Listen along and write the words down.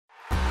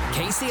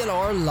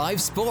KCLR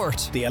Live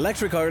Sport. The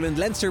Electric Ireland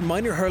Leinster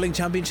Minor Hurling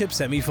Championship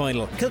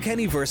semi-final.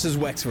 Kilkenny versus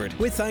Wexford.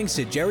 With thanks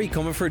to Jerry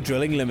Comerford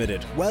Drilling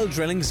Limited. Well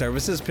Drilling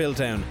Services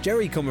Piltown.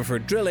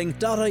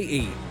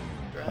 jerrycomerforddrilling.ie.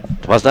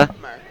 Was that?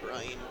 Mark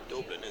Ryan,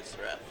 Dublin is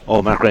ref.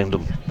 Oh, Mark Ryan,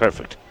 Dublin.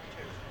 Perfect.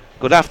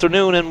 Good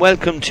afternoon and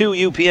welcome to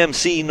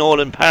UPMC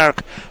Nolan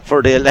Park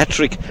for the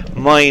Electric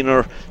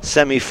Minor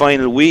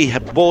semi-final.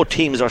 Both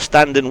teams are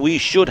standing. We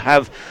should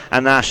have a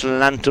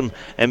national anthem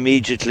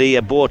immediately.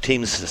 Both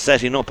teams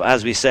setting up,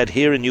 as we said,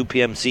 here in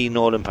UPMC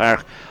Nolan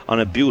Park on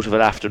a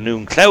beautiful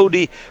afternoon.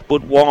 Cloudy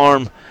but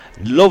warm.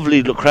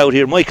 Lovely crowd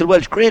here. Michael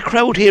Welch, great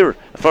crowd here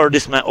for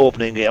this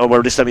opening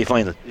or this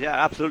semi-final. Yeah,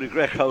 absolutely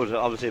great crowd.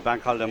 Obviously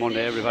bank holiday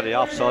Monday, everybody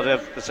off, so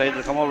they've decided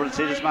to come over and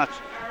see this match.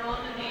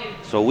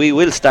 So we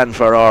will stand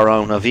for our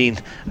own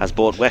Naveen as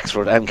both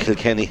Wexford and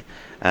Kilkenny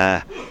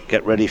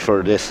get ready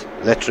for this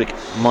Electric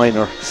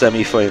Minor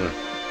semi-final.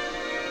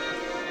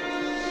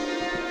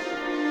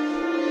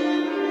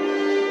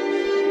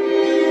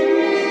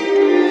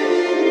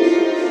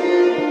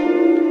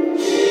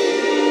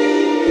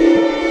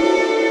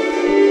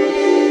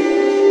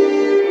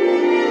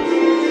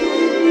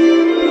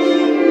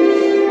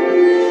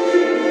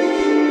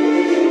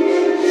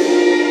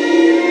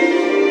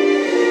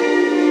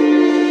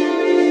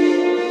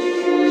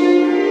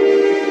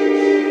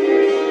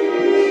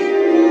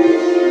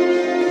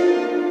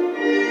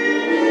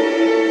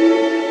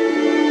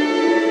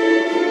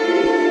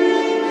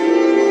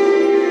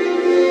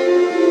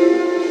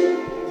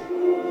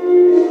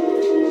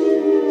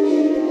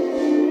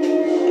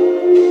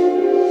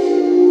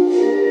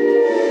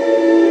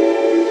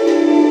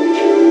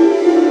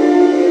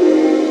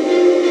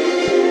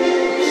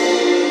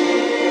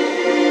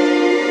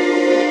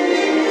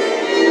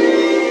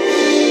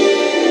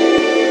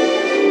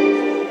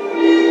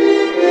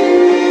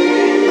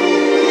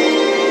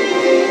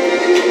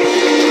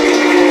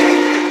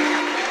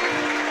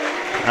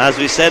 As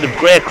we said, a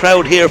great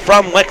crowd here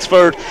from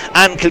Wexford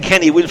and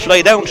Kilkenny. We'll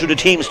fly down to the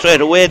team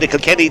straight away. The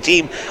Kilkenny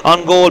team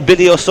on goal,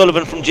 Billy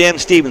O'Sullivan from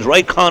James Stephens.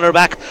 Right corner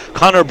back,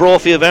 Conor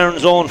Brophy of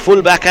Erin's Own.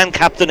 Full back and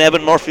captain,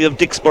 Evan Murphy of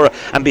Dixborough.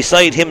 And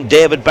beside him,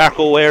 David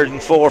Barco wearing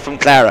 4 from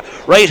Clara.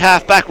 Right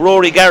half back,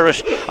 Rory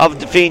Garrett of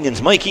the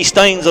Fenians. Mikey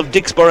Steins of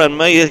Dixborough and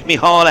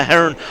Micheál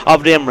Ahern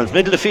of the Emeralds.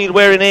 Middle of the field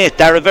wearing 8,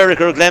 Dara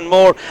Vericker of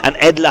Glenmore and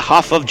Ed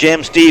Lahoff of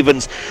James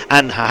Stephens.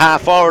 And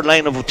half forward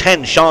line of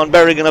 10, Sean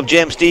Berrigan of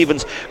James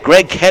Stephens.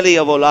 Greg Kelly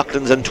of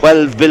O'Loughlin's and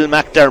 12, Bill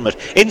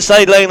McDermott.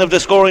 Inside line of the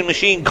scoring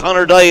machine,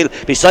 Conor Doyle.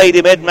 Beside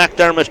him, Ed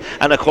McDermott.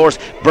 And of course,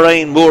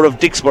 Brian Moore of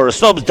Dixborough.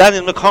 Subs,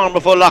 Daniel McCormick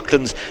of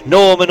O'Loughlin's,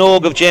 Noah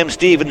Minogue of James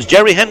Stephens,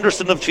 Jerry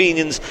Henderson of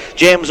Fenians,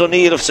 James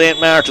O'Neill of St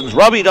Martin's,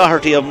 Robbie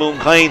Doherty of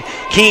Moonkyne,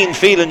 Keane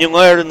Phelan Young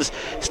Ireland's,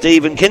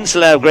 Stephen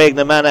Kinsella of Greg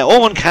Namana,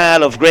 Owen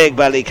Cahill of Greg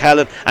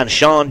Ballycallan, and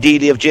Sean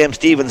Dealey of James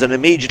Stephens. And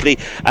immediately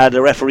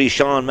the referee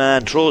Sean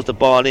Mann throws the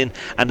ball in,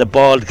 and the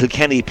ball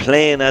Kilkenny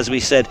playing, as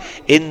we said,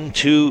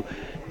 into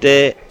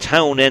the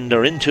town end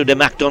or into the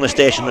McDonough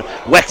station.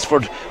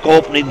 Wexford go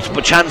opening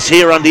a chance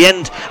here on the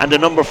end, and the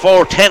number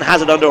 4-10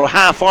 has it on the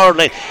half forward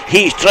line.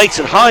 He strikes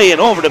it high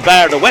and over the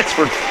bar. The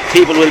Wexford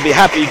people will be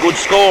happy. Good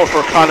score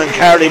for Colin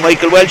Carley.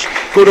 Michael Welch,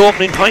 good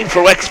opening point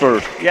for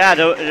Wexford. Yeah,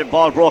 the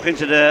ball broke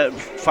into the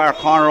far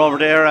corner over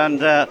there,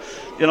 and there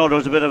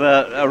was a bit of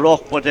a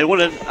ruck, but they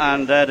won it,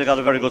 and they got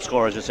a very good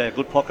score, as you say.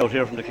 Good puck out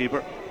here from the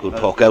keeper. Good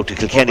puck out to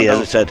Kilkenny, as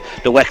I said.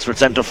 The Wexford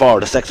centre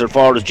forward. The sector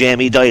forward is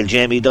Jamie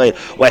Doyle.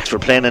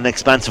 Wexford playing an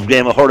expansive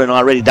game of hurling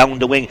already down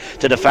the wing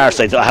to the far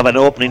side. They'll have an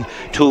opening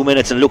 2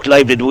 minutes and look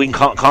lively. The wing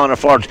corner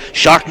forward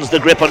shortens the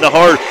grip on the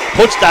hurl,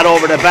 puts that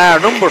over the bar.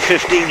 Number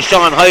 15,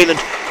 Sean Hyland.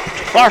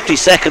 40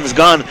 seconds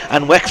gone,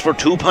 and Wexford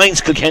 2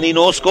 points, Kilkenny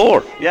no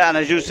score. Yeah, and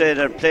as you say,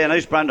 they're playing a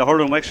nice brand of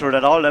hurling, Wexford,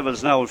 at all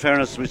levels now. In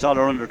fairness, we saw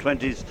their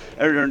under-20s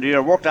earlier in the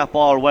year work that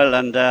ball well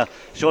and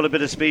showed a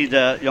bit of speed,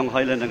 young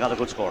Highland, and got a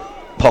good score.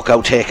 Puck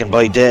out taken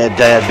by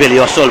Billy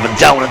O'Sullivan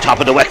down on top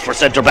of the Wexford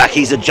centre back.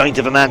 He's a giant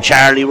of a man,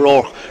 Charlie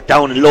Rourke,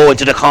 down and low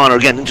into the corner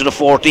again, into the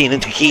 14,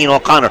 into Keane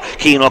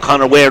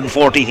O'Connor wearing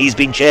 14. He's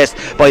been chased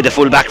by the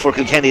full back for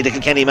Kilkenny. The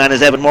Kilkenny man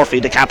is Evan Murphy,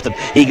 the captain.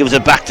 He gives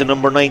it back to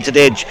number 9 to the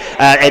edge,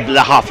 Ed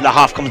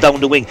Lahoff comes down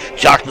the wing,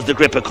 shortens the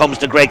grip, it comes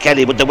to Greg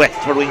Kelly, but the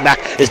Wexford wing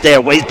back is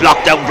there. He's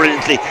blocked down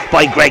brilliantly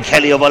by Greg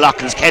Kelly of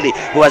O'Loughlin's. Kelly,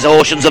 who has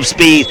oceans of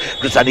speed,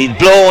 and he's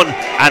blown,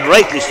 and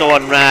rightly so,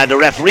 and the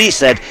referee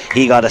said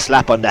he got a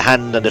slap on the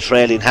hand and the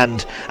trailing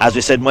hand. As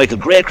we said, Michael,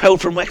 great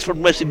crowd from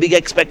Wexford, big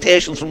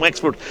expectations from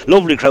Wexford,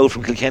 lovely crowd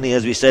from Kilkenny,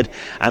 as we said,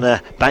 and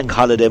a bank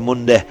holiday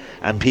Monday,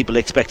 and people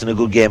expecting a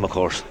good game, of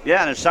course.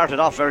 Yeah, and it started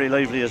off very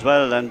lively as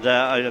well, and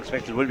I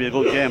expect it will be a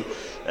good game.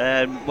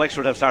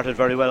 Wexford have started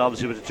very well,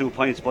 obviously, with the 2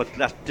 points, but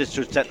this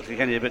should set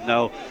Kilkenny a bit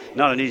now.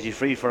 Not an easy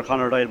free for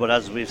Conor Doyle, but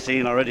as we've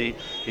seen already,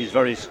 he's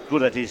very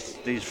good at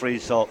these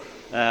frees, so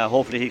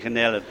hopefully he can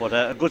nail it. But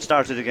a good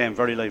start to the game,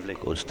 very lively.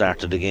 Good start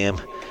to the game.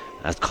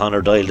 As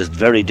Conor Doyle is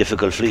very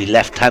difficult free,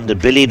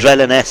 left-handed, Billy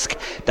Drellin-esque.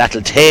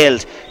 That'll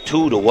tailed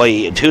to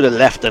the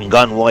left and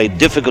gone wide.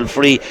 Difficult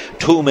free,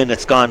 2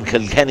 minutes gone.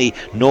 Kilkenny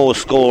no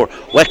score.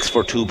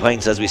 Wexford 2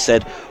 points, as we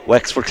said.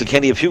 Wexford,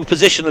 Kilkenny, a few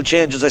positional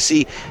changes. I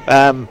see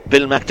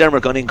Bill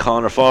McDermott gone in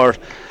corner forward,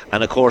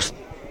 and of course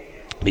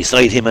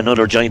beside him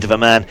another giant of a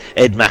man,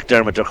 Ed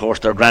McDermott. Of course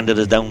their granddad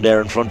is down there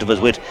in front of us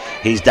with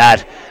his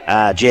dad,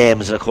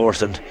 James, of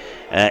course, and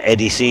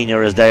Eddie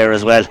Senior is there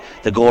as well,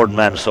 the Gordon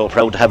man. So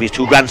proud to have his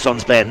 2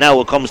 grandsons playing. Now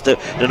it comes to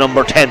the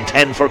number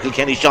 10 for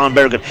Kilkenny, Sean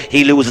Bergen.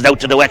 He loses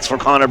out to the Wexford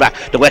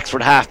cornerback. The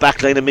Wexford half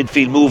back line of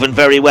midfield moving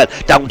very well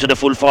down to the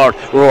full forward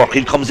Rourke.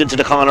 He comes into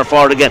the corner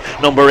forward again.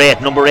 Number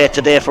 8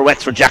 today for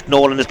Wexford, Jack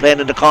Nolan, is playing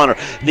in the corner.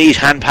 Neat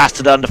hand passed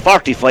it on the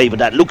 45,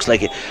 and that looks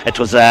like it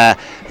was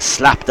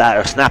snapped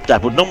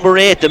at. But number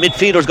 8, the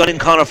midfielder's gone in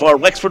corner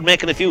forward. Wexford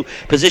making a few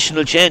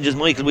positional changes.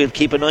 Michael, we'll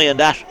keep an eye on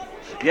that.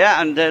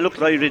 Yeah, and looked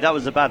lively. That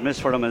was a bad miss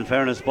for them, in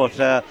fairness. But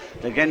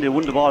again, they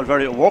worked the ball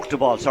very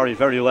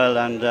well,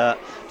 and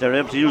they're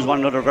able to use one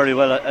another very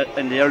well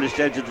in the early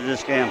stages of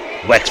this game.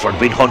 Wexford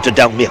being hunted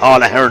down.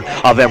 Micheál Ahern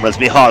of Emeralds.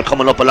 Micheál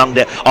coming up along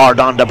the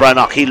Ardon de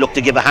Brannock. He looked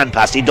to give a hand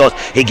pass. He does.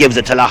 He gives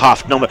it to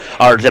Lahoff,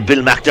 the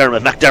Bill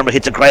McDermott. McDermott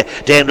hits a great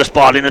dangerous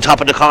ball in the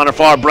top of the corner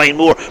for Brian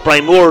Moore.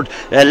 Brian Moore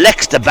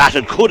lecks the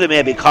batted. Could have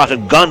maybe caught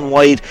it, gone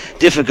wide.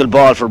 Difficult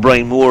ball for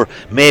Brian Moore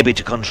maybe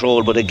to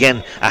control, but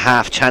again a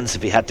half chance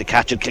if he had to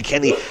catch it.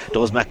 Kilkenny,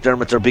 those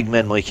McDermott are big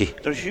men, Mikey.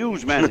 They're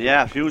huge men,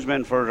 huge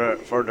men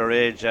for their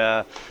age.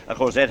 Of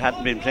course, Ed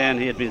hadn't been playing,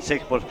 he had been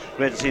sick, but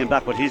great to see him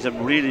back. But he's a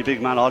really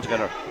big man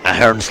altogether.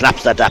 Ahern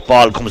slaps that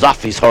ball comes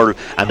off his hurl,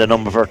 and the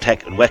number for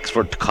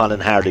Wexford, Colin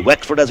Hardy.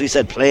 Wexford, as we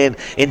said, playing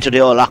into the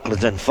Old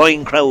Auckland.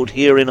 Fine crowd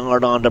here in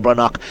Ardon de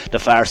Brannock, the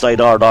far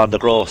side Ardon de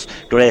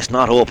Grace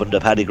not open,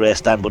 the Paddy Grace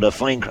stand, but a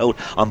fine crowd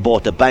on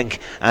both the bank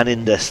and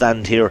in the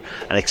stand here,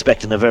 and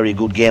expecting a very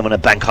good game on a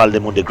bank holiday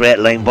Monday. Great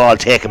line ball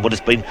taken, but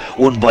it's been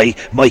won by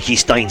Mikey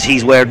Steins.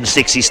 He's wearing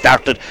 6. He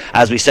started,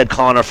 as we said,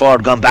 corner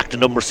forward, gone back to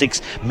number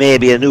 6.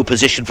 Maybe a new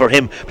position for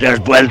him. There's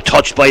well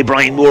touched by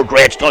Brian Moore.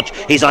 Great touch.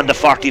 He's on the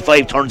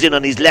 45, turns in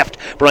on his left,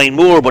 Brian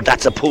Moore, but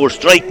that's a poor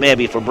strike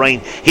maybe for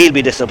Brian. He'll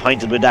be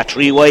disappointed with that.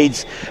 3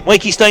 wides.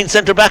 Mikey Steins,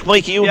 centre back.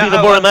 Mikey, you'll be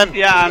the Borough man.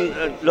 Yeah,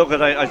 and look,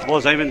 I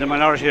suppose I'm in the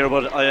minority here,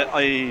 but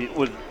I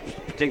would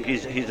think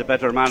he's a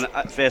better man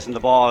facing the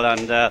ball,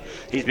 and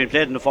he's been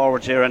played in the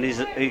forwards here, and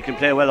he can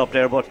play well up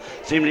there, but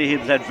seemingly he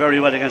played very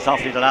well against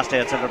Offaly the last day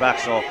at centre back,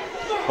 so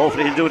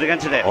hopefully he'll do it again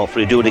today.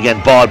 Hopefully do it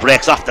again. Ball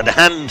breaks off to the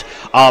hand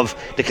of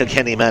the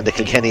Kilkenny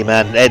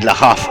man, Ed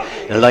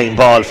Lahoff. A line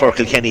ball for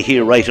Kilkenny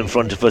here right in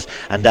front of us,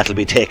 and that'll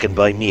be taken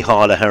by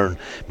Micheál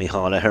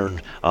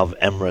Ahern of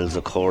Emeralds,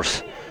 of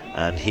course,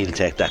 and he'll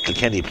take that.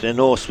 Kilkenny play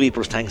no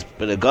sweepers, thanks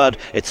be to God.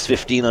 It's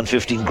 15 on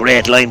 15.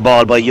 Great line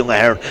ball by young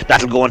Ahern.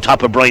 That'll go on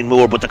top of Brian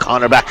Moore, but the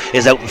cornerback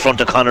is out in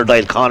front of Conor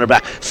Doyle.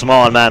 Cornerback,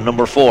 small man,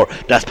 number 4.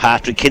 That's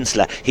Patrick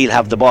Kinsella. He'll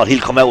have the ball.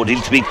 He'll come out.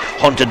 He'll be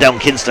hunted down.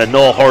 Kinsella,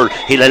 no hurl.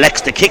 He'll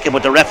elects to kick it,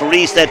 but the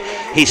referee said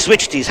he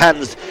switched his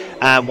hands,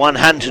 one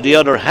hand to the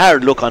other.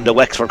 Hard look on the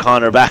Wexford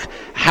cornerback.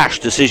 Harsh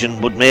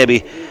decision, but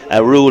maybe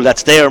a rule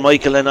that's there,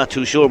 Michael. I'm not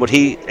too sure, but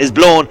he is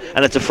blown,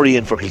 and it's a free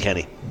in for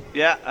Kilkenny.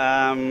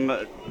 Yeah,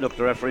 look,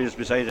 the referee is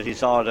beside it. He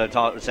saw it,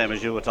 thought the same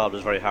as you. I thought it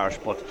was very harsh,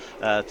 but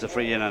it's a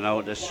free in, and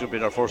now this should be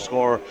their first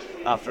score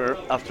after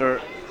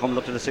coming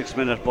up to the 6th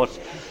minute. But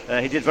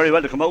he did very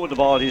well to come out with the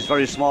ball. He's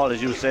very small,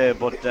 as you say,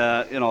 but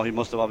he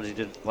must have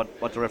obviously did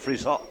what the referee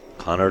saw.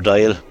 Conor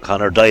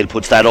Doyle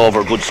puts that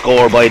over. Good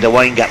score by the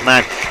Winegate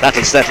man.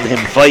 That'll settle him.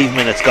 5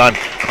 minutes gone.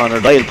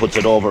 Conor Doyle puts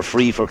it over.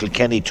 Free for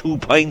Kilkenny. 2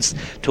 points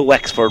to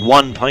Wexford.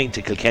 1 point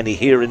to Kilkenny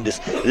here in this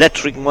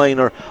electric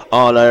minor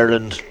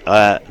All-Ireland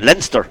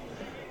Leinster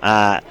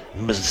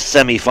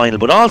semi-final,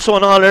 but also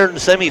an All-Ireland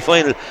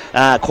semi-final,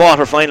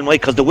 quarter-final,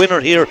 Mike, because the winner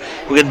here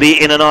will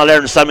be in an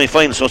All-Ireland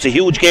semi-final, so it's a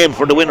huge game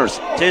for the winners.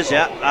 It is,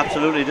 yeah,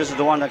 absolutely. This is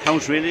the one that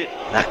counts, really.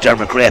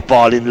 McDermott, great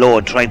ball in low,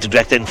 trying to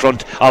direct in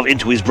front of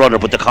into his brother,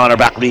 but the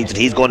cornerback reads it.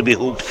 He's going to be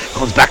hooked.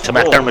 Comes back to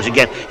McDermott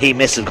again. He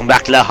misses. Come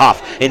back to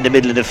Lahoff in the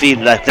middle of the field.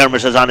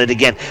 McDermott is on it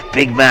again.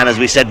 Big man, as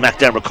we said.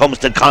 McDermott comes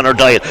to Conor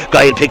Doyle.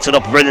 Doyle picks it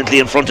up brilliantly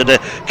in front of the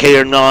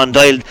Kieran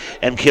Doyle,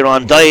 and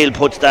Kieran Doyle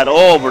puts that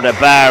over the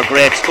bar.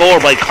 Great score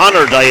by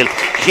Conor Doyle.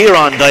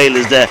 Kieran Doyle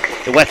is the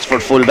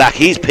Wexford fullback.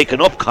 He's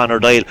picking up Conor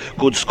Doyle.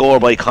 Good score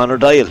by Conor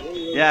Doyle.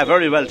 Yeah,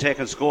 very well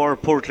taken score.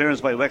 Poor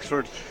clearance by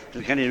Wexford.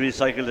 Kilkenny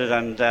recycled it,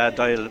 and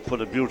Doyle put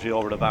a beauty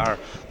over the bar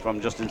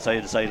from just inside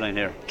the sideline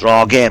here.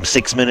 Draw game,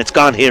 6 minutes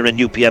gone here in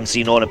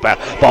UPMC Nolan Park.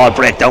 Ball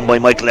breakdown by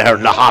Michael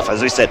Ahern. Lahoff,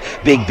 as I said,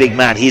 big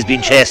man. He's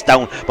been chased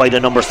down by the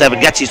number 7.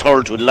 Gets his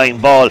hurl to a line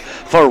ball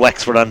for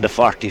Wexford on the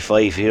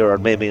 45 here, or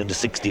maybe on the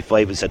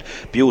 65. We said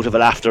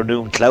beautiful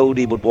afternoon,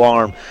 cloudy but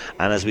warm.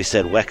 And as we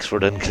said,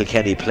 Wexford and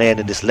Kilkenny playing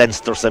in this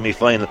Leinster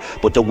semi-final.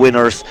 But the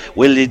winners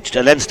will reach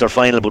the Leinster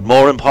final. But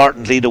more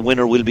importantly, the winners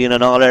minor will be in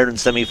an All-Ireland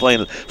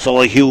semi-final.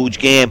 So a huge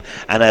game,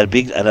 and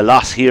a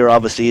loss here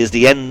obviously is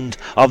the end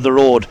of the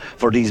road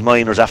for these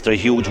minors after a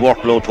huge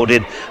workload put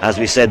in, as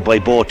we said, by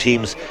both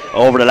teams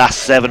over the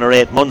last 7 or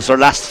 8 months or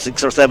last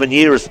 6 or 7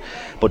 years.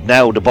 But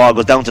now the ball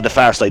goes down to the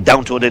far side,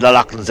 down to the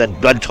Loughlin's,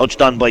 and well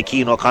touched on by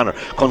Cian O'Connor.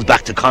 Comes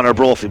back to Conor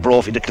Brophy,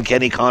 the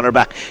Kilkenny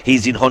cornerback.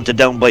 He's been hunted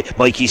down by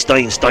Mikey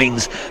Steins.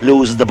 Steins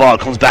loses the ball,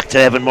 comes back to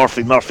Evan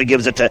Murphy. Murphy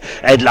gives it to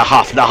Ed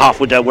Lahoff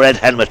with the red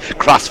helmet.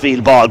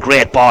 Crossfield ball,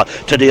 great ball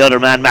to the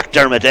other man,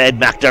 Ed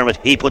McDermott.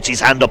 He puts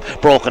his hand up,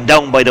 broken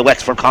down by the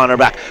Wexford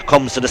cornerback.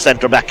 Comes to the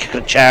centre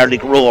back, Charlie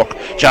Rourke.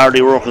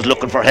 Charlie Rourke is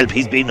looking for help.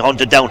 He's been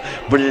hunted down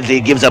brilliantly.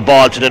 He gives a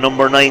ball to the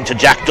number 9 to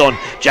Jack Dunn.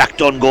 Jack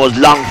Dunn goes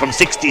long from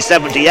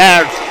 60-70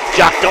 yards.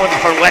 Jack Dunn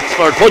from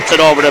Wexford puts it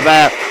over the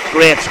bar.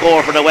 Great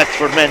score for the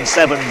Wexford men.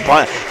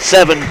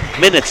 7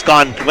 minutes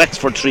gone.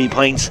 Wexford 3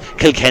 points,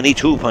 Kilkenny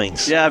 2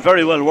 points. Yeah,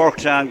 very well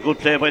worked and good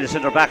play by the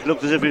centre back.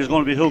 Looked as if he was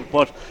going to be hooked,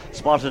 but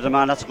spotted the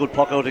man. That's a good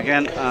puck out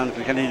again, and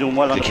Kilkenny doing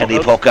well on the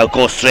Kilkenny puck out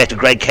goes straight to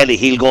Greg Kelly.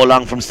 He'll go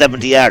long from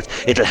 70 yards.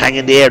 It'll hang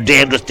in the air.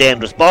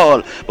 Dangerous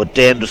ball, but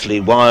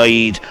dangerously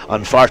wide.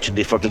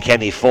 Unfortunately for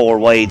Kilkenny, 4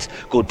 wides.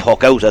 Good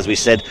puck out, as we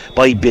said,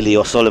 by Billy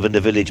O'Sullivan,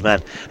 the village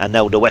man. And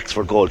now the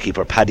Wexford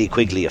goalkeeper, Paddy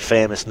Quigley, a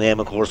famous name,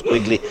 of course,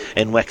 Quigley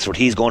in Wexford.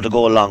 He's going to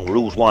go along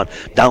Route 1,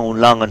 down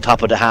long on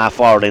top of the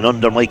half-hour line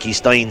under Mikey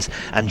Steins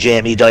and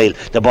Jamie Doyle.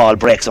 The ball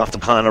breaks off to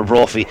Conor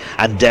Brophy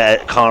and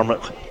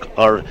Cormac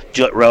or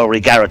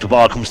Rory Garrett. The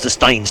ball comes to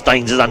Steins.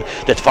 Steins is on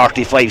the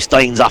 45.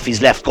 Steins off his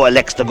left,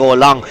 elects to go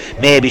along.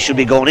 Maybe should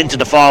be going into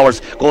the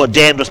forwards. Go a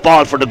dangerous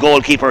ball for the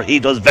goalkeeper. He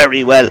does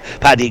very well.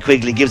 Paddy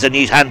Quigley gives a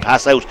neat hand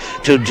pass out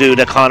to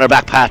the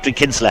cornerback Patrick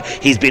Kinsella.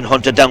 He's been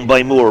hunted down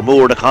by Moore,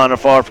 the corner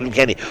forward from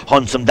Kenny,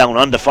 hunts him down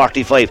on the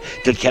 45.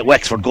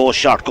 Wexford goes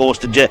short, goes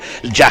to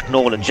Jack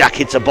Nolan. Jack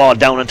hits a ball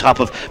down on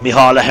top of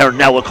Micheál Ahern.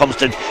 Now it comes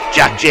to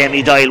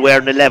Jamie Doyle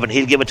wearing 11.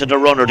 He'll give it to the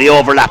runner. The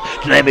overlap.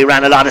 He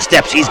ran a lot of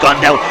steps. He's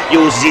gone down,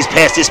 uses his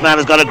pace. This man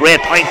has got a great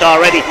point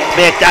already.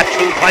 Make that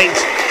 2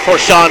 points for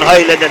Sean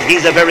Hyland, and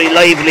he's a very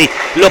lively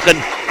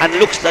looking and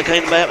looks like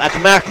a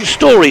Martin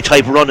Story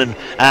type running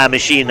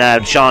machine,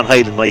 Sean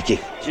Hyland, Mikey.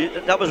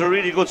 That was a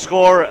really good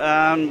score,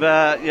 and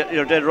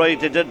you're dead right.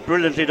 They did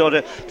brilliantly though.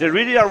 They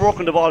really are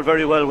working the ball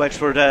very well,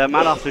 Wexford.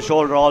 Man off the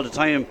shoulder all the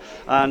time,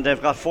 and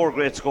they've got 4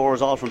 great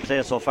scores all from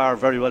play so far.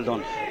 Very well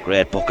done.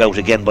 Great puck out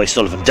again by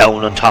Sullivan,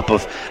 down on top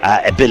of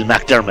Bill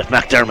McDermott.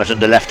 McDermott in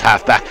the left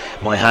half back.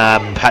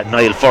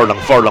 Niall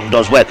Furlong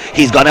does well.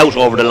 He's gone out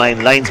over the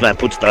line. Linesman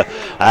puts the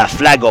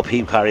flag up.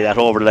 He carry that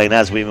over the line.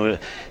 As we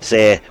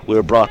say,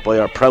 we're brought by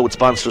our proud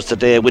sponsors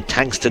today, with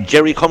thanks to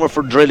Jerry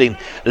Comerford Drilling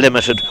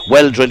Limited,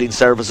 Well Drilling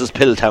Services,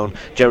 Pilltown,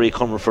 Jerry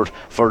Comerford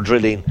for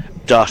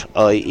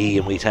drilling.ie,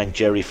 and we thank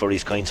Jerry for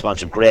his kind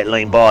sponsorship. Great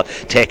line ball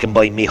taken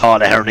by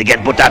Micheál Ahern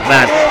again, but that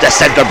man, the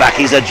centre back,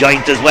 he's a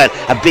giant as well,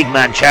 a big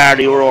man,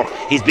 Charlie O'Rourke.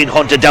 He's been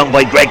hunted down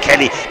by Greg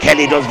Kelly.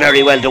 Kelly does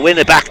very well to win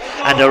it back,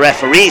 and the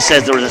referee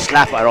says there was a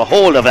slap or a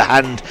hold of a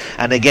hand.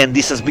 And again,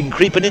 this has been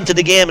creeping into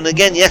the game, and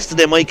again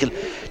yesterday, Michael,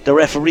 the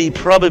referee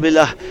probably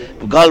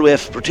Galway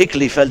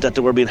particularly felt that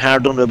they were being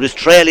hard done with this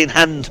trailing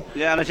hand.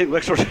 Yeah, and I think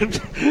Wexford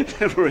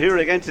were here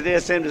again today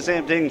saying the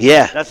same thing.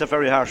 Yeah, that's a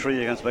very harsh free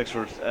against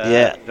Wexford.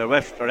 The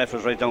ref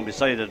was right down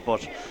beside it,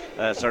 but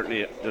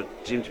certainly there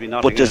seemed to be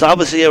nothing. But there's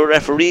obviously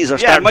referees are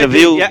starting to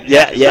view.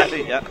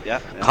 Yeah.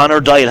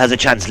 Conor Doyle has a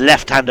chance,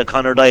 left-handed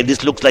Conor Doyle.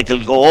 This looks like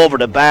he'll go over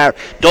the bar.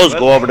 Go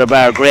over the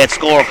bar. Great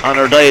score,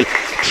 Conor Doyle.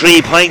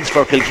 3 points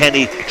for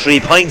Kilkenny,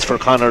 3 points for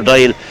Conor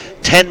Doyle.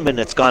 10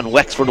 minutes gone.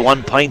 Wexford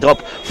 1 point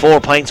up, 4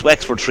 points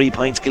Wexford, 3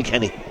 points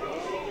Kilkenny.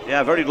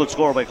 Yeah, very good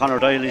score by Conor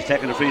Doyle. He's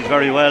taking the frees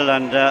very well,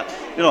 and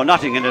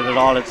nothing in it at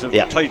all. It's a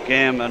tight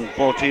game, and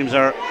both teams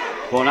are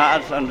going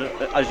at it. And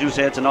as you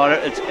say, it's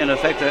in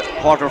effect a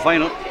quarter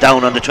final.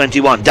 Down on the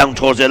 21, down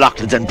towards the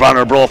Loughlin's, and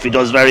Bronner Brophy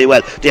does very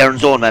well. The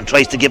Aaron's own man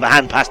tries to give a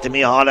hand pass to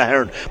Micheál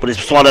Ahern, but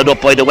it's swallowed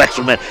up by the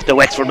Wexford man. The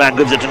Wexford man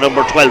gives it to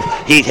number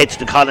 12. He hits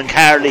to Colin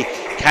Carley.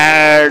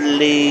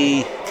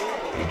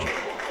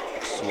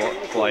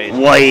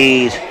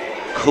 Wide.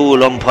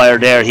 Cool umpire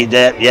there. He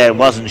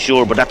wasn't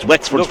sure, but that's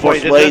Wexford's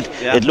first wide.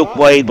 It looked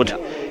wide, but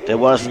they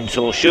wasn't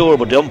so sure.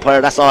 But the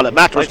umpire, that's all that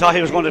matters. I thought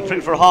he was going to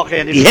print for hockey,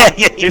 and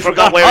he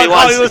forgot where he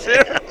was.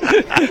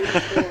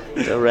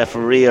 The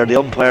referee or the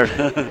umpire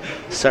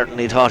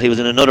certainly thought he was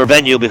in another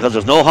venue, because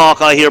there's no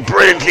Hawkeye here.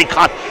 Brilliantly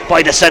caught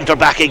by the centre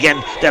back again,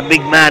 the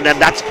big man,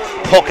 and that's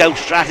puck out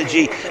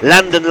strategy,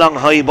 landing long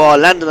high ball,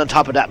 landing on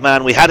top of that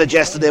man. We had it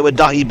yesterday with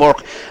Dahi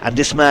Burke, and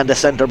this man, the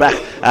centre back,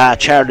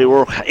 Charlie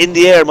O'Rourke, in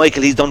the air.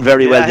 Michael, he's done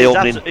very well.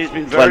 He's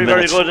been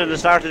very good in the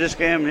start of this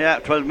game.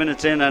 12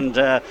 minutes in, and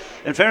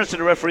in fairness to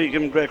the referee,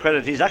 give him great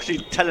credit. He's actually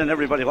telling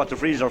everybody what the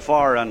frees are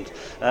for, and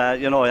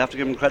you have to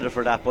give him credit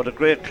for that. But a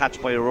great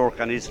catch by O'Rourke,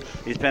 and he's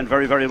playing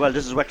very, very well.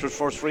 This is Wexford's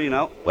first free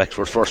now.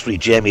 Wexford's first free.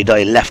 Jamie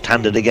Doyle,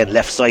 left-handed again,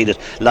 left-sided.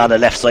 A lot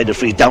of left-sided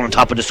frees. Down down on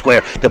top of the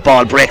square. The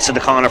ball breaks in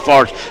the corner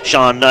for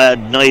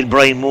it.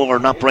 Brian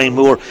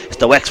Moore. It's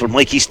the Wexford.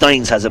 Mikey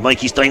Steins has it.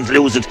 Mikey Steins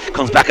loses it.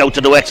 Comes back out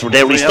to the Wexford.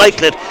 They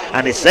recycle it,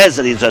 and it says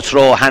that it's a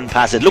throw, hand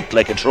pass. It looked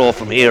like a throw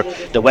from here.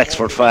 The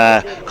Wexford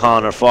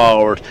corner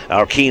forward,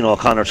 or Keane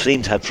O'Connor,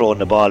 seemed to have thrown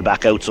the ball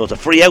back out. So it's a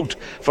free out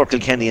for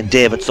Kilkenny, and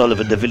David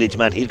Sullivan, the village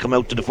man, he'll come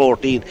out to the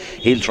 14.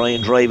 He'll try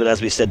and drive it,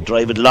 as we said,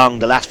 drive it long.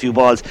 The last few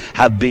balls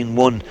have been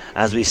won,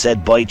 as we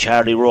said, by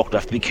Charlie Rourke. They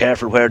have to be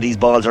careful where these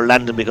balls are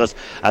landing, because,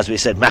 as we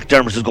said,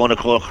 McDermott is going to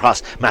go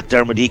across.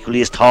 McDermott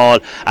equally as tall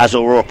as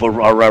O'Rourke, or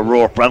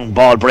Rourke. Brown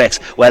ball breaks,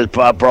 well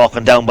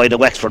broken down by the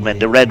Wexford men.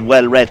 The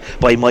well read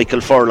by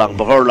Michael Furlong,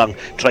 but Furlong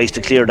tries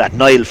to clear that.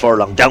 Niall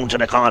Furlong down to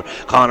the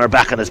corner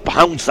back, and has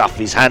bounced off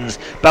his hands,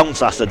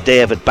 bounced off of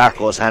David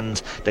Barco's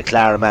hands. The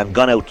Clara man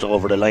gone out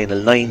over the line. A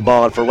line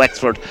ball for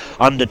Wexford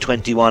on the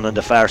 21 on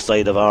the far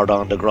side of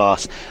Ardon de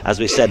Grasse. As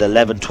we said,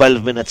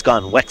 12 minutes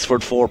gone.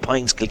 Wexford 4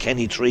 points,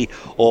 Kilkenny 3.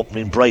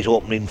 Opening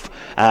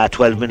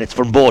 12 minutes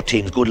from both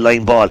teams. Good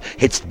line ball,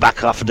 hits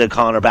back off of the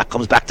corner back,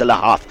 comes back to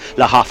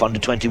Lahoff on the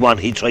 21.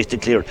 He tries to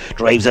clear it,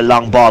 drives a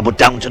long ball, but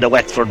down to the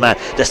Wexford man,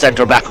 the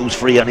centre back, who's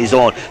free on his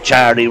own,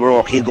 Charlie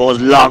Rourke. He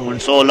goes long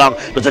and so long.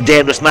 There's a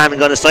dangerous man on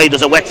the side.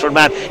 There's a Wexford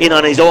man in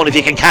on his own. If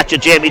he can catch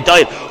it, Jamie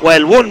Doyle.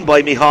 Well won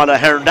by Micheál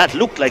Ahern. That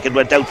looked like it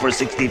went out for a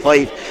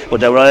 65, but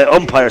the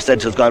umpire said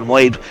it has gone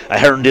wide.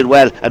 Ahern did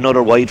well.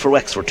 Another wide for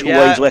Wexford. Two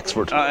wides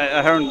Wexford.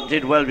 Ahern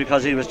did well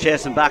because he was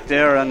chasing back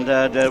there, and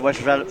the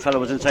Wexford fellow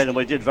was inside him,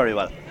 but he did very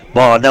well.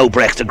 Ball now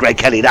breaks to Greg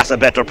Kelly. That's a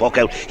better puck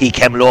out. He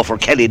came low for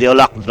Kelly, the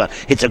O'Loughlin's man.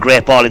 Hits a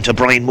great ball into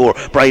Brian Moore.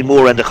 Brian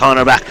Moore and the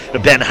corner back.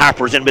 Ben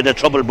Harper's in a bit of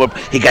trouble, but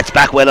he gets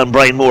back well on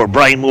Brian Moore.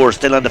 Brian Moore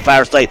still on the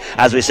far side,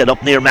 as we said,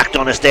 up near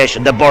McDonough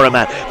Station. The Borough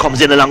man comes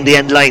in along the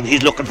end line.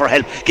 He's looking for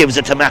help. Gives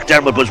it to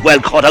McDermott, was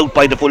well cut out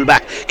by the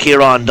fullback,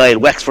 Kieran Doyle.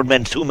 Wexford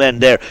men, two men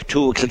there.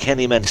 Two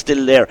Kilkenny men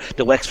still there.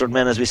 The Wexford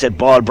men, as we said,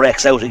 ball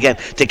breaks out again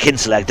to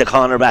Kinsella, the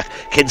corner back.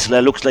 Kinsella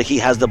looks like he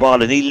has the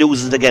ball, and he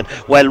loses it again.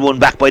 Well won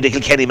back by the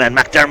Kilkenny man.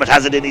 McDermott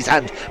has it in his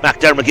hand.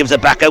 McDermott gives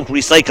it back out,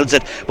 recycles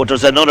it, but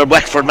there's another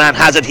Wexford man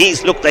has it.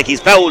 He's looked like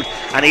he's fouled,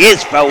 and he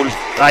is fouled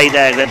by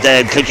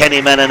the Kilkenny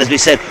man. And as we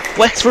said,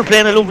 Wexford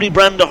playing a lovely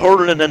brand of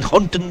hurling and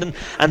hunting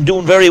and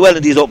doing very well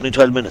in these opening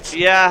 12 minutes.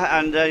 Yeah,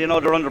 and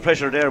they're under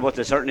pressure there, but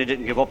they certainly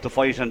didn't give up the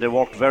fight, and they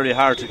worked very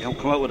hard to come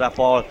out with that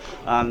ball,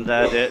 and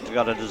they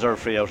got a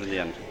deserved free out in the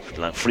end.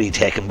 Free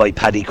taken by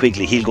Paddy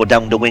Quigley. He'll go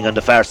down the wing on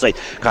the far side.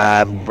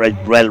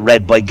 Well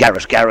read by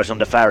Garrett on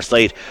the far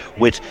side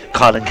with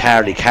Colin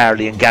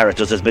Carley and Garrett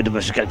does his bit of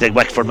the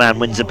Wexford man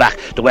wins it back.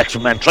 The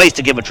Wexford man tries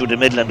to give it through the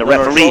middle, and the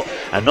referee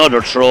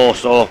another throw.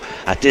 So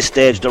at this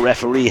stage the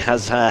referee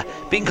has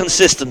been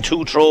consistent,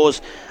 2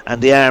 throws and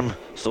the arm.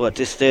 So at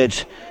this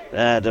stage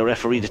the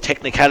referee, the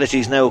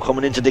technicalities now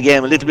coming into the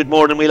game a little bit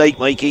more than we like,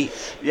 Mikey.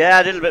 Yeah,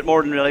 a little bit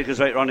more than we like is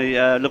right, Ronnie.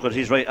 Look at,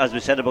 he's right, as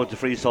we said about the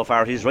freeze so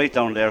far, he's right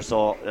down there,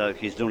 so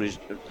he's doing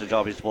the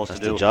job he's supposed to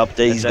do. The job.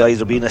 These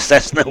guys are being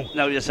assessed now.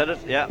 Now you said it,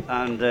 yeah,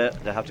 and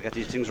they have to get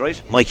these things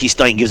right. Mikey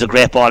Stein gives a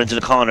great ball into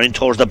the corner in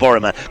towards the Borough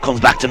man, comes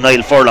back to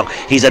Niall Furlong.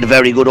 He's had a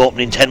very good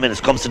opening 10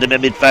 minutes, comes to the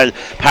midfield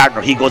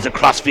partner. He goes a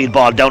crossfield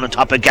ball down on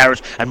top of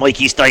Garrett, and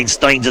Mikey Steins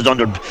is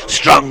under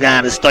strong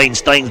man as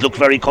Steins looks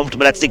very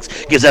comfortable at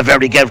 6, gives a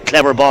very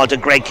clever ball to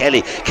Greg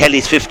Kelly.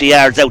 Kelly's 50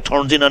 yards out,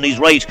 turns in on his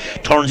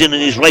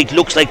right,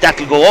 looks like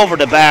that'll go over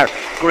the bar.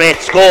 Great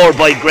score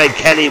by Greg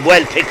Kelly,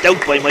 well picked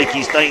out by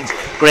Mikey Steins.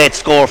 Great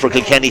score for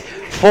Kilkenny.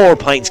 4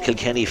 points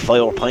Kilkenny,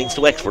 4 points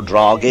to Wexford.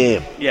 Draw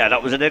game. Yeah,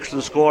 that was an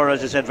excellent score.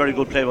 As I said, very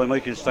good play by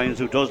Michael Steins,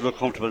 who does look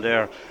comfortable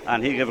there,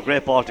 and he gave a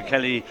great ball to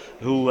Kelly,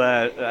 who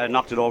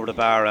knocked it over the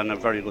bar, and a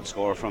very good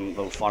score from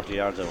about 40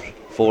 yards out.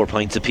 4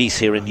 points apiece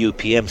here in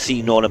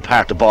UPMC. Nolan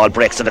Park, the ball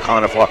breaks in the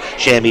corner for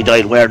Shamey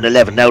Doyle wearing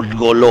 11. Now it'll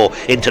go low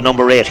into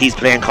number 8. He's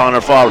playing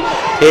corner forward.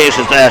 Here's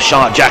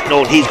Sean Jack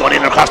Nolan. He's gone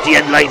in across the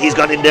end line. He's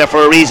gone in there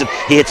for a reason.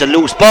 He hits a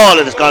loose ball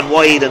and it's gone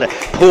wide, and a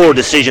poor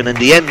decision in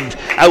the end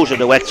out of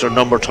the Wexford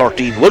number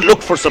 13. Would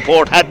look for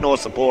support, had no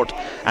support,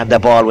 and the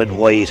ball went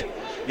wide.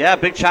 Yeah,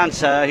 big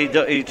chance.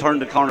 He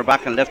turned the corner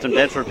back and left him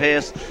dead for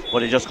pace,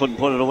 but he just couldn't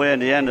put it away in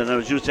the end. And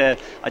as you say,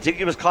 I think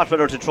he was caught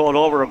whether to throw it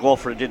over or go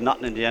for it. Did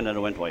nothing in the end, and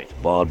it went wide.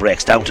 Ball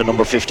breaks down to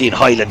number 15,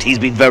 Highland. He's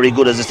been very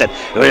good, as I said.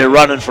 We're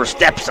running for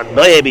steps and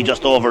maybe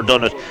just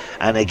overdone it.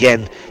 And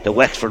again, the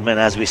Wexford men,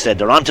 as we said,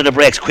 they're onto the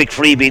breaks. Quick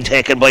free being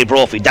taken by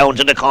Brophy. Down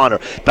to the corner,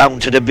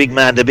 bound to the big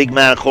man. The big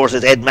man, of course,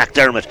 is Ed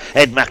McDermott.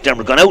 Ed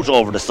McDermott gone out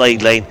over the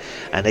sideline.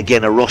 And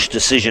again, a rush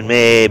decision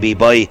maybe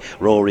by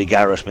Rory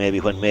Garrett,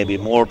 when maybe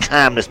more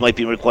calmness might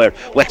be required.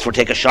 Wexford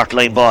take a short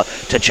line ball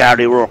to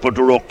Charlie Rourke, but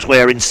Rourke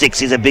square in 6.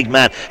 He's a big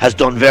man, has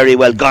done very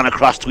well, gone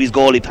across to his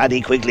goalie Paddy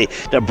Quigley.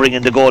 They're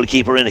bringing the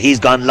goalkeeper in. He's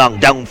gone long,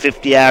 down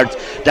 50 yards,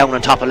 down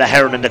on top of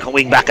Ahern, and the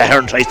wing back.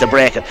 Ahern tries to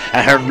break it.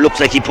 Ahern looks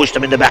like he pushed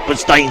him in the back, but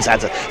Steins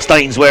has it.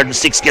 Steins wearing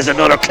 6 gives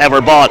another clever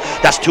ball.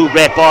 That's 2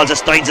 great balls that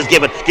Steins has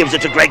given. Gives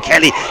it to Greg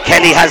Kelly.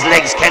 Kelly has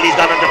legs. Kelly's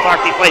gone under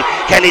 45.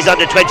 Kelly's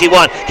under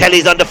 21.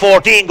 Kelly's under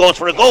 14. Goes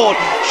for a goal.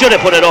 Should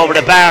have put it over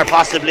the bar,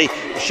 possibly.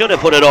 Should have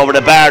put it over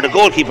the bar. The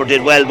goalkeeper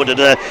did well, but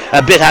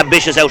a bit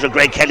ambitious out of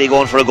Greg Kelly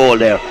going for a goal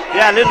there.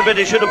 Yeah, a little bit.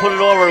 He should have put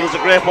it over. It was a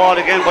great ball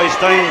again by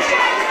Steins,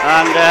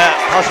 and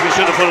possibly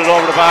should have put it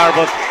over the bar,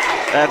 but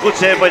good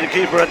save by the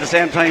keeper at the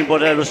same time,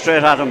 but it was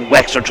straight at him.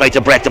 Wexford tried to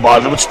break the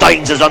ball, but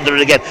Steins is under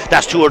it again.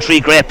 That's 2 or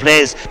 3 great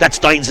plays that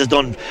Steins has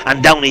done,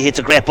 and down he hits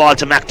a great ball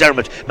to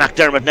McDermott.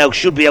 McDermott now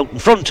should be out in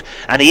front,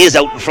 and he is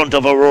out in front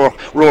of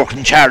Rourke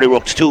and Charlie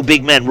Rourke, 2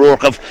 big men,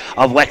 Rourke of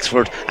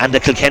Wexford and the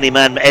Kilkenny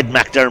man Ed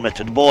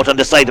McDermott, both on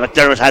the side.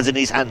 McDermott has in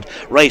his hand,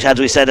 right as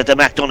we said, at the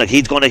McDonagh.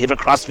 He's going to hit a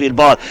crossfield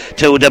ball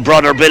to the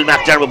brother Bill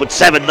McDermott, but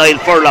 7 Niall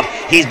Furlong.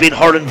 He's been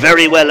hurling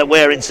very well at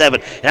wearing 7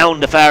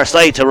 down the far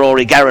side to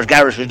Rory Garrett.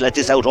 Garrett should let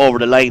this out over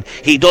the line.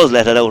 He does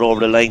let it out over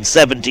the line.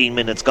 17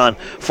 minutes gone.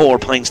 4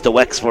 points to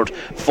Wexford,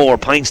 4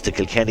 points to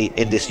Kilkenny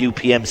in this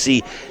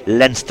UPMC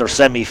Leinster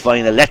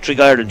semi-final.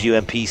 Electric Ireland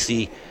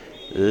UMPC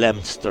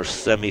Leinster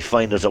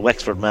semi-final. There's a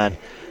Wexford man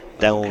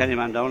down. Kilkenny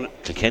man down.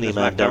 Kilkenny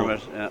man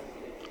down. Yeah.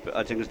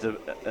 I think it's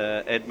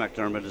the Ed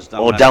McDermott is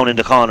down. Oh, down in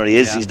the corner he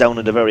is. Yeah. He's down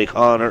in the very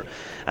corner,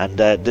 and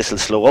this will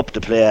slow up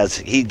the play as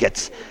he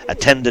gets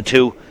attended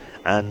to,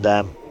 and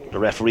the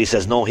referee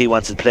says no, he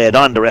wants it played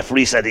on. The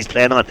referee said he's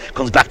playing on.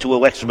 Comes back to a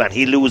Wexford man.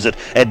 He loses it.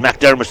 Ed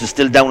McDermott is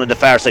still down in the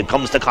far side.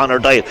 Comes to Conor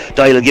Doyle.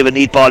 Doyle will give a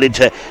neat ball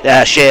into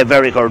Shea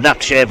Verricker.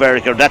 Not Shea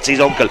Verricker. That's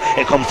his uncle.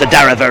 It comes to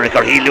Dara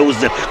Verricker. He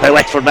loses it. The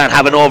Wexford man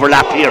have an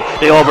overlap here.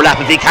 They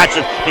overlap. If he catches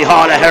it, the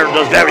Hall of Hearn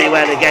does very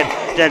well again.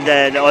 Then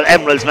the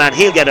Emeralds man,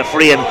 he'll get a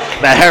free, and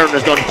Hearn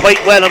has done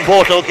quite well on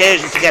both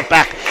occasions to get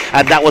back,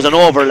 and that was an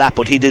overlap,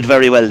 but he did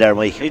very well there,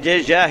 Mike. He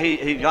did, yeah.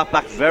 He got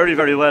back very,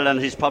 very well,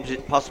 and he's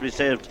possibly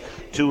saved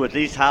 2 at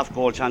least half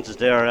goal chances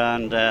there,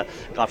 and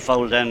got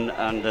fouled then,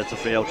 and it's a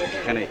free out for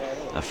Kilkenny.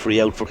 A free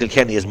out for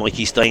Kilkenny as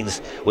Mikey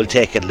Steins will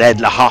take it. Ed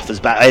Lahoff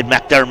is back. Ed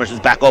McDermott is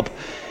back up.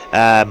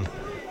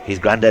 His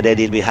granddad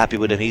Eddie will be happy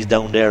with him. He's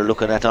down there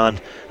looking at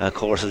on. Of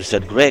course, as we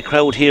said, great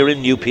crowd here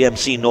in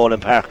UPMC Nolan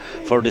Park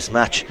for this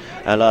match.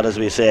 A lot, as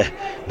we say,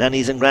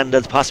 nannies and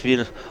granddads,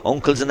 possibly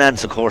uncles and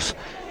aunts, of course,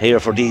 here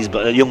for these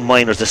young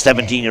minors, the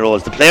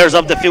 17-year-olds, the players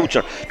of the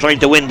future, trying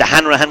to win the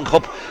Hanrahan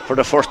Cup for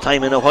the first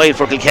time in a while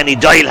for Kilkenny.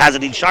 Doyle has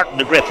it. He'll shorten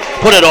the grip,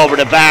 put it over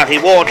the bar. He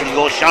won't. He'll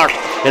go short.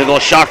 He'll go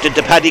short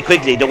into Paddy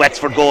Quigley, the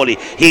Wexford goalie.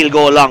 He'll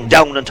go long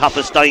down on top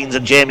of Steins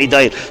and Jamie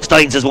Doyle.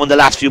 Steins has won the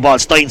last few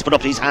balls. Steins put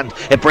up his hand.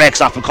 It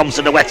breaks off and comes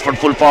to the Wexford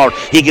full forward.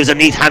 He gives a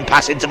neat hand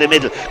pass into the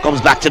middle. Comes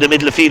back to the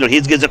middle fielder.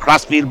 He gives a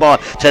crossfield ball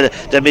to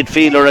the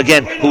midfielder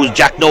again, who's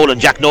Jack Nolan.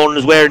 Jack Nolan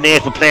is wearing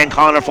 8 but playing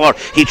corner for.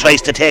 He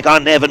tries to take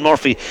on Evan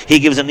Murphy. He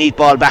gives a neat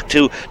ball back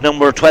to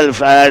number 12,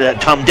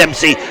 Tom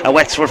Dempsey, a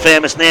Wexford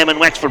famous name in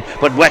Wexford,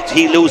 but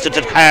he loses it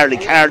to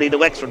Carly, the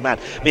Wexford man.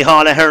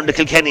 Micheál Ahern, the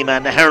Kilkenny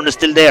man. Ahern is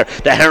still there.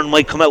 The Ahern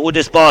might come out with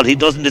this ball. He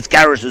doesn't. It's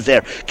Garrett is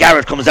there.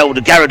 Garrett comes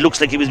out. Garrett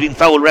looks like he was being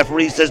fouled.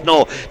 Referee says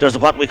no. There's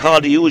what we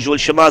call the usual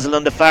shemazel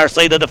on the far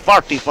side of the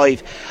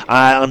 45.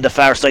 On the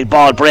far side,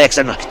 ball breaks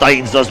and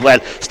Steins does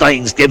well.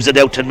 Steins gives it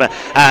out to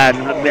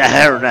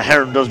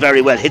Ahern does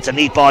very well. Hits a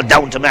neat ball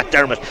down to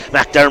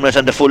McDermott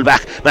and the full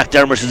back.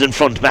 McDermott is in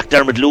front.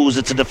 McDermott loses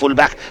it to the full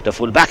back. The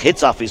full back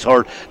hits off his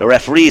hurl. The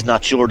referee's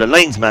not sure. The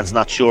linesman's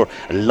not sure.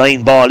 A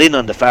line ball in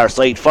on the far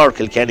side for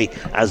Kilkenny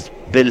as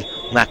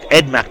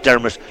Ed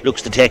McDermott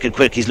looks to take it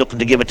quick. He's looking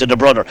to give it to the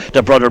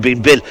brother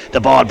being Bill. The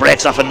ball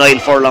breaks off a Niall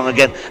Furlong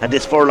again, and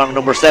this Furlong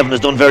number 7 has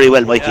done very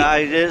well, Mikey. Yeah,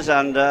 it is,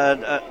 and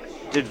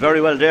did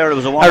very well there. It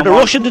was a 1-1. Are they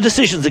rushing the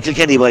decisions, the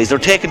Kilkenny boys? They're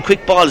taking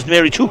quick balls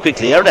nearly too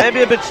quickly, are they?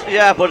 Maybe a bit,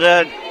 yeah,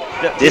 but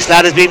this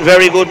lad has been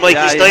very good,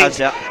 Mikey Steins,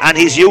 has, and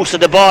his use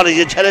of the ball, his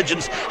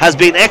intelligence has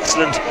been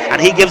excellent,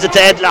 and he gives it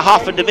to Ed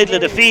Lahoff in the middle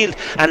of the field,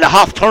 and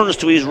Lahoff turns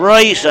to his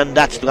right, and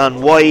that's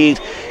gone wide.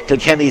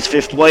 Kilkenny's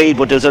 5th wide,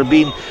 but there's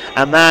been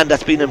a man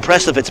that's been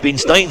impressive. It's been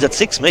Steins at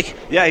 6, Mick.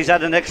 Yeah, he's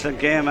had an excellent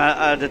game.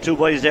 The 2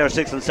 boys there,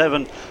 6 and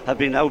 7, have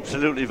been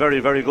absolutely very,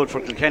 very good for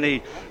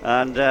Kilkenny,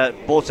 and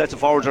both sets of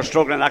forwards are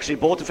struggling. Actually,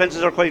 both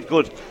defences are quite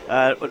good.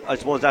 I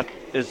suppose that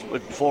is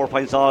with 4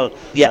 points all.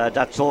 Yeah,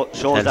 that shows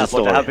that,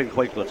 but they have been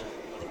quite good.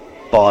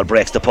 Ball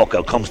breaks the puck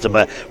out, comes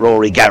to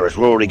Rory Garrett.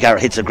 Rory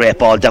Garrett hits a great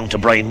ball down to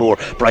Brian Moore.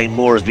 Brian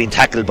Moore has been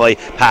tackled by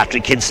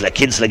Patrick Kinsella.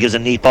 Kinsella gives a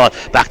neat ball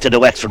back to the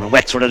Wexford. And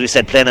Wexford, as we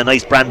said, playing a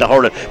nice brand of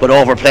hurling, but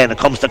overplaying. It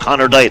comes to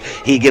Conor Doyle.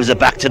 He gives it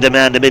back to the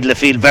man in the middle of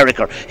the field.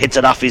 Verricker hits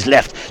it off his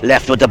left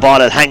with the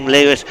ball. It'll hang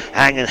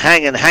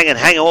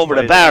over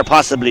the bar,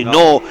 possibly.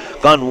 No,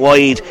 gone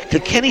wide.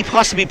 Kilkenny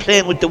possibly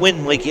playing with the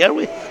wind, Mikey, are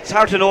we? It's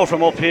hard to know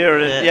from up here.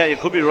 Yeah, you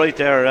could be right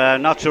there.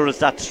 Not sure it's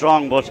that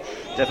strong, but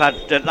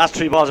the last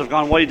 3 balls have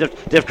gone wide.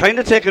 They've kind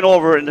of taken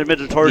over in the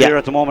middle third here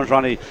at the moment,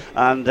 Ronnie,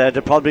 and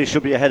they probably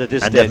should be ahead at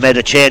this stage. And they've made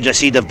a change. I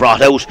see they've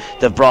brought out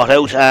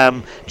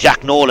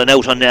Jack Nolan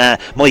out on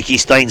Mikey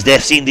Steins.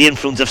 They've seen the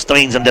influence of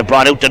Steins, and they've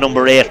brought out the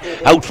number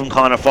 8 out from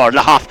corner forward.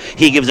 Lahoff,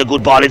 he gives a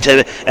good ball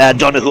into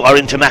Donoghue, or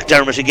into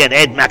McDermott again.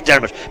 Ed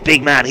McDermott,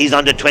 big man, he's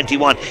on the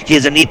 21. He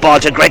has a neat ball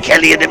to Greg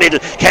Kelly in the middle.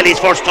 Kelly's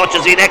first touch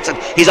is in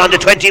excellent. He's on the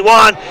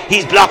 21.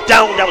 He's blocked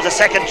down. That was a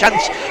second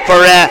chance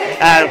for him.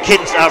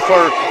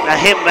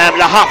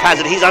 Lahoff has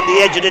it. He's on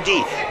the edge of the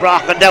D.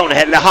 Broken down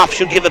ahead. Lahoff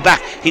should give it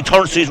back. He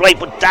turns to his right,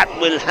 but that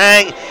will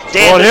hang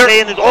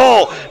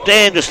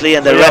dangerously,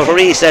 and the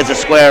referee says a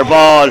square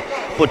ball.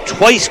 But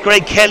twice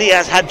Greg Kelly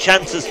has had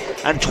chances,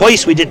 and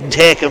twice we didn't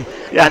take him.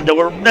 And there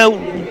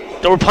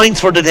were points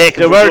for the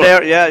taking. They were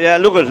there, yeah.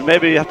 Look at it.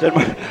 Maybe you have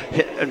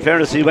to. In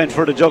fairness, he went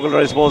for the juggler,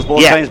 I suppose,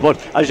 both times. But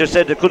as you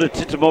said, they could have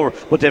tipped him over.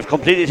 But they've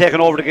completely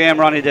taken over the game,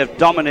 Ronnie. They've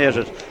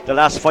dominated the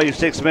last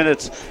 5-6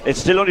 minutes. It's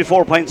still only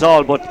 4 points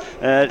all, but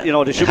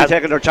they should be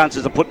taking their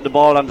chances of putting the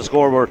ball on the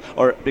scoreboard,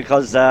 or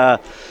because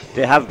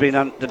they have been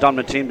on the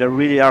dominant team. They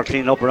really are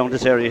cleaning up around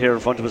this area here in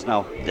front of us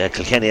now.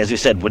 Kilkenny, as you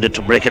said, with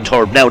it breaking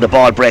third. Now the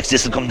ball breaks.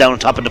 This will come down on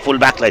top of the full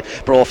back line.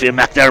 Brophy and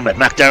McDermott.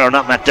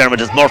 McDermott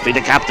is Murphy,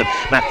 the captain.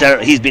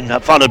 He's been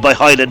followed by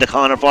Hyland, the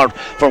corner forward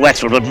for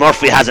Wexford, but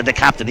Murphy has it, the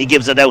captain. He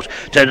gives it out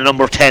to the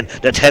number 10.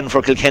 The 10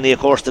 for Kilkenny, of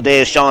course,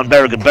 today is Sean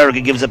Berrigan.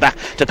 Berrigan gives it back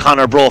to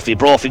Conor Brophy.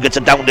 Brophy gets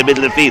it down the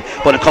middle of the field,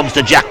 but it comes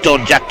to Jack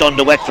Dunn. Jack Dunn,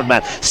 the Wexford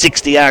man,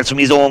 60 yards from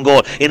his own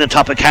goal, in on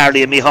top of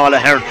Carley and Micheál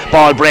Ahern.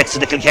 Ball breaks to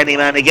the Kilkenny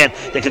man again.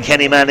 The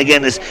Kilkenny man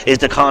again is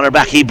the corner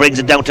back. He brings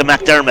it down to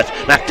McDermott.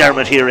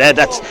 McDermott here,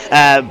 that's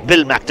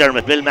Bill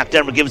McDermott. Bill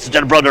McDermott gives it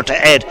to the brother,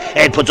 to Ed.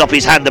 Ed puts up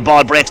his hand. The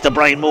ball breaks to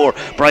Brian Moore.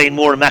 Brian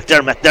Moore and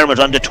McDermott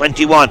on the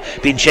 21,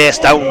 being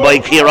chased down by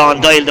Kieran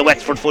Doyle, the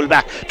Wexford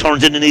fullback.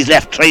 Turns in his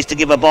left, tries to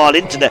give a ball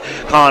into the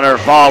corner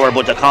forward,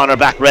 but the corner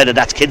back read it.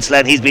 That's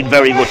Kinslan. He's been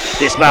very good.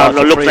 This man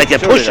looked like a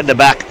pushing the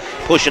back.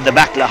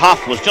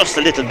 Lahoff was just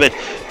a little bit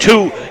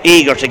too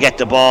eager to get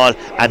the ball,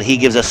 and he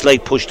gives a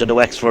slight push to the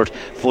Wexford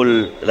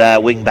full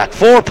wing back.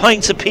 4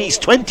 points apiece,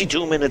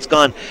 22 minutes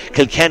gone.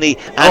 Kilkenny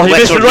and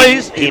Wexford.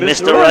 He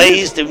missed the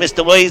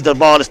rise. The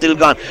ball is still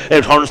gone.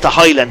 It turns to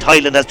Hyland.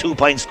 Hyland has 2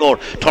 points scored.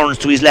 Turns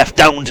to his left,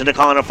 down to the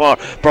corner for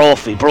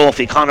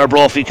Brophy. Conor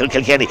Brophy,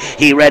 Kilkenny.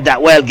 He read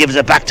that well. Gives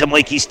it back to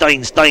Mikey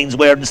Steins. Steins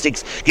wearing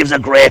 6. Gives a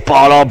great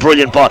ball.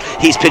 Brilliant ball.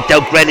 He's picked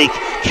out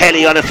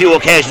Kelly on a few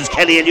occasions.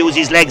 Kelly will use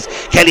his legs.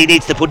 Kelly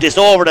needs to put this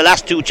over. The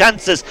last 2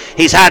 chances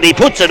he's had, he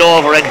puts it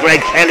over, and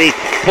Greg Kelly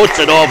puts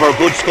it over.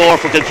 Good score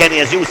for Kilkenny.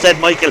 As you said,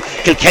 Michael,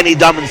 Kilkenny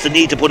dominates the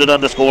need to put it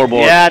on the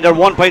scoreboard. Yeah, they're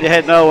 1 point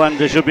ahead now, and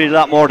there should be a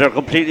lot more. They're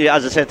completely,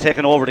 as I said,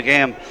 taking over the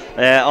game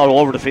all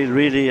over the field,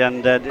 really,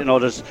 and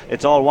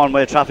it's all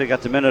one-way traffic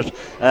at the minute.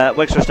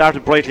 Wexford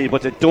started brightly,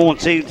 but they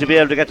don't seem to be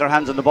able to get their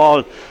hands on the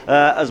ball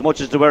as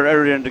much as they were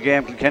earlier in the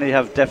game. Kilkenny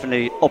have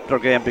definitely upped their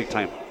game big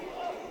time.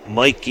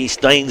 Mikey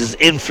Steins'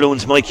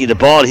 influence, the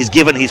ball he's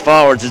given his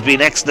forwards has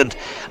been excellent.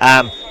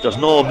 There's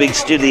no big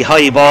steady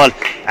high ball,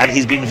 and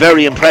he's been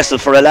very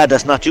impressive for a lad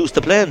that's not used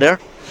to playing there.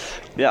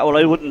 Yeah, well,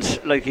 I wouldn't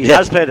he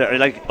has played there.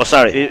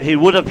 He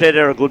would have played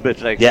there a good bit.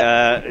 He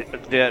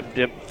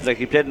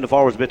played in the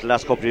forwards a bit the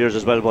last couple of years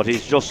as well. But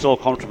he's just so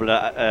comfortable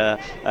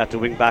at the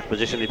wing back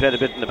position. He played a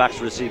bit in the backs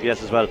for the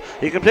CBS as well.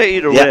 He can play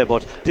either way,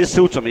 but this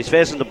suits him. He's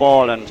facing the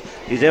ball, and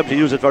he's able to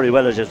use it very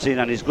well, as you've seen,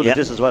 and he's good at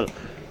this as well.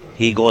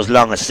 He goes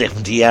long, a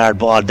 70-yard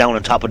ball down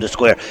on top of the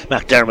square.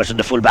 McDermott in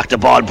the full-back. The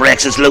ball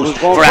breaks. It's loose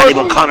for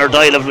anyone. Conor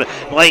Doyle of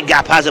Wine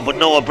Gap has it, but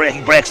no,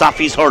 breaks off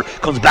his hurl.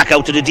 Comes back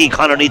out to the D.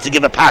 Conor needs to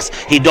give a pass.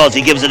 He does.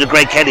 He gives it to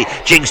Greg Kelly.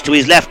 Jinks to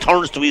his left,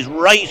 turns to his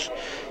right.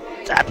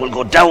 That will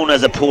go down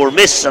as a poor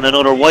miss, and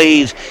another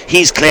wide.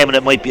 He's claiming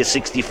it might be a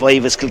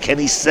 65 as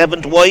Kilkenny's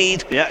 7th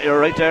wide. Yeah, you're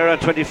right there.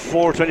 At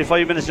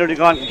 25 minutes nearly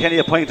gone. Kilkenny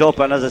a point up,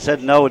 and as I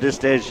said, now at this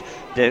stage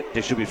they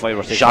should be 5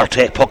 or 6. Short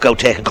take, puck out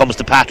take, and comes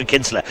to Patrick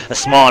Kinsella, a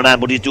small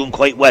man, but he's doing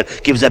quite well.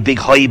 Gives a big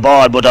high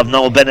ball, but of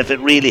no benefit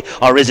really,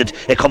 or is it?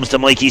 It comes to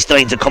Mikey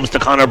Steins. It comes to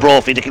Conor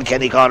Brophy, the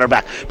Kilkenny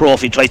cornerback.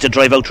 Brophy tries to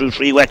drive out through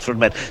 3 Wexford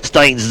men.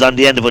 Steins is on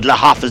the end of it.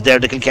 Lahoff is there,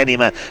 the Kilkenny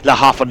man.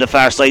 Lahoff on the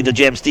far side, the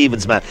James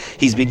Stevens man.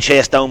 He's been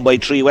chased down by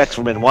 3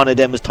 Wexford men. One of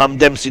them is Tom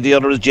Dempsey, the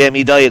other is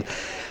Jamie Doyle.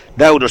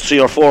 Now there's 3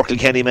 or 4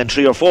 Kilkenny men,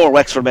 3 or 4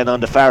 Wexford men on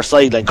the far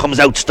sideline. Comes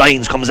out,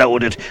 Steins comes out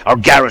with it, or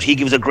Garrett. He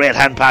gives a great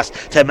hand pass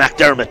to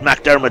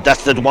McDermott.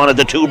 That's one of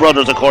the 2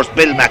 brothers, of course,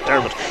 Bill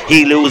McDermott.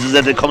 He loses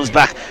it. It comes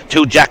back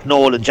to Jack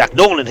Nolan. Jack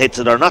Nolan hits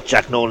it, or not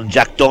Jack Nolan.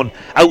 Jack Dunn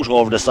out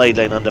over the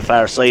sideline on the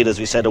far side. As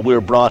we said,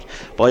 we're brought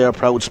by our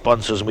proud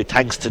sponsors, and we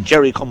thanks to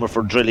Jerry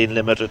Comerford Drilling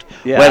Limited,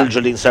 Well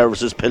Drilling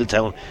Services,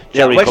 Piltown.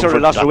 Jerry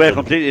Wexford lost their way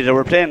completely. They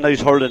were playing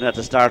nice hurling at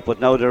the start, but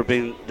now they're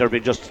being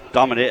just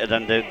dominated,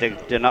 and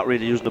they're not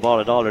really using the the ball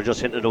at all. They're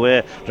just hitting it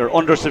away. They're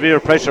under severe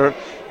pressure,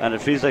 and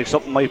it feels like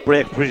something might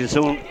break pretty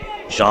soon.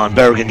 Sean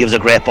Bergen gives a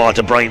great ball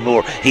to Brian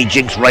Moore. He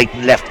jinks right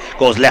and left,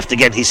 goes left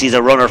again. He sees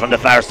a runner from the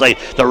far side.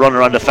 The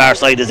runner on the far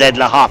side is Ed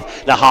Lahoff.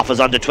 Lahoff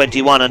is on the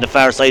 21 on the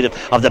far side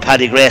of the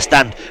Paddy Gray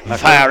stand.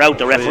 Far out.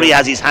 The referee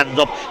has his hands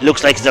up.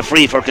 Looks like it's a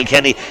free for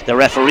Kilkenny. The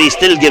referee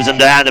still gives him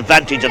the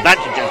advantage.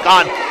 Advantage is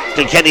gone.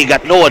 Kilkenny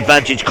got no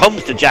advantage.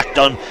 Comes to Jack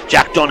Dunn.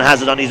 Jack Dunn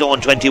has it on his own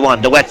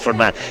 21. The Wexford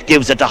man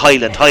gives it to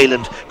Highland.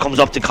 Highland comes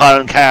up to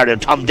Colin Carter.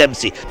 Tom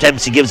Dempsey.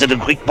 Dempsey gives it a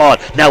quick ball.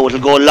 Now it'll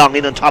go long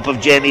in on top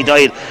of Jamie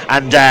Doyle.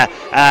 And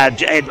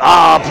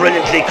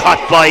brilliantly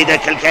caught by the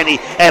Kilkenny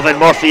Evan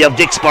Murphy of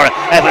Dixborough.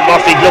 Evan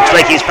Murphy looks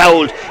like he's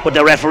fouled, but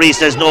the referee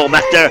says no.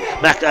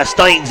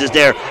 Steins is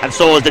there, and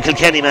so is the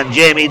Kilkenny man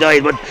Jamie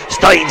Doyle, but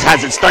Steins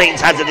has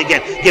it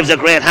again, gives a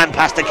great hand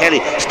pass to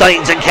Kelly.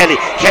 Steins and Kelly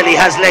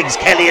has legs.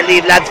 Kelly will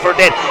leave Ladsford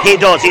dead. He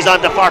does. He's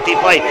on the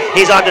 45,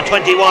 he's on the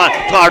 21,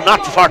 or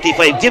not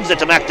 45, gives it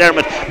to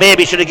McDermott.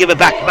 Maybe should have given it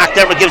back.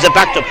 McDermott gives it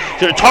back to him.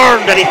 Should have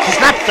turned and he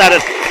snaps at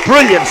it.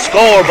 Brilliant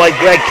score by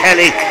Greg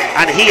Kelly,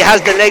 and he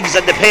has the legs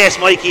and the pace,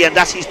 Mikey, and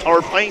that's his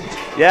third point.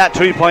 Yeah,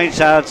 3 points,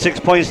 6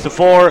 points to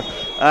 4.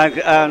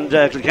 And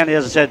Kilkenny,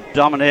 as I said,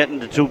 dominating.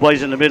 The two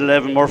boys in the middle,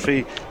 Evan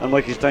Murphy and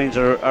Mikey Steins,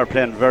 are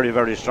playing very,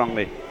 very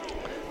strongly.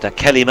 That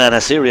Kelly man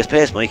has serious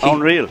pace, Mikey.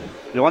 Unreal.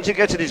 Once he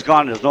gets it, he's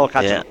gone. There's no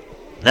catching. Yeah.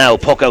 Now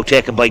puck out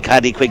taken by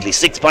Caddy Quigley.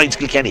 6 points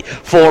Kilkenny,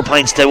 4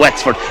 points to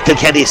Wexford.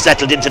 Kilkenny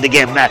settled into the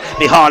game.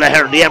 Micheál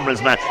Ahern, the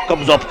Emeralds man,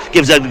 comes up,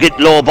 gives a good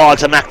low ball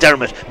to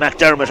McDermott.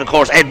 McDermott, of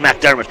course, Ed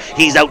McDermott.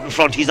 He's out in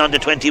front, he's on the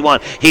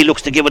 21. He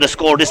looks to give it a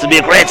score. This will be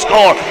a great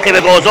score if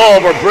it goes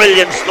over.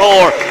 Brilliant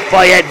score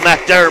by Ed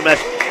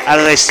McDermott. And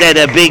as I said,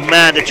 a big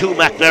man, the two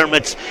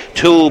McDermotts,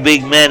 two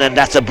big men, and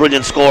that's a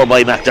brilliant score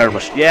by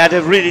McDermott. Yeah,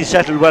 they've really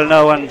settled well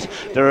now, and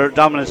their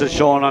dominance is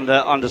shown on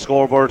the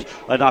scoreboard.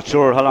 I'm not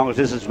sure how long it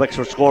is since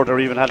Wexford scored or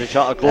even had a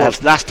shot at goal.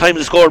 Last time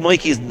they scored,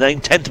 Mikey's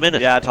 10th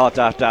minute. Yeah, I thought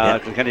that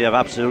Kilkenny have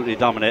absolutely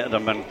dominated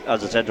them, and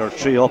as I said, they're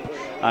 3 up,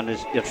 and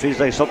it feels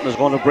like something is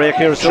going to break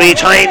here soon. 3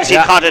 times he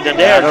caught it in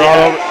there.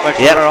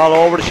 They're all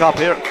over the shop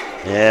here.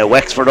 Yeah,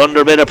 Wexford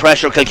under a bit of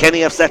pressure. Kilkenny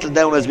have settled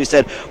down, as we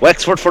said.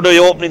 Wexford for the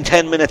opening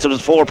 10 minutes, it was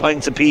 4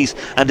 points apiece,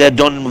 and they've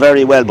done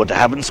very well, but they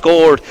haven't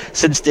scored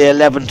since the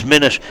 11th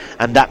minute,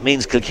 and that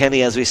means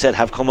Kilkenny, as we said,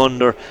 have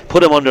put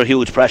them under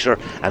huge pressure,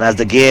 and as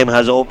the game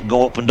has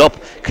opened up,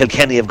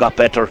 Kilkenny have got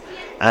better.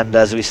 And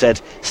as we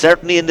said,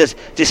 certainly in this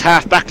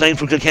half back line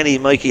for Kilkenny,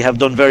 Mikey, have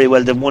done very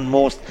well. They've won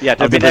most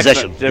of the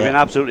possession. They've been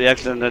absolutely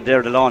excellent, and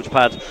they're the launch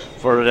pad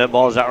for the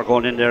balls that are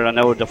going in there, and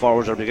now the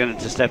forwards are beginning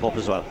to step up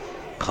as well.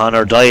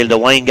 Conor Doyle, the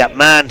wine gap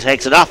man,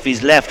 takes it off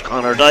his left.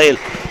 Conor Doyle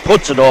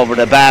puts it over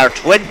the bar.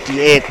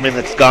 28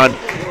 minutes gone.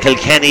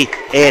 Kilkenny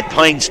 8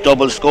 points,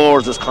 double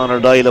scores as Conor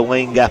Doyle, a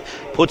wine gap,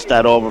 puts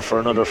that over for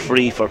another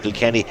free for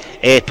Kilkenny.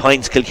 8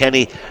 points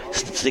Kilkenny,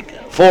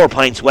 4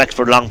 points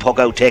Wexford. Long puck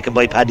out taken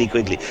by Paddy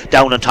Quigley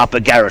down on top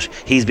of Garrett.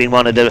 He's been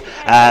one of the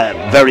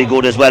very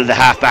good as well, the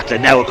half back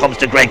line. Now it comes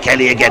to Greg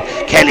Kelly again.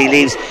 Kelly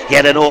leaves. He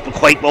had an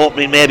quite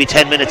opening, maybe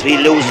 10 minutes, but he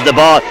loses the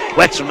ball.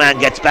 Wexford man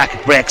gets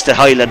back, breaks to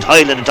Highland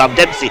and Tom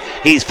Dempsey.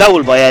 He's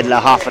fouled by Ed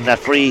Lahoff, and that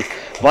free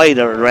by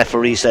the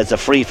referee says a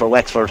free for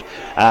Wexford,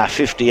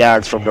 50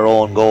 yards from their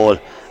own goal.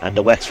 And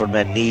the Wexford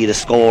men need a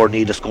score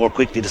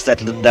quickly to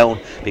settle them down,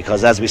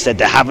 because as we said,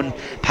 they haven't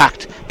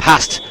packed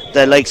past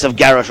the likes of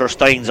Garrett or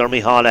Steins or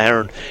Micheál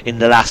Ahern in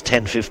the last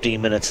 10-15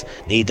 minutes.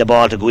 Need the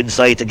ball to go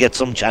inside to get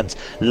some chance.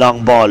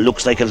 Long ball,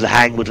 looks like it'll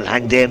hang, but it'll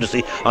hang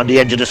dangerously on the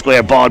edge of the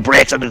square. Ball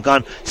breaks and it's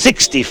gone.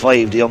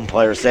 65, the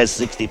umpire says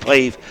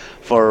 65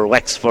 for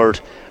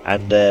Wexford,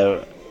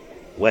 and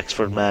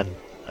Wexford man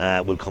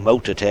will come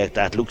out to take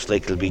that. Looks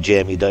like it'll be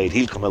Jamie Doyle.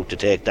 He'll come out to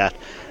take that,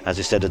 as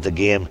I said, as the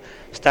game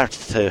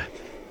starts to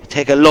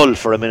take a lull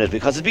for a minute,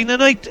 because it's been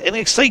an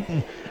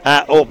exciting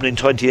opening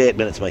 28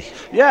 minutes, Mike.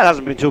 Yeah, it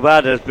hasn't been too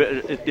bad. As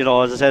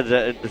I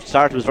said, the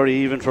start was very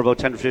even for about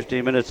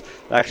 10-15 minutes.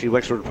 Actually,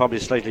 Wexford were probably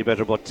slightly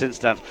better, but since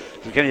that,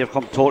 Kilkenny have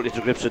come totally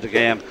to grips with the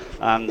game,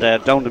 and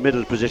down the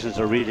middle positions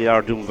they really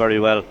are doing very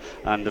well,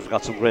 and they've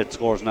got some great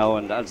scores now,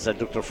 and as I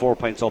said, look, they're 4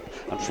 points up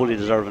and fully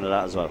deserving of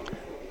that as well.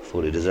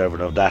 Fully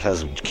deserving of that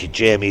as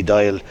Jamie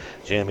Doyle,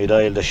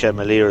 the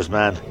Chevaliers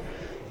man,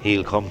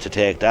 he'll come to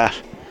take that.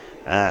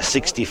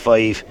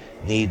 65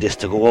 need this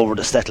to go over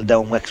to settle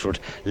down Wexford.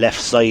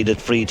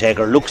 Left-sided free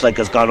taker, looks like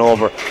it's gone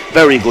over.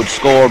 Very good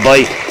score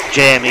by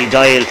Jamie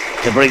Doyle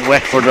to bring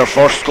Wexford their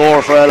first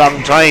score for a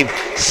long time.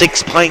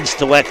 6 points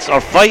to Wexford, or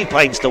 5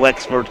 points to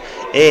Wexford,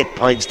 8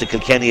 points to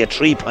Kilkenny. A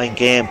 3-point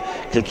game.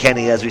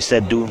 Kilkenny, as we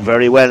said, doing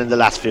very well in the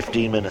last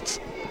 15 minutes.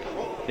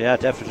 Yeah,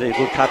 definitely a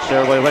good catch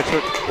there by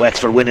Wexford.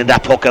 Wexford winning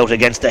that puck out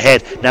against the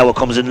head. Now it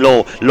comes in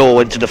low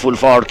into the full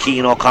forward.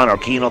 Cian O'Connor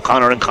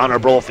and Conor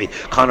Brophy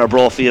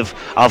of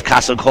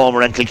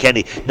Castlecomer and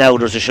Kilkenny. Now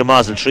there's a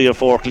schmozzle, 3 or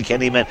 4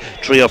 Kilkenny men,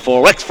 3 or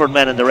 4 Wexford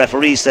men, and the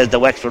referee says the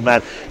Wexford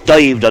man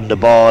dived on the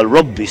ball,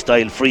 rugby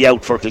style, free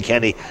out for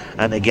Kilkenny.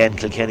 And again,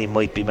 Kilkenny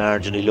might be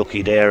marginally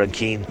lucky there, and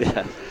Cian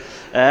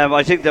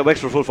I think the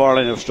Wexford full forward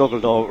line have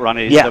struggled though,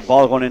 Ronnie. Yeah. The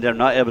ball going in there,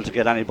 not able to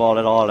get any ball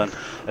at all, and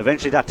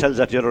eventually that tells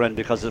at the other end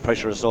because the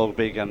pressure is so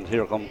big. And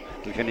here come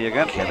Kilkenny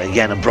again.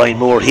 And Brian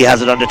Moore, he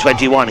has it under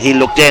 21. He'll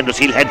look dangerous,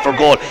 he'll head for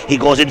goal. He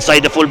goes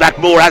inside the full back.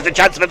 Moore has the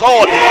chance of a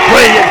goal.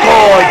 Brilliant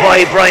goal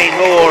by Brian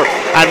Moore.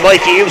 And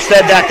Mikey, you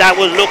said that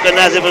was looking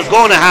as if it was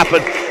going to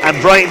happen, and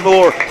Brian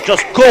Moore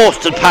just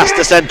ghosted past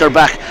the centre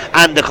back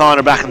and the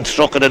corner back and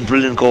struck it in.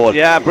 Brilliant goal.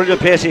 Yeah, brilliant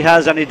pace he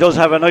has, and he does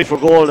have an eye for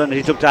goal, and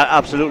he took that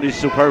absolutely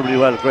superbly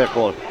well. Great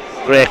goal.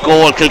 Great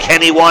goal.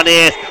 Kilkenny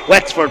 1-8,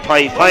 Wexford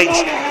 5 points,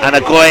 and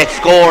a great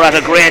score at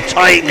a great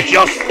time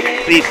just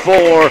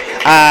before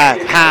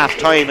half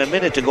time, a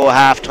minute to go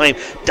half time.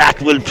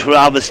 That will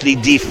obviously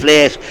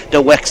deflate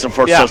the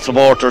Wexford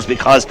supporters,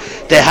 because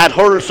they had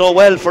hurled so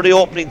well for the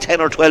opening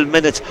 10 or 12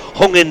 minutes,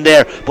 hung in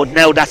there, but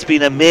now that's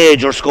been a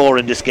major score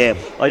in this game.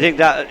 I think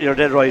that you're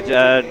dead right.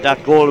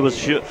 That goal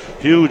was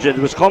huge. It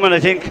was coming, I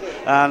think,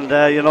 and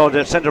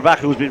the centre back,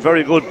 who's been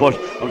very good, but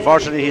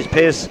unfortunately his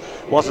pace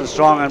wasn't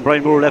strong, and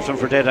Brian Moore left him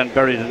for dead and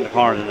buried in the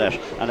corner of the net.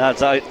 And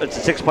it's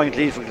a 6 point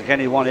lead for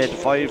Kilkenny,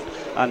 1-8-5,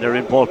 and they're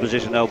in pole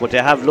position now, but they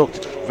have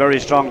looked very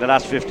strong the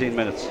last 15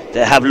 minutes.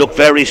 They have looked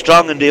very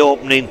strong in the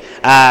opening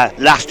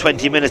last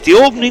 20 minutes. The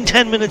opening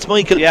 10 minutes,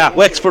 Michael,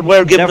 Wexford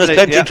were giving us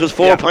plenty. It was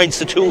 4 points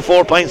to 2,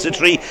 4 points to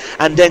 3,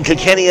 and then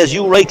Kilkenny, as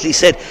you rightly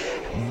said,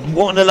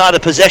 won a lot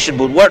of possession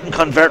but weren't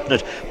converting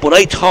it. But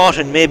I thought,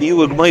 and maybe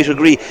you might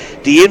agree,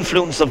 the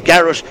influence of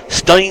Garrett,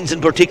 Steins in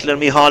particular,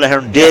 and Micheál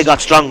Ahern, they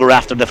got stronger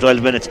after the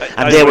 12 minutes,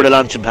 and they were the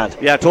launching pad.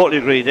 Yeah, totally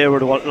agree. They were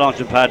the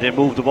launching pad. They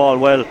moved the ball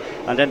well,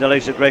 and then the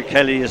likes of Greg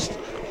Kelly is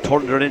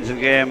turned it into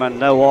the game, and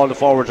now all the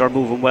forwards are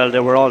moving well. They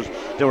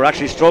were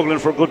actually struggling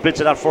for good bits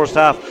of that first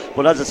half,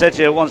 but as I said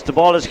to you, once the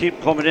ball is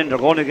keep coming in, they're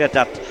going to get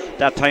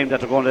that time that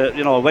they're going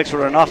to,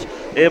 Wexford are not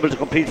able to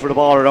compete for the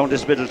ball around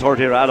this middle third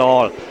here at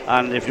all,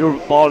 and if your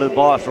ball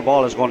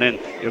is going in,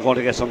 you're going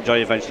to get some joy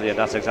eventually, and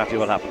that's exactly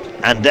what happened.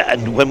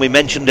 And when we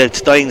mentioned that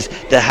Steins,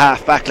 the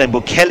half back line,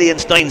 but Kelly and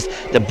Steins,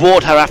 they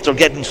both are after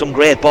getting some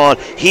great ball.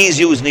 He's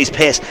using his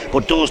pace,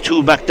 but those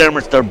two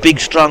McDermotts, they're big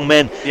strong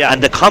men, and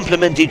they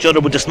complement each other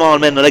with the small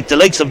men, like the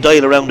likes of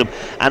Dial around them.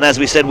 And as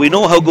we said, we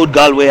know how good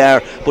Galway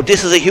are, but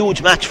this is a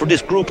huge match for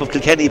this group of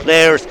Kilkenny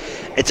players.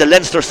 It's a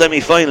Leinster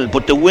semi-final,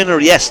 but the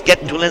winner, yes,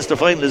 getting to a Leinster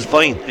final is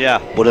fine,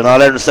 but an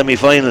All-Ireland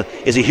semi-final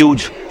is a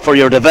huge for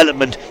your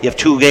development. You have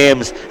 2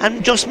 games,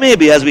 and just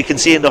maybe, as we can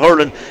see in the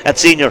hurling at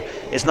senior,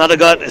 it's not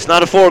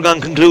a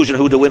foregone conclusion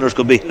who the winners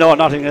could be. No,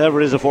 nothing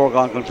ever is a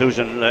foregone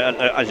conclusion.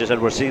 As you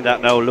said, we're seeing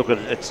that now. Look at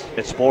it's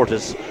sport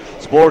is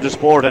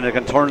sport, and it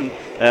can turn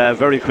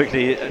very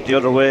quickly the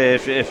other way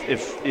if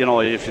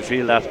you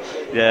feel that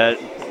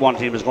one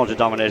team is going to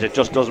dominate. It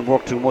just doesn't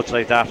work too much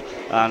like that,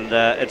 and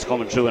it's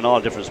coming through in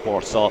all different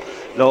sports. So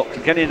look,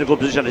 Kilkenny in a good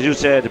position. As you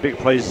said, the big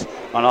prize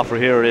on offer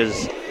here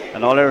is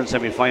an All-Ireland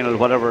semi-final.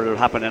 Whatever will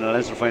happen in a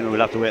Leinster final,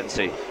 we'll have to wait and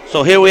see.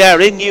 So here we are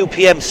in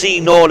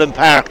UPMC Nolan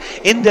Park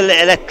in the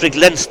electric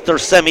Leinster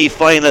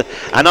semi-final,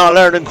 an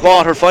All-Ireland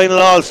quarter-final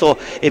also,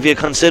 if you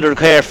consider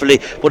carefully.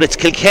 But it's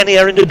Kilkenny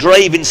are in the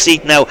driving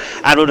seat now,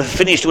 and would have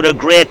finished with a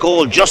great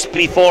goal just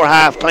before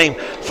half-time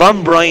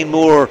from Brian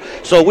Moore.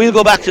 So we'll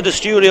go back to the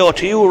studio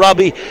to you,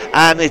 Robbie,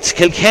 and it's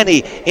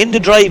Kilkenny in the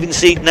driving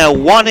seat now,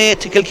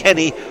 1-8 to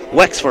Kilkenny,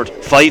 Wexford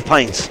 5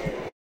 points.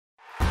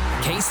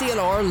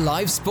 KCLR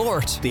Live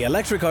Sport. The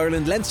Electric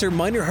Ireland Leinster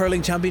Minor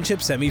Hurling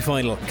Championship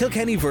semi-final,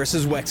 Kilkenny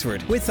versus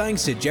Wexford, with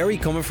thanks to Jerry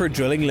Comerford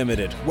Drilling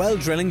Limited, Well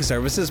Drilling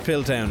Services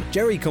Piltown,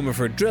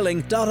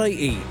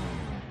 jerrycomerforddrilling.ie.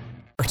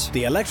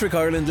 The Electric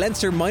Ireland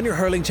Leinster Minor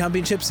Hurling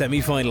Championship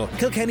semi-final,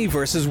 Kilkenny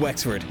versus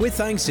Wexford, with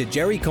thanks to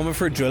Jerry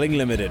Comerford Drilling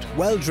Limited,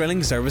 Well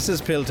Drilling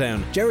Services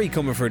Piltown,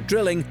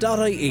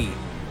 jerrycomerforddrilling.ie.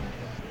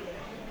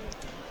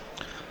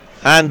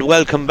 And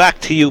welcome back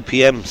to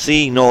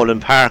UPMC Nolan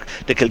Park.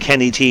 The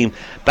Kilkenny team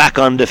back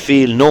on the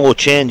field. No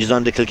changes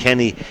on the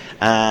Kilkenny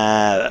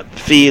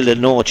field,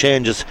 and no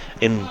changes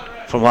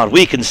from what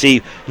we can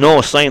see.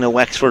 No sign of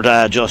Wexford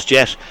just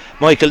yet.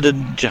 Michael, the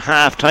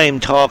half-time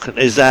talk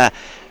is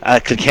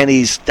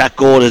Kilkenny's, that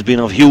goal has been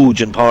of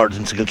huge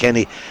importance to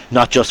Kilkenny,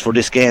 not just for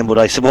this game, but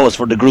I suppose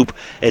for the group.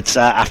 It's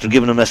after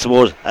giving them, I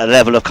suppose, a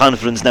level of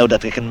confidence now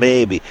that they can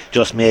maybe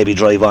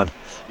drive on.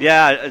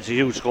 Yeah, it's a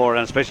huge score,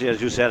 and especially as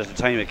you said at the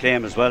time it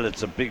came as well,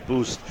 it's a big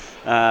boost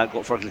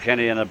for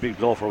Kilkenny and a big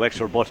blow for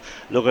Wexford. But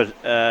look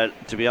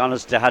at, to be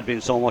honest, they had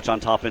been so much on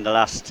top in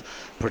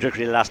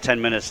particularly the last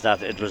 10 minutes,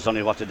 that it was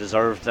only what they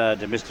deserved.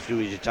 They missed a few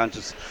easy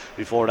chances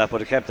before that, but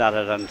they kept at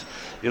it, and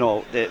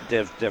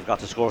they've got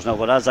the scores now.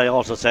 But as I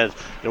also said,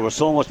 there was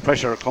so much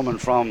pressure coming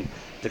from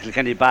the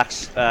Kilkenny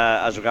backs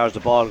as regards the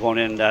ball going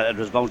in, it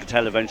was bound to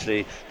tell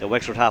eventually. The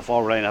Wexford half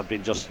forward line have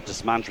been just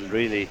dismantled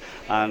really,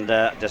 and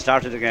they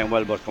started the game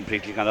well but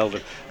completely gone out of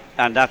it.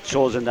 and that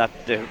shows in that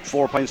they had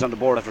 4 points on the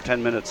board after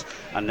 10 minutes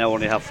and now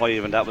only have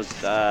 5, and that was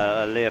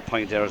a late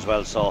point there as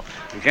well. So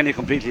Kilkenny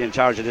completely in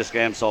charge of this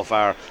game so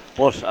far,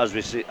 but as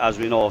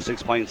we know,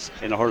 6 points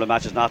in a hurling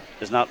match is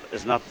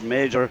not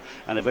major,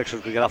 and if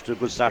Wexford could get off to a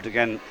good start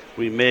again,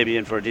 we may be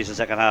in for a decent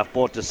second half.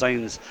 Both the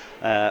signs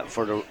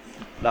for the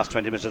last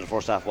 20 minutes of the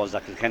first half was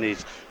that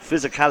Kilkenny's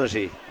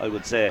physicality, I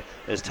would say,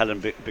 is telling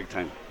big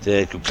time.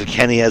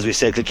 Kilkenny, as we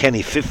said,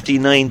 Kilkenny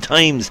 59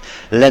 times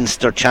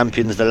Leinster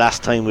champions. The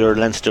last time we were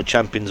Leinster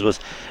champions was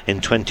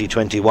in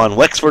 2021.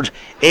 Wexford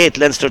 8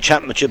 Leinster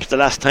championships. The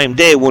last time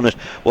they won it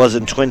was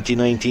in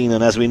 2019.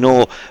 And as we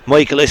know,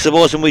 Michael, I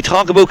suppose when we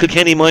talk about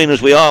Kilkenny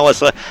minors, we always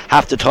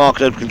have to talk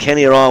that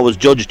Kilkenny are always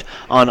judged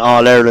on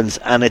All-Irelands,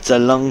 and it's a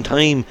long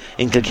time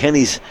in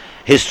Kilkenny's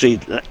history.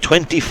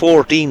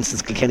 2014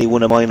 since Kilkenny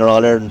won a minor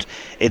All-Ireland.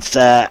 It's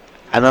an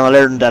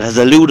All-Ireland that has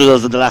eluded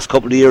us in the last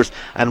couple of years,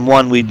 and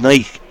one we'd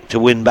like to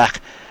win back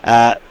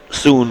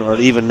soon, or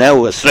even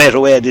now, straight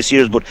away this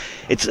year's. But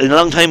it's a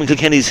long time in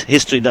Kilkenny's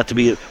history not to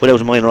be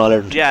without a minor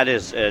All-Ireland. Yeah, it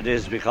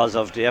is because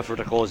of the effort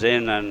that goes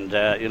in, and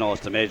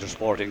it's the major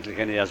sport in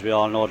Kilkenny, as we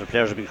all know. The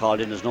players have been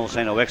called in. There's no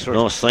sign of Wexford.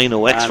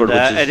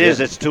 And,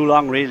 it's too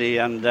long really,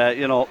 and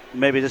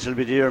maybe this will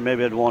be the year,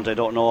 maybe it won't, I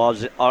don't know.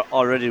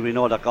 Already we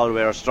know that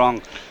Galway are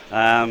strong,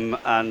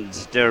 and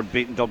they're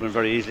beating Dublin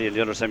very easily in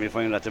the other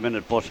semi-final at the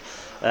minute. But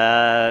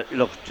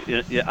look,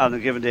 on a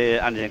given day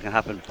anything can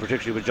happen,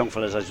 particularly with young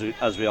fellas,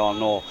 as we all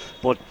know.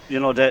 But the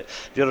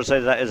other side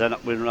of that is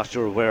we're not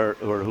sure where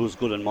or who's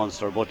good in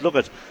Munster. But look,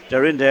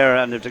 they're in there,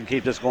 and if they can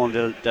keep this going,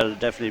 they'll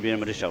definitely be in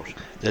with a shout.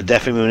 They'll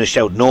definitely be in with a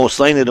shout. No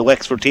sign of the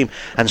Wexford team,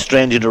 and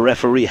strangely the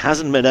referee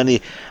hasn't made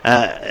any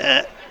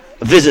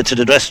visit to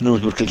the dressing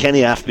rooms, but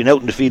Kilkenny have been out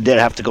in the field. They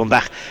have to come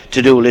back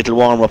to do a little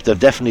warm up. They've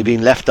definitely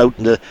been left out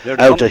in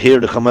here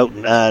to come out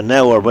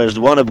now, or where's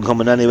the one of them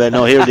coming anyway?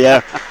 No, here they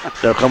are.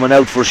 They're coming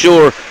out for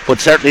sure,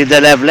 but certainly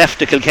they'll have left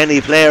the Kilkenny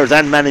players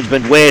and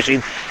management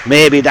waiting.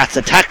 Maybe that's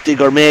a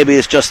tactic, or maybe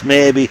it's just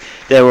maybe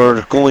they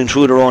were going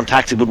through their own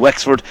tactic. But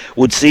Wexford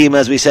would seem,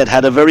 as we said,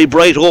 had a very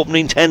bright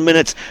opening 10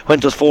 minutes when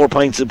it was 4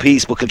 points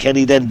apiece, but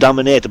Kilkenny then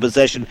dominated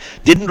possession.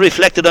 Didn't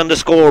reflect it on the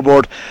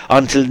scoreboard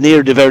until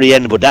near the very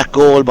end, but that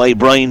goal by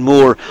Brian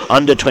Moore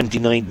on the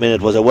 29th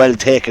minute was a well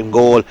taken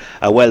goal,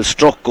 a well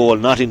struck goal.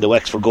 Nothing the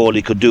Wexford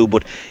goalie could do,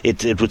 but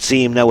it would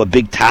seem now a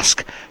big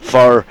task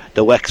for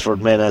the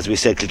Wexford men. As we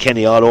said,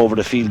 Kilkenny all over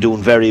the field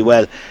doing very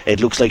well. It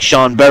looks like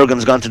Sean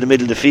Bergen's gone to the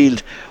middle of the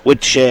field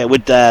with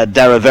Dara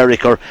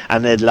Veriker,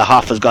 and then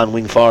Lahoff has gone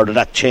wing forward. And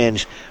that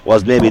change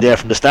was maybe there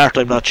from the start,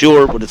 I'm not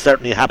sure, but it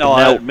certainly happened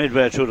now.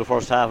 Midway through the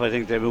first half, I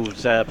think they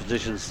moved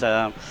positions.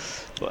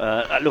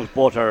 Look,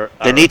 both are.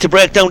 They need to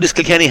break down this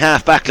Kilkenny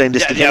half back line.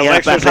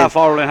 Wexford's half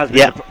forward line has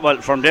been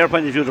well, from their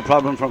point of view, the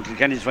problem. From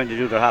Kilkenny's point of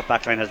view, their half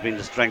back line has been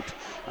the strength.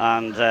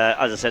 And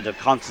as I said, the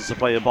constant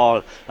supply of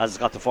ball has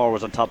got the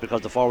forwards on top,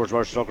 because the forwards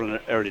were struggling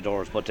early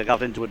doors, but they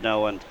got into it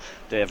now and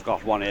they've got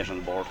 1-8 on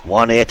the board.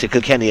 1-8 to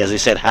Kilkenny, as I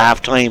said,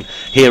 half time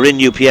here in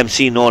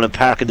UPMC Nolan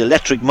Park in the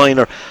Electric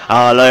Minor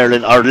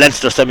All-Ireland or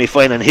Leinster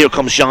semi-final. And here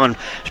comes Sean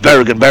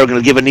Bergen. Bergen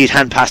will give a neat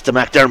hand pass to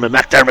McDermott.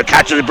 McDermott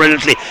catches it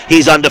brilliantly.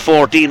 He's on the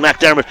 14.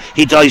 McDermott,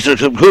 he dives to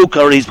the hook,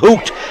 or he's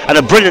hooked, and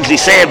a brilliantly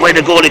saved by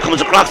the goal. He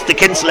comes across the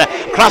Kinsella,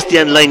 across the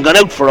end line, gone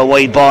out for a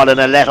wide ball, and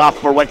a let off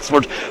for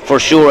Wexford for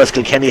sure, as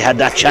Kilkenny had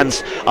that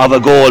chance of a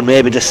goal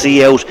maybe to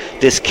see out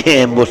this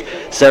game, but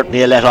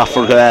certainly a let off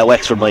for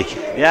Wexford, Mike.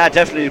 Yeah,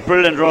 definitely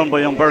brilliant run by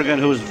young Bergen,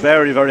 who's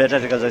very, very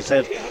athletic, as I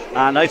said,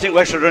 and I think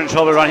Wexford are in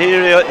trouble. And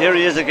here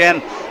he is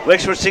again.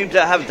 Wexford seem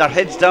to have their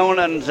heads down,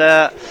 and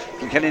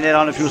Kilkenny nail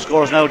on a few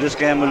scores now. This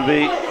game will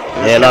be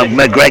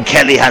Greg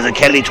Kelly has it.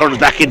 Kelly turns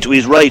back into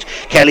his right.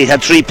 Kelly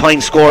had 3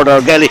 points scored,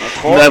 or Kelly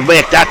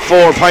make that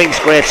 4 points.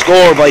 Great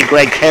score by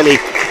Greg Kelly.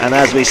 And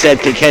as we said,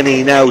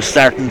 Kilkenny now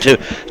starting to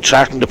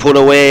put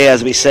away,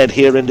 as we said,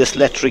 here in this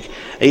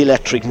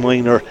electric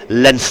minor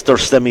Leinster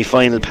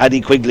semi-final.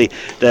 Paddy Quigley,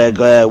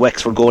 the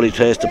Wexford goalie,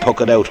 tries to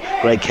puck it out.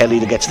 Greg Kelly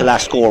that gets the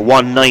last score.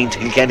 1-9 to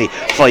Kilkenny,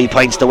 5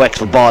 points to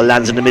Wexford. Ball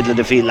lands in the middle of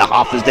the field.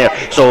 Lahoff is there,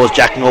 so is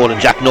Jack Nolan.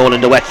 Jack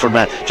Nolan, the Wexford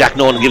man. Jack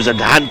Nolan gives a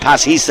hand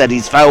pass. He said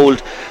he's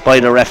fouled by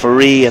the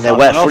referee, and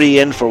a free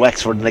in for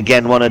Wexford. And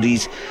again, one of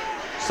these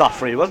soft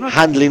free, wasn't it?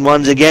 Handling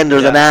ones again.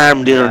 There's an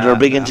arm. They're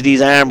big into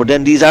these arm, but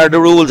then these are the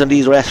rules, and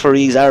these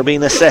referees are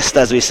being assessed,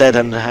 as we said.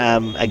 And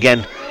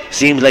again,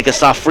 seems like a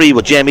soft free,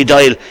 but Jamie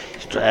Doyle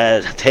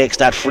takes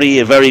that free,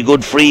 a very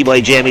good free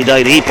by Jamie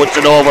Doyle. He puts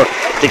it over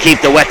to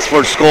keep the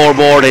Wexford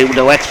scoreboard,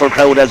 the Wexford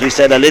crowd, as we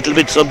said, a little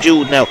bit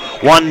subdued now.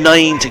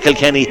 1-9 to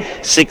Kilkenny,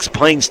 6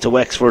 points to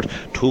Wexford.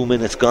 2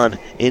 minutes gone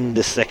in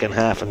the second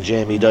half, and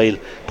Jamie Doyle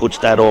puts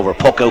that over.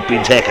 Puck out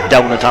being taken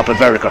down on top of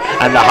Veriker,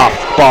 and the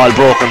hop ball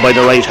broken by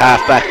the right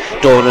half back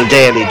Donald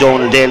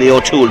Daly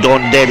O'Toole.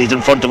 Donald Daly's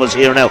in front of us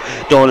here now.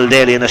 Donald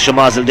Daly and a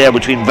schmozzle there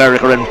between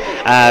Veriker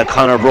and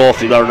Conor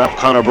Brophy, or not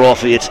Conor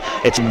Brophy, it's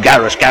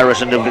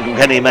Garrett and the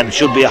Kilkenny man.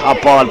 Should be a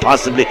hot ball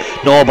possibly.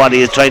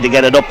 Nobody is trying to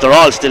get it up. They're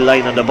all still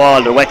lying on the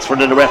ball. The Wexford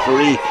and the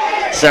referee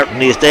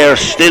certainly is there,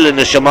 still in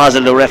the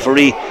schmozzle. The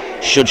referee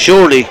should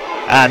surely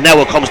now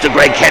it comes to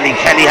Greg Kelly.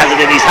 Kelly has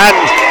it in his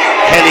hand.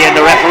 Kelly, and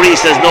the referee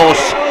says no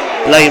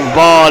line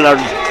ball. Or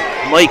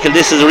Michael,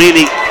 this is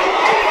really,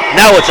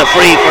 now it's a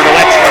free for the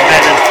Wexford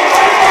men. And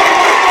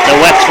the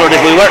Wexford,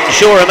 if we weren't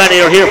sure how many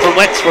are here from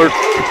Wexford,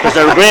 because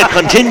they're a great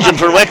contingent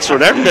from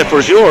Wexford, aren't they,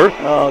 for sure?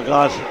 Oh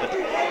God,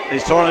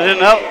 he's throwing it in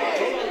now.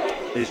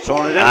 He's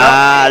throwing it in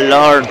now.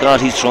 Lord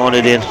God, he's throwing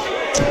it in.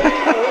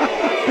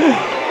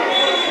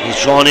 He's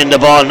throwing in the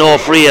ball, no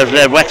free.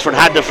 Wexford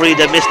had the free,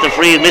 they missed the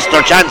free, missed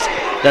their chance.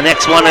 The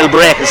next one will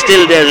break, and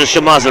still there's a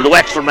Shemazel. The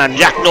Wexford man,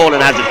 Jack Nolan,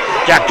 has it.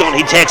 Jack Dunn,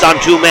 he takes on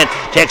two men,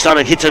 takes on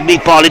and hits a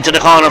neat ball into the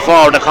corner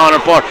forward. The corner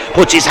forward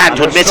puts his hand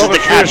to it, misses the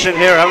catch. In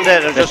here, haven't they?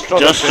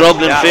 Just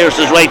struggling fierce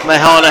is right.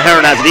 Mahana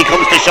Hearn has it. He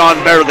comes to Sean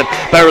Berrigan.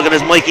 Berrigan,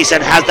 as Mikey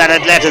said, has that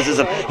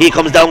athleticism. He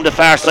comes down the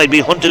far side,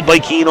 being hunted by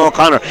Keane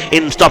O'Connor.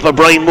 In stop of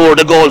Brian Moore,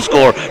 the goal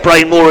scorer.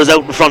 Brian Moore is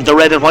out in front, the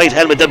red and white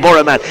helmet, the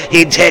Borough man.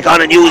 He'd take on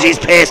and use his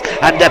pace,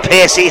 and the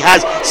pace he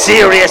has,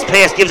 serious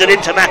pace, gives it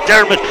into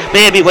McDermott.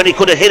 Maybe when he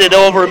could have hit it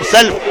over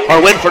himself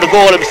or went for the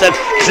goal himself,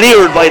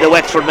 cleared by the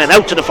Wexford men,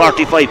 out to the 45.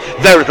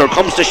 Veriker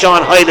comes to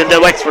Sean Hyland, the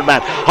Wexford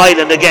man.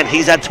 Hyland again,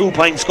 he's had 2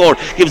 points scored,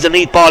 gives a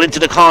neat ball into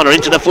the corner,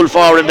 into the full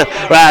forward, and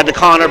the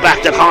corner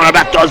back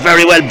does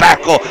very well.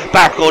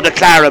 Barco, the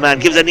Clara man,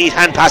 gives a neat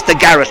hand pass to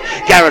Garrett.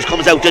 Garrett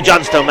comes out to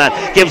Johnstown man,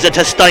 gives it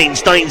to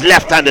Steins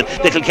left-handed.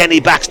 The Kilkenny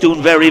backs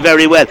doing very,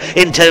 very well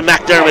into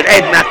McDermott.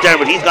 Ed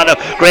McDermott, he's got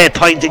a great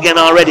point again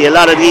already. A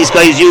lot of these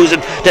guys using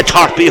the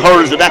Torpy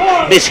hurls, with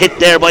that miss hit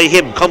there by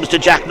him. Comes to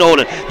Jack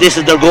Nolan. This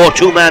is their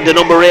go-to man, the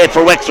number 8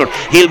 for Wexford.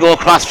 He'll go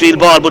cross-field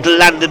ball, but it'll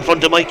land in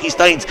front of Mikey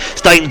Steins.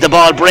 The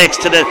ball breaks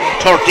to the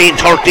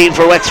 13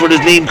 for Wexford is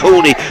Liam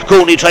Cooney.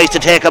 Cooney tries to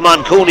take him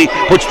on. Cooney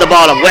puts the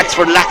ball up.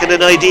 Wexford lacking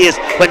in ideas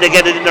when they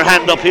get it in their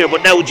hand up here,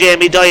 but now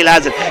Jamie Doyle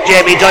has it.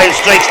 Jamie Doyle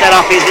strikes that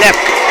off his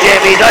left.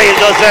 Jamie Doyle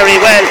does very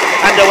well,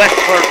 and the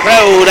Wexford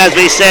crowd, as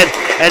we said,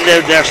 and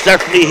they're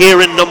certainly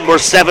here in number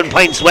 7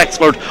 points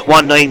Wexford,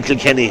 1-9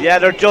 Kilkenny. Yeah,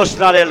 they're just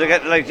not able to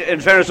get, like, in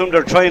fairness to them,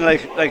 they're trying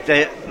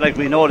like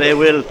we know they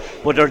will,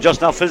 but they're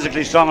just not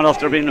physically strong enough.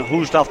 They're being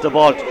hoosed off the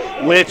ball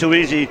way too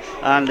easy,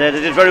 and they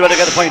did very well to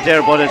get a point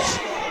there, but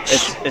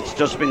it's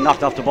just been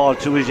knocked off the ball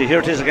too easy. Here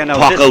it is again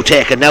now. Paco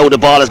taken. Now the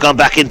ball has gone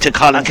back into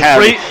Colin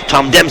Carey.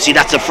 Tom Dempsey,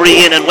 that's a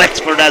free in, and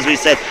Wexford, as we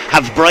said,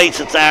 have bright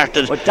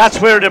started. But that's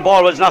where the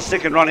ball was not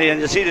sticking, Ronnie,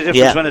 and you see the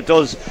difference when it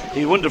does.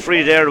 He won the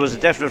free there. It was a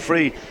definite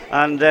free,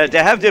 and they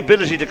have the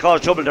ability to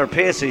cause trouble. They're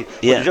pacey,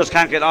 but they just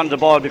can't get on the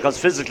ball because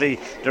physically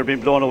they're being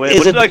blown away.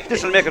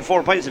 This will make it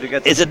 4 points if you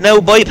get them. Is it now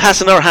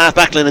bypassing our half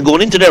back line and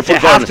going into their full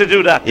forward? They have to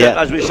do that.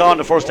 As we saw in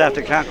the first half,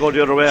 they can't go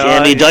the other way.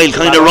 Jamie Doyle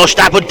kind of rushed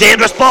that, but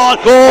dangerous ball.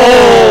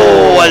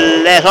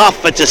 Let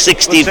off. It's a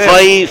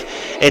 65.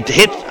 It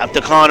hit at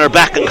the corner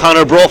back, and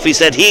Conor Brophy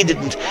said he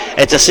didn't.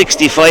 It's a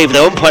 65.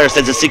 The umpire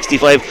says it's a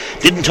 65.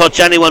 Didn't touch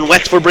anyone.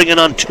 Wexford bringing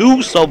on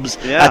 2 subs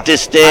at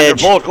this stage. And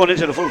they're both going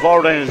into the full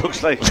forward line, it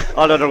looks like.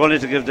 Although they're going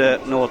to give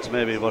the notes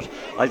maybe, but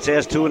I'd say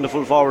it's 2 in the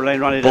full forward line,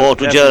 Ronnie.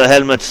 Both with yellow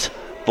helmets.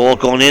 Both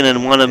going in,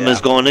 and one of them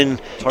is going in.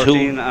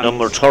 13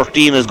 Number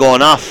 13 is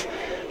going off.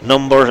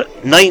 Number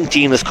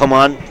 19 has come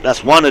on.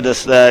 That's one of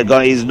the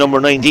guys. Number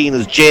 19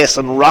 is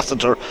Jason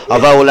Rossiter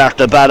of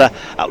Owlart Abada.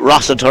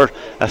 Rossiter,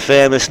 a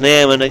famous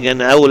name, and again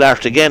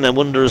Owlart again. I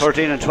wonder.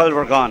 13 and 12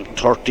 are gone.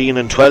 13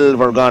 and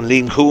 12 are gone.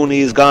 Liam Cooney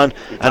is gone,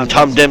 and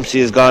Tom Dempsey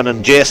is gone,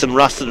 and Jason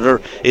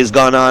Rossiter is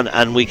gone on,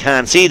 and we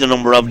can't see the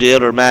number of the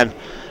other man.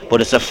 But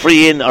it's a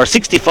free in, or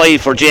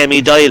 65 for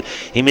Jamie Doyle.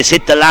 He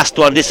mishit the last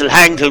one. This will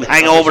hang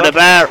over the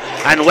bar,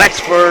 and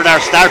Wexford are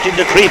starting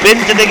to creep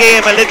into the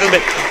game a little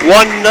bit.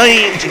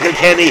 1-9 to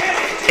Kilkenny,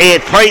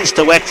 8 points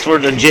to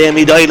Wexford, and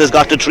Jamie Doyle has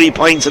got the 3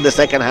 points in the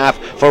second half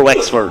for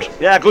Wexford.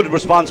 Yeah, good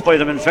response by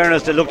them. In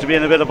fairness, they look to be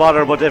in a bit of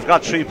bother, but they've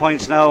got 3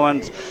 points now,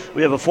 and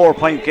we have a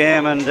 4-point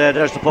game, and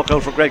there's the puck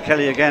out for Greg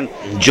Kelly again.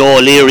 Joe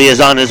O'Leary is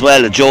on as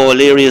well. Joe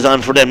O'Leary is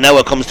on for them. Now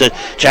it comes to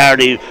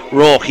Charlie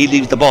Rourke. He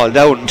leaves the ball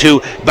down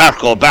to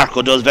Barco.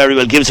 Barco does very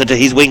well, gives it to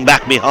his wing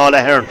back Micheál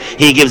Ahern.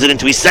 He gives it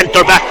into his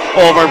centre back,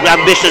 over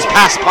ambitious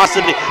pass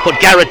possibly, but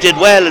Garrett did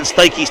well, and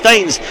Stikey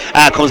Steins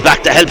comes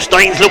back to help.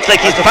 Steins looks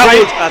like he's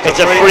fouled. It's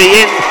a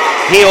free in.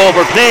 He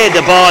overplayed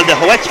the ball. The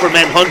Wexford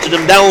men hunted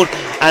him down,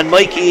 and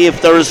Mikey,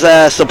 if there's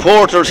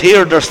supporters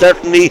here, there's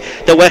certainly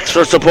the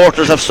Wexford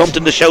supporters have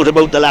something to shout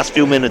about the last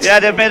few minutes. Yeah,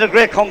 they've made a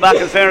great comeback,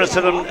 in fairness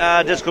to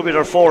them. This could be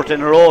their 4th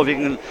in a row if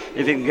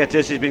he can get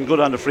this. He's been good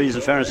on the frees,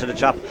 in fairness to the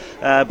chap,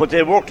 but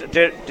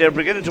they're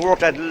beginning to work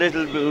that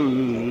little.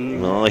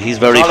 No, he's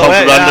very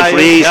comfortable on the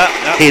frees.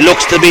 He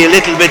looks to be a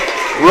little bit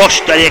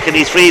rushed taking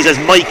these frees, as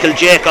Michael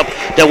Jacob,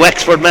 the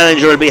Wexford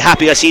manager, will be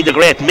happy. I see the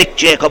great Mick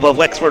Jacob of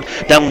Wexford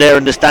down there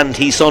in the stand.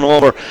 He's son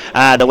over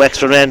the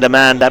Wexford end, the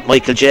man that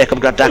Michael Jacob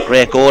got that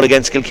great goal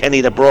against Kilkenny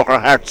that broke our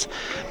hearts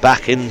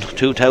back in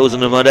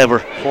 2000 and whatever.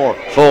 4.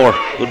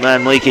 Good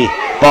man, Mikey.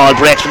 Ball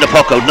breaks from the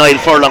puck out. Niall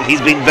Furlong,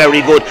 he's been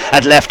very good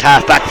at left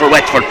half back for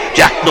Wexford.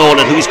 Jack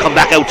Nolan, who's come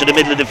back out to the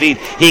middle of the field,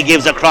 he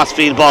gives a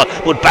crossfield ball,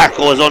 but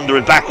Barco is under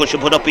it. Barco should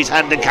put up his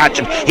hand and catch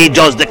it. He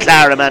does. The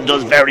Clara man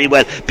does very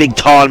well. Big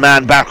tall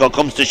man Barco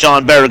comes to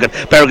Sean Berrigan.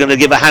 Berrigan will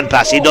give a hand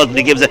pass. He doesn't.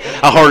 He gives a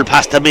hurl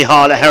pass to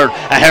Micheál Ahern.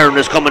 Ahern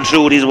is coming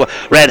through with his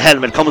red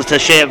helmet. Comes to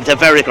Shane to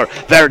Verriker.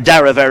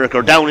 Dara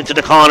Verriker down into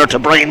the corner to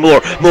Brian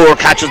Moore. Moore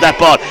catches that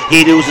ball.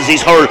 He loses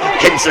his hurl.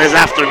 Kinsella is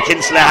after him.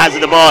 Kinsella has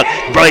the ball.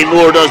 Brian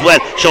Moore does well.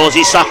 Shows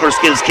his soccer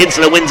skills.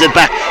 Kinsella wins it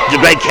back.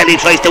 Greg Kelly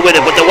tries to win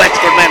it, but the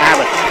Wexford men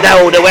have it.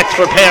 Now the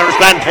Wexford parents,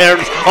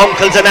 grandparents,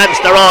 uncles and aunts,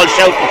 they're all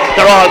shouting.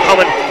 They're all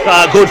coming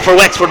good for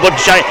Wexford, but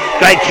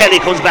Greg Kelly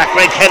comes back.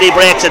 Greg Kelly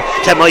breaks it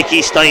to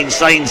Mikey Stein.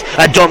 Signs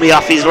a dummy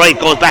off his right,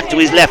 goes back to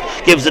his left,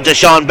 gives it to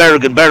Sean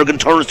Berrigan. Berrigan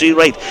turns to his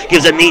right,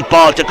 gives a neat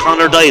ball to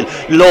Conor Doyle.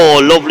 Low,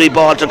 lovely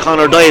ball to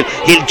Conor Doyle.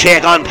 He'll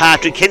check on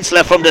Patrick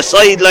Kinsella from the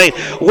sideline.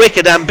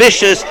 Wicked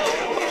ambitious.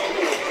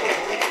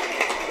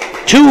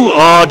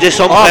 This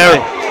umpire.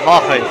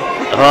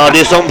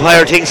 This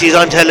umpire thinks he's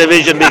on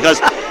television because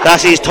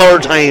that's his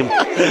third time.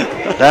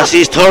 That's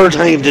his third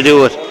time to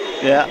do it.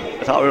 Yeah,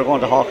 I thought we were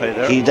going to Hawkeye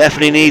there. He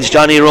definitely needs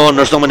Johnny Rowan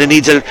or someone who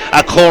needs a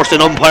course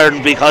in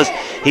umpiring, because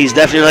he's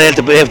definitely not able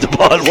to behave the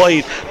ball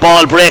wide.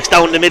 Ball breaks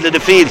down the middle of the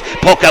field.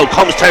 Puck out,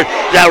 comes to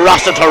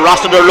Rossiter.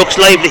 Rossiter looks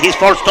lively. His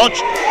first touch.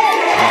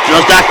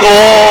 Does that go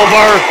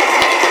over?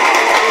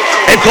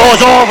 It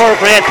goes over.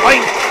 Great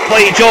point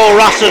by Joe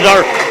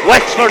Rossiter.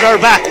 Wexford are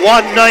back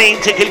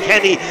 1-9 to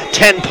Kilkenny,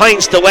 10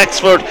 points to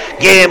Wexford.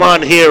 Game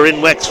on here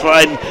in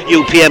Wexford and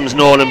UPM's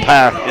Nolan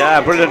Park. Yeah,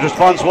 brilliant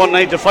response.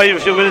 1-9 to 5 a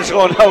few minutes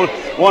ago now.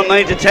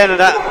 1-9 to 10, and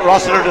that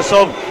Rossiter the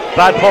sub.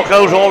 Bad puck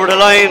out over the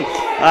line,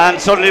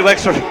 and suddenly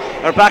Wexford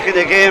are back in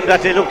the game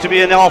that they look to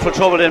be in awful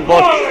trouble in.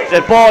 But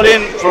the ball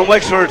in from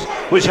Wexford,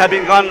 which had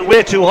been gone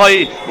way too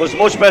high, was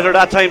much better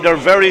that time. They're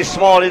very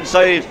small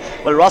inside.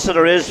 Well,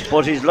 Rossiter is,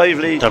 but he's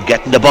lively. They're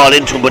getting the ball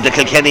into him, but the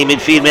Kilkenny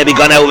midfield maybe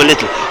gone out a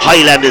little.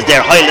 Highland is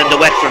there. Highland, the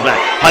Wexford man.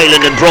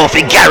 Highland and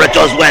Brophy. Garrett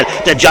does well.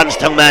 The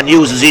Johnstown man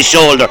uses his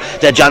shoulder.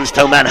 The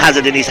Johnstown man has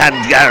it in his hand.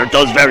 Garrett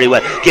does very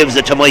well. Gives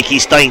it to Mikey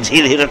Steins.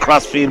 He'll hit a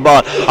crossfield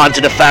ball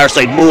onto the far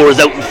side. Moore is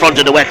out in front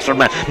of the Wexford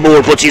man.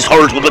 Moore puts his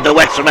hurl to it, but the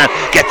Wexford man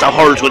gets a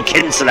hurl to it.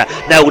 Kinsella.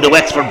 Now the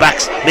Wexford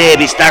backs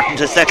maybe starting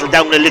to settle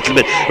down a little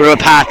bit. Where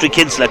Patrick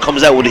Kinsella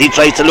comes out. He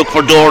tries to look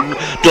for Dordan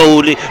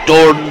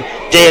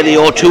Daly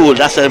O'Toole.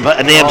 That's a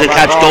name to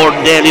catch.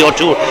 Dordan Daly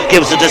O'Toole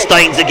gives it to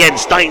Steins again.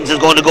 Steins is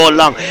going to go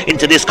along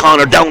into this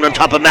corner, down on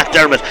top of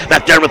McDermott.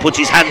 McDermott puts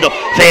his hand up,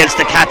 fails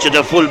to catch it.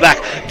 A full back,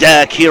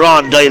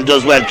 Kieran Doyle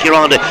does well.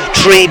 Kieran,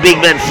 3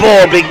 big men,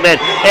 4 big men,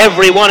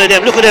 every one of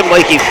them. Look at them,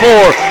 Mikey, 4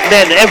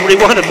 men, every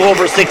one of them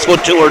over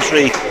 6'2" or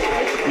 3.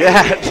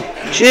 Yeah.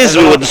 Jeez,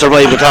 we wouldn't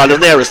survive at all,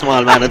 and they're a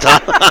small man at all.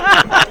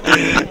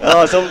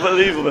 Oh, it's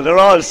unbelievable. They're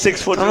all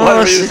 6 foot.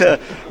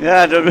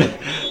 Yeah,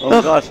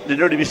 God, they'd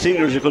nearly be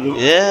seniors. You could do.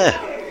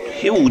 Yeah.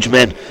 Huge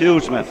men.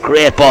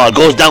 Great ball.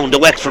 Goes down the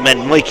Wexford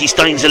men. Mikey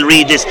Steins will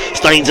read this.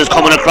 Steins is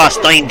coming across.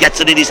 Stein gets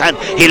it in his hand.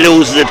 He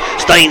loses it.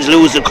 Steins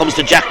loses it. Comes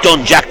to Jack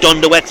Dunn. Jack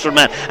Dunn, the Wexford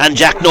man. And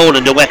Jack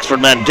Nolan, the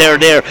Wexford man.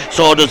 There.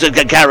 So does it.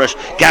 Garrett.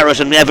 Garrett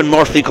and Evan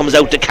Murphy comes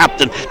out, the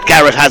captain.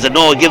 Garrett has it.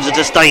 No, he gives it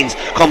to Steins.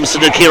 Comes to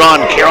the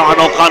Kieran. Kieran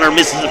O'Connor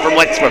misses it from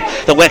Wexford.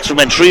 The Wexford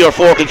men, 3 or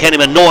 4 Kilkenny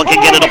men. No one can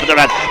get it up in their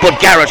hand.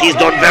 But Garrett, he's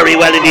done very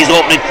well in his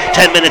opening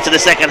 10 minutes of the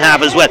second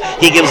half as well.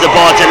 He gives the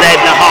ball to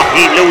Ledna Hawk.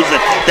 He loses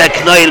it. The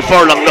Niall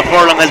Furlong. The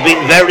Furlong has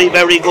been very,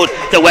 very good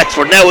to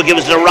Wexford. Now it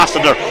gives it to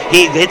Rossiter.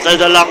 He hits out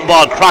a long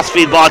ball,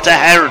 crossfield ball to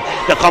Heron.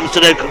 That comes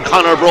to the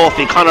Conor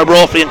Brophy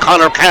and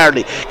Conor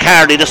Carley.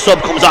 Carley, the sub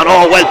comes on.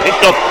 Oh, well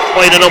picked up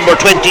by the number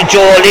 20,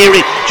 Joe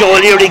O'Leary. Joe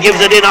O'Leary gives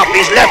it in off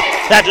his left.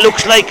 That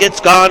looks like it's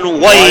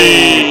gone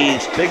wide.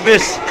 Big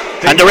miss.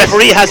 And the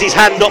referee has his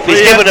hand up.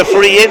 He's given a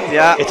free in.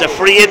 Yeah. It's a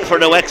free in for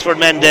the Wexford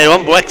men. The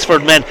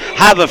Wexford men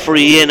have a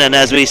free in, and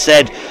as we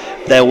said,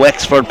 the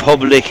Wexford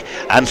public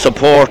and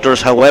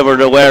supporters, however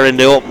they were in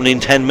the opening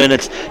 10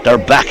 minutes, they're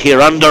back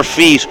here on their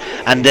feet,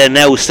 and they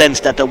now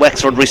sense that the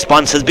Wexford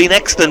response has been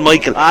excellent,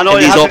 Michael, in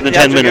these opening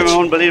 10 minutes. Give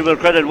him unbelievable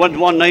credit.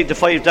 1-9 to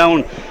 5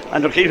 down,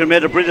 and their keeper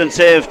made a brilliant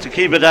save to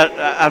keep it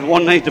at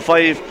 1-9 to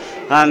 5.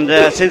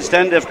 And since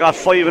then they've got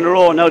 5 in a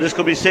row. Now this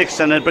could be 6,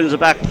 and it brings it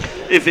back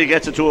if he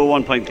gets it to a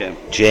 1-point game.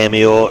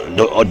 Jamie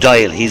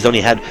O'Doyle, he's only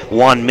had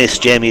 1 miss.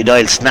 Jamie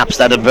O'Doyle snaps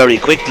at him very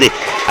quickly.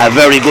 A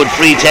very good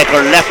free taker,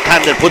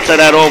 left-handed, puts it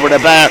out over the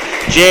bar.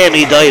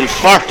 Jamie Doyle,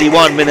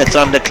 41 minutes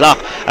on the clock,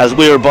 as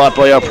we're bought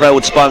by our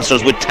proud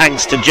sponsors, with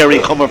thanks to Jerry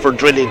Comerford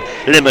Drilling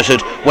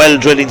Limited, Well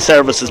Drilling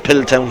Services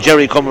Piltown,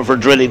 Jerry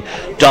Comerford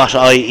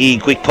Drilling.ie.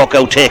 Quick puck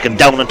out taken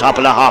down on top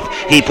of the half.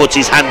 He puts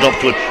his hand up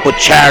to it, but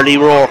Charlie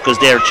Rourke is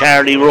there.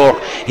 Charlie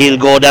Rourke, he'll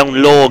go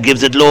down low,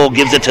 gives it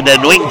to the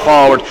wing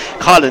forward,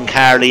 Colin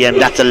Carley, and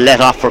that's a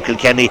let off for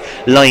Kilkenny.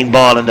 Line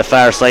ball on the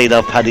far side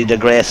of Paddy de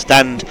Grey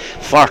stand.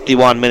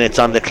 41 minutes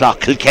on the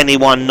clock. Kilkenny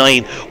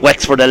 1-9,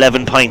 Wexford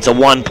 11 points, a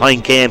 1 point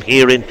 2-point game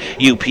here in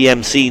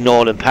UPMC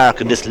Nolan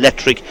Park in this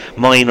electric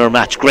minor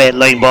match. Great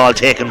line ball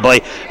taken by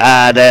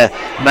the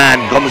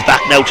man. Comes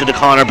back now to the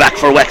corner back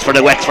for Wexford.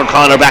 The Wexford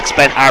corner back's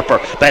Ben Harper.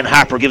 Ben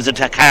Harper gives it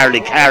to Carley.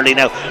 Carley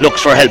now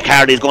looks for help.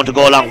 Carley's going to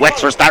go along.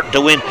 Wexford starting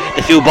to win.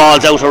 The few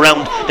balls out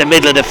around the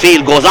middle of the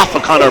field goes off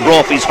of Conor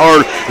Brophy's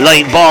hurl.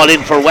 Line ball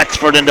in for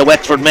Wexford, and the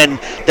Wexford men.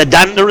 The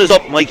dander is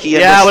up, Mikey.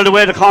 Yeah, well, the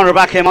way the corner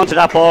back came onto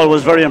that ball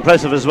was very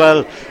impressive as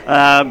well.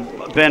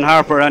 Ben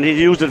Harper, and he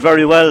used it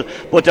very well.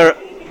 But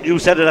you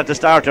said it at the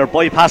start, they're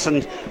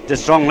bypassing the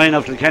strong line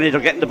of Kilkenny.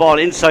 They're getting the ball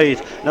inside.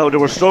 Now they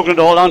were struggling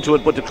to hold on to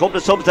it, but the couple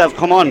of subs that have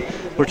come on,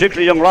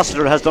 particularly young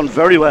Rossiter, has done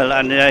very well,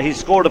 and he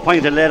scored a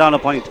point and laid on a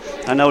point,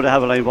 and now they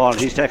have a line ball and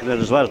he's taking it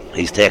as well.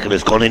 He's taking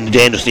it, going in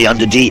dangerously on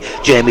the D.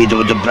 Jamie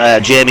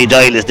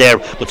Doyle is there,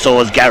 but so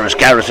is Garrett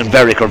and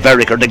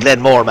Vericker, the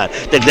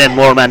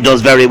Glenmore man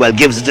does very well,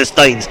 gives it to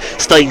Steins.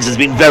 Steins has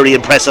been very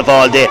impressive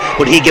all day,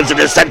 but he gives it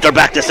to centre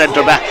back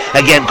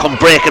again. Come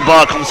breaking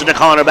ball, comes to the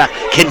corner back.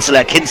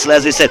 Kinsella,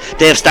 as I said,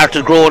 they've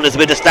started growing as a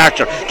bit of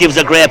starter. Gives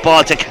a great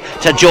ball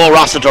to Joe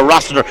Rossiter.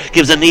 Rossiter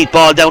gives a neat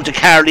ball down to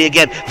Carley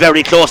again,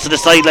 very close to the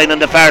sideline on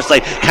the far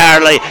side.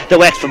 Carley, the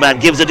Wexford man,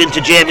 gives it into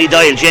Jamie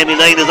Doyle. Jamie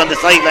Lyon is on the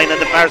sideline on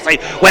the far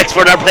side.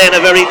 Wexford are playing a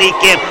very neat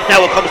game.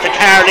 Now it comes to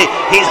Carley.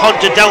 He's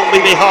hunted down by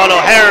Micheál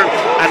O'Hearn,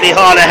 and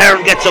Micheál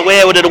O'Hearn gets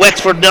away with it.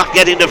 Wexford not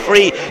getting the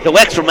free. The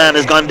Wexford man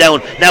has gone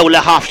down. Now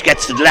Lahoff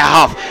gets it.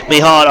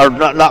 Micheál, or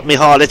not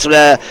Micheál, it's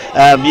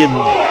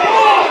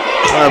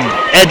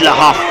Ed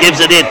Lahoff gives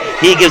it in.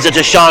 He gives it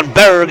to Sean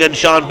Bergen.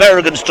 Sean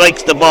Bergen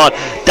strikes the ball.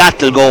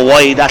 That'll go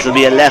wide. That'll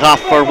be a let off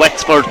for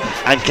Wexford,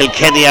 and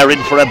Kilkenny are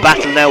in for a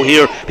battle now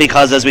here,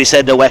 because as we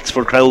said, the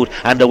Wexford crowd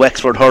and the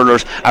Wexford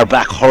hurlers are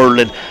back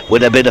hurling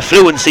with a bit of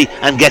fluency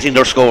and getting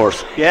their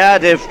scores. Yeah,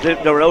 they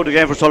were out of the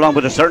game for so long,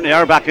 but they certainly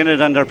are back in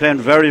it, and they're playing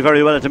very,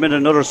 very well at the minute.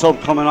 Another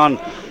sub coming on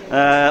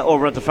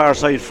over at the far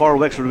side for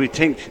Wexford. We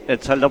think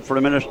it's held up for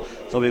a minute,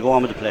 so we go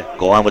on with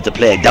the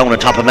play. Down on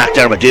top of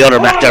McDermott, the other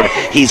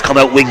McDermott. He's come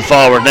out wing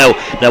forward now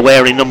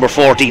wearing number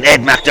 14.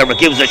 Ed McDermott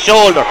gives a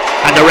shoulder,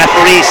 and the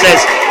referee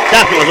says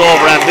that was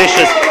over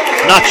ambitious.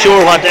 Not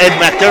sure what Ed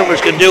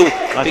McDermott can do,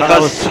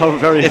 because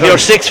if you're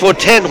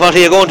 6'10", what are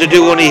you going to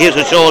do when he hits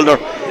a shoulder?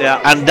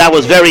 Yeah. And that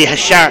was very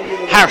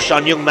harsh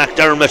on young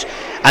McDermott.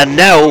 And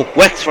now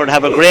Wexford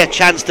have a great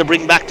chance to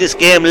bring back this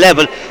game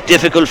level.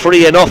 Difficult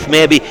free enough,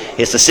 maybe.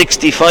 It's a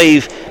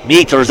 65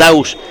 metres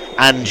out,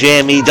 and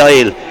Jamie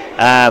Doyle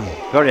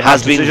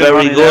has been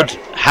very good. There.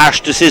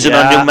 Harsh decision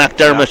on young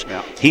McDermott.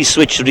 Yeah. He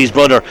switched with his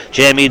brother,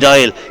 Jamie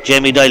Doyle.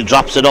 Jamie Doyle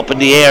drops it up in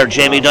the air.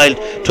 Jamie Doyle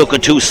took a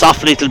too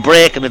soft little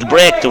break, and it'll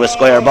break to a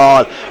square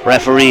ball.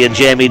 Referee, and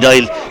Jamie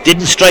Doyle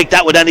didn't strike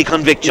that with any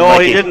conviction. No,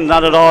 Mikey. He didn't,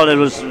 not at all. It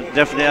was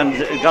definitely, and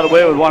it got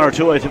away with one or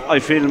two, I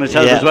feel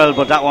myself as well,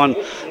 but that one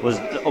was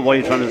a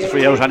wide one. It's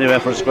free out anyway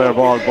for a square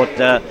ball,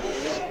 but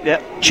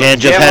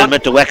change of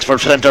helmet. The Wexford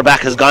centre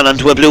back has gone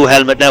onto a blue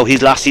helmet now.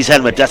 He's lost his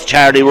helmet. That's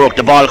Charlie Rourke.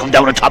 The ball come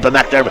down on top of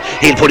McDermott.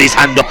 He'll put his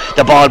hand up.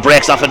 The ball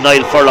breaks off of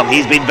Niall Furlong.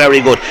 He's been very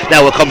good.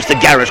 Now it comes to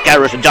Garrett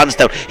and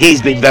Johnstown. He's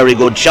been very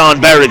good. Sean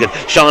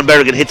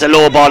Berrigan hits a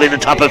low ball in on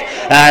top of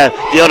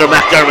the other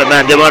McDermott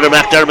man. The other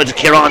McDermott is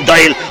Kieran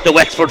Doyle. The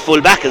Wexford full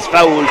back is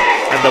fouled,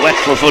 and the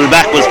Wexford full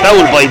back was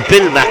fouled by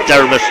Bill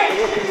McDermott.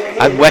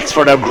 And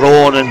Wexford are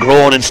growing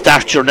in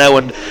stature now,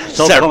 and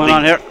so coming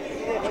on here.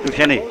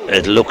 Kilkenny.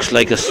 It looks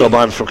like a sub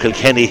on for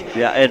Kilkenny.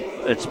 Yeah,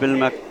 it's Bill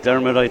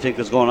McDermott, I think,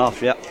 is going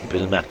off. Yeah,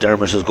 Bill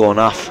McDermott is going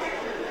off,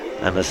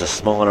 and as a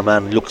smaller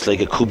man, looks like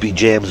it could be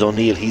James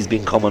O'Neill. He's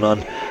been coming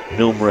on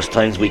numerous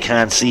times. We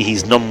can't see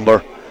his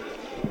number.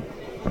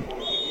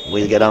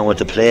 We'll get on with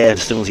the play.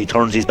 As soon as he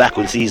turns his back,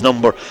 we'll see his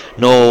number.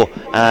 No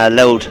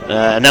loud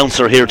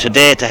announcer here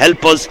today to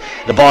help us.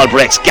 The ball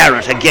breaks.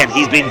 Garrett again.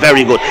 He's been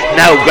very good.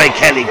 Now Greg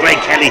Kelly.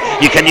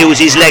 You can use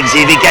his legs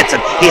if he gets it.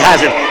 He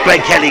has it.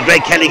 Greg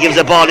Kelly gives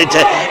the ball into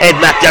Ed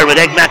McDermott.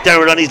 Ed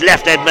McDermott on his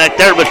left. Ed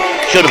McDermott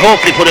should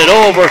hopefully put it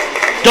over.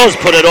 Does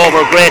put it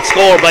over. Great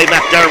score by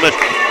McDermott.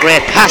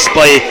 Great pass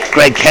by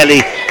Greg Kelly,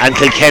 and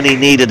Kilkenny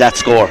needed that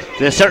score.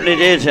 They certainly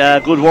did.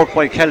 Good work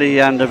by Kelly,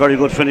 and a very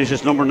good finish.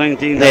 It's number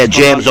 19. Yeah,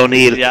 James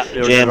O'Neill.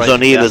 James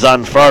O'Neill is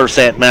on for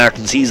St.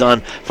 Martin's. He's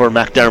on for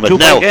McDermott.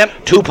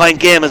 2-point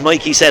game, as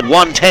Mikey said.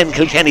 1-10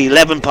 Kilkenny,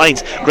 11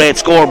 points. Great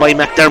score by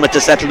McDermott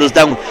to settle us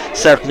down.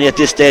 Certainly at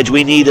this stage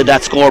we needed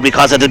that score,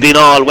 because it had been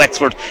all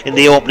Wexford in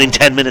the opening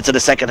 10 minutes of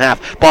the second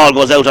half. Ball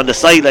goes out on the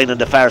sideline, on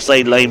the far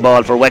sideline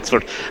ball for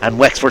Wexford, and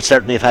Wexford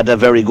certainly have had a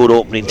very good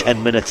opening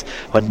 10 minutes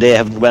when they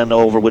haven't went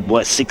over with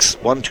 6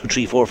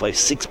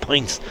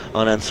 points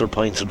unanswered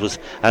points. It was,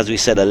 as we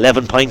said,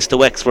 11 points to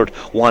Wexford,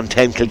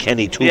 1-10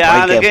 Kilkenny, 2-point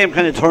game. The game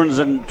kind of turns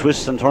and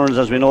twists and turns,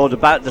 as we know.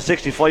 The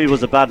 65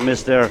 was a bad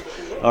miss there,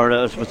 or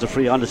it was the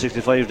free on the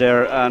 65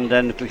 there, and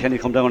then Kilkenny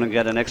come down and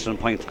get an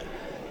excellent point.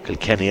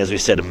 Kilkenny, as we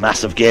said, a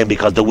massive game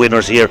because the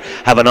winners here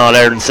have an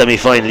All-Ireland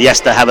semi-final. Yes,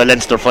 they have a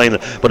Leinster final,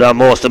 but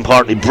most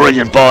importantly,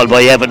 brilliant ball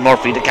by Evan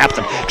Murphy, the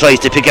captain, tries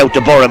to pick out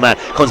the Borough man,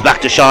 comes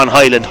back to Sean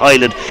Hyland.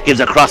 Hyland gives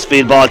a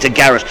crossfield ball to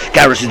Garrett.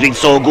 Garrett has been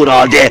so good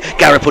all day.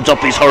 Garrett puts up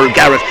his hurl.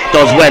 Garrett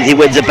does well. He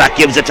wins it back,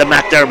 gives it to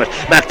McDermott.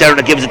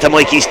 McDermott gives it to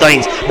Mikey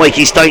Steins.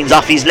 Mikey Steins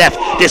off his left.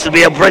 This will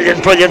be a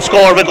brilliant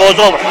score if it goes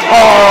over.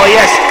 Oh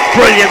yes,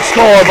 brilliant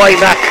score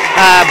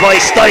by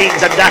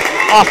Steins, and that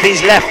off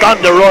his left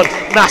on the run.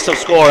 Massive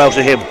score out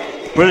of him.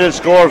 Brilliant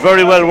score,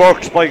 very well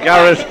worked by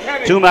Garrett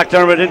to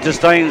McDermott into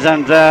Steins,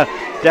 and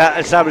that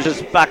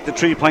establishes back the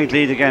 3-point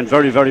lead again.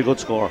 Very, very good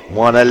score.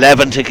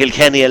 1-11 to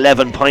Kilkenny,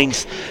 11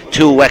 points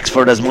to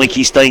Wexford as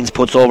Mikey Steins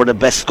puts over the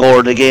best score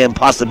of the game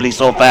possibly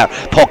so far.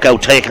 Puck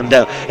out taken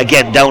down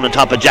again, down on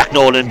top of Jack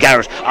Nolan.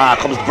 Garrett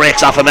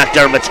breaks off of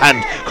McDermott's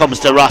hand, comes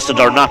to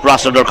Rossiter, not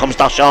Rossiter, comes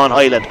to Sean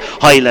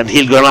Hyland,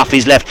 he'll go off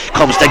his left,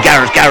 comes to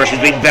Garrett. Garrett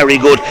has been very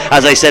good,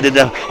 as I said, in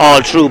the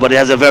all through, but he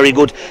has a very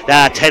good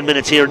 10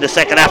 minutes here in the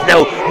second half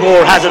now.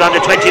 Moore has it on the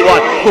 21.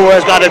 Moore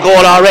has got a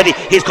goal already.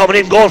 He's coming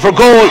in going for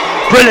goal.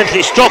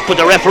 Brilliantly struck, but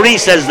the referee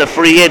says the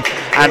free in,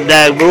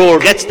 and Moore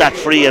gets that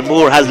free, and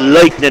Moore has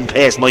lightning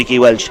pace, Mikey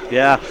Welch.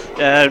 Yeah,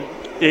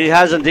 he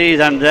has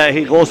indeed, and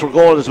he goes for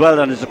goal as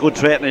well, and it's a good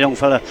trait in a young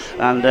fella,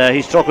 and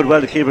he struck it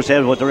well. The keeper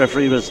said what the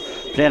referee was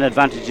playing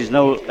advantage. He's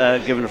now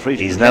given a free.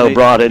 He's now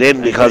brought it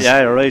in because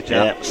you're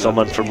right.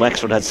 Someone from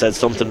Wexford had said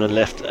something and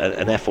left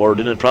an F word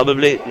in it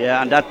probably.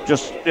 Yeah, and that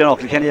just,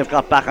 Kilkenny have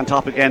got back on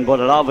top again, but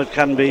a lot of it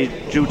can be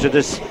due to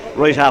this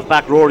right half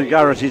back, Rory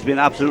Garrett. He's been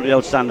absolutely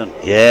outstanding.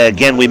 Yeah,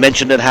 again we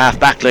mentioned that half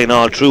back line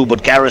all through,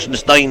 but Garrett and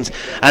Steins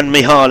and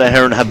Micheál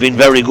Ahern have been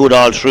very good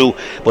all through,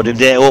 but in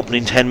the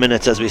opening 10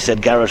 minutes, as we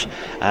said, Garrett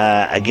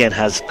again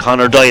has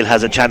Conor Doyle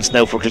has a chance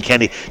now for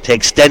Kilkenny to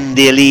extend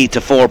the lead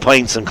to 4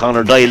 points, and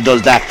Conor Doyle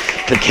does that.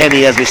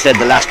 Kilkenny, as we said,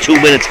 the last 2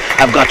 minutes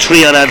have got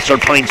 3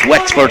 unanswered points.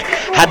 Wexford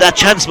had that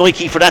chance,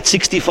 Mikey, for that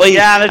 65,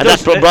 and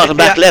that brought him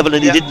back level,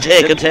 and he didn't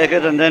take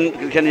it, and then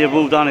Kilkenny have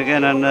moved on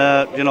again, and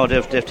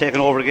they've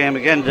taken over the game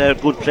again. The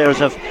good players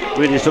have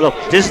really stood up.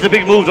 This is the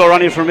big move though,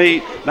 Ronnie, for me.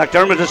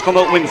 McDermott has come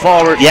out wing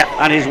forward,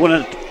 and he's won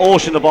an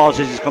ocean of balls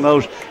since he's come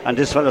out, and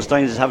this fella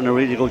Steins is having a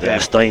really good game.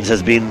 Steins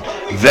has been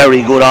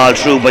very good all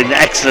through, but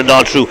excellent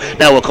all through.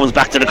 Now it comes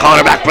back to the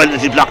cornerback,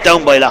 brilliantly blocked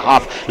down by the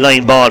half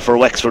line ball for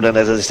Wexford, and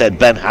as I said,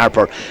 Ben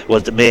Harper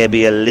was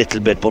maybe a little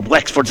bit, but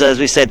Wexford, as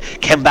we said,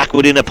 came back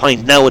within a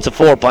point. Now it's a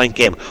 4-point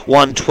game,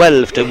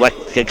 1-12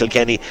 to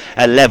Kilkenny,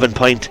 11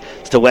 points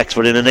to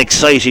Wexford in an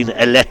exciting,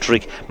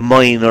 electric,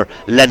 minor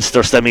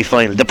Leinster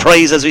semi-final. The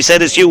prize, as we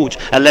said, is huge.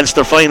 A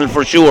Leinster final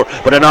for sure,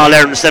 but an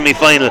All-Ireland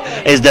semi-final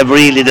is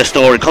really the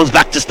story. Comes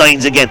back to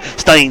Steins again.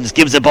 Steins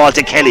gives the ball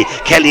to Kelly.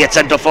 Kelly at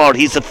centre forward.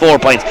 He's at 4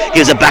 points.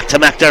 Gives it back to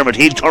McDermott.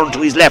 He'll turn to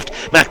his left.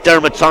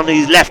 McDermott's on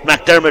his left.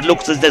 McDermott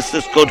looks as this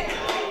could.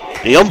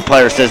 The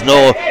umpire says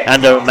no,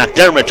 and the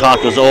McDermott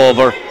thought was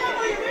over.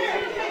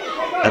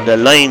 And the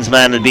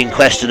linesman had been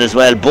questioned as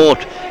well,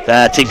 both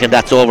thinking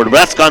that's over. But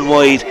that's gone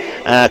wide,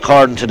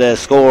 according to the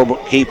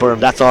scorekeeper,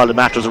 and that's all that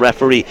matters. The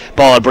referee.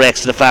 Ball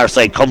breaks to the far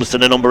side, comes to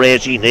the number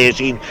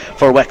 18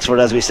 for Wexford,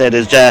 as we said,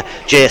 is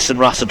Jason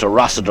Rossiter.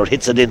 Rossiter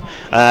hits it in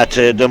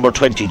to number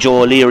 20,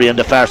 Joe O'Leary on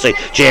the far side.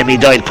 Jamie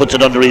Doyle puts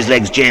it under his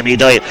legs. Jamie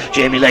Doyle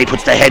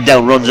puts the head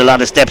down, runs a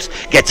lot of steps,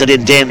 gets it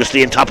in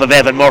dangerously on top of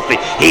Evan Murphy.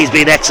 He's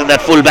been excellent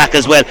at full back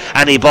as well.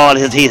 Any ball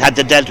he had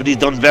to dealt with, he's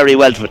done very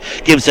well to it.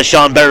 Gives to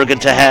Sean Berrigan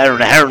to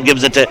Hearn. Hearn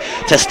gives it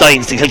to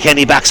Steins. The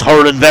Kilkenny backs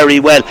hurling very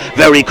well,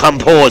 very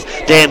composed.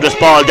 Dangerous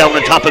ball down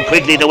on top of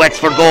Quigley, the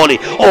Wexford goalie.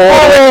 The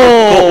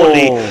Wexford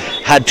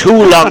goalie had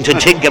too long to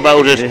think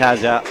about it.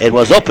 It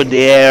was up in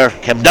the air,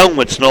 came down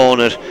with snow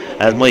on it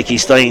as Mikey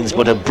Steins,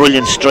 but a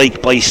brilliant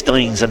strike by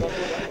Steins. And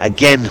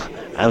again,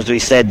 as we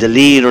said, the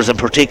leaders, and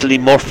particularly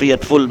Murphy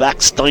at full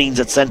back, Steins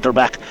at centre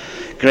back,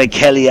 Greg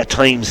Kelly at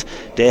times,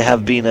 they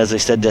have been, as I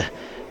said,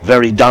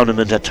 very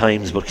dominant at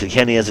times. But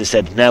Kilkenny, as I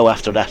said, now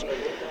after that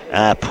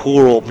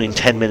poor opening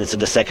 10 minutes in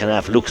the second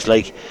half, looks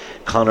like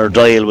Conor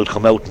Doyle will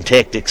come out and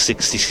take the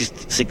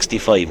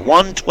 65.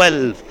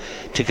 1-12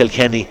 to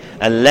Kilkenny,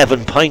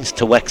 11 points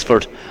to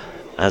Wexford,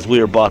 as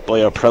we are bought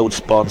by our proud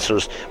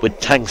sponsors, with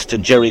thanks to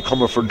Jerry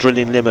Comerford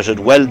Drilling Limited,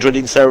 Well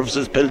Drilling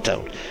Services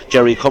Piltown,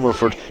 Jerry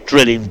Comerford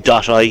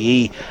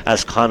Drilling.ie,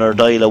 as Conor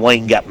Doyle, a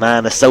Winegap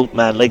man, a South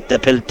man like the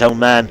Piltown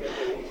man,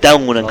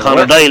 down, and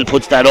Conor Doyle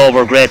puts that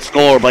over. Great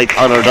score by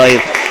Conor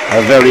Doyle,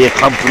 a very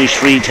accomplished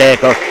free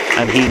taker,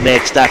 and he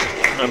makes that.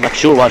 I'm not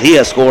sure what he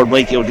has scored,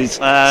 Mikey, with these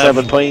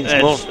 7 points.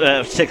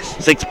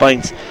 6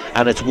 points,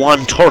 and it's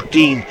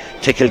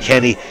 1-13 to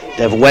Kilkenny.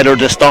 They've weathered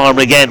the storm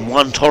again,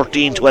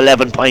 1-13 to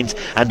 11 points,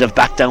 and they've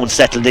back down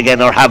settled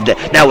again, or have they?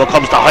 Now it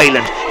comes to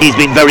Hyland. He's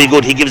been very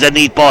good. He gives a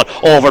neat ball,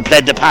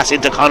 overplayed the pass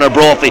into Conor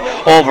Brophy,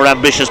 over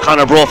ambitious.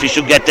 Conor Brophy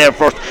should get there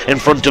first in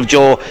front of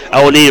Joe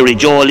O'Leary.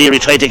 Joe O'Leary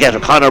tried to get her.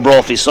 Conor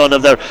Brophy, son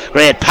of the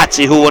great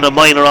Patsy, who won a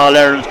minor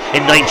All-Ireland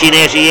in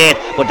 1988,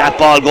 but that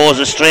ball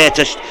goes straight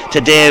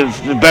to Dave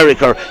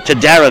Berricker, to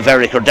Dara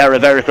Berricker. Dara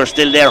Berricker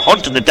still there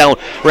hunting it down.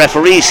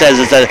 Referee says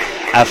it's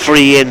a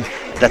free in,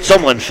 that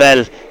someone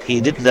fell.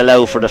 he didn't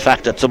allow for the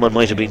fact that someone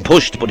might have been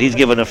pushed, but he's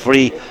given a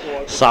free,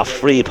 soft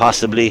free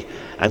possibly,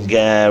 and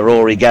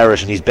Rory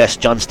Garrett in his best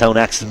Johnstown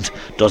accent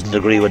doesn't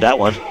agree with that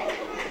one.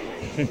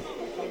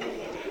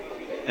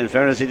 In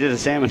fairness, he did the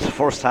same in the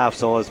first half,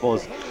 so I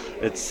suppose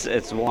it's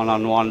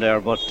 1-on-1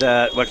 there, but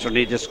Wexford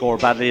need to score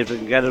badly. If they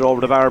can get it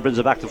over the bar, brings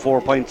it back to 4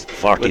 points.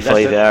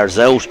 45 yards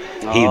out.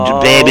 He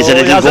babies it,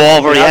 it'll go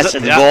over, yes,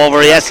 it'll go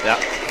over, yes.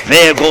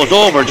 There goes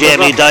over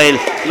Jamie Dial.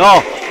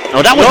 No,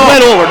 that was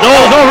well over. No,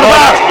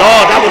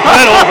 that was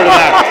well over the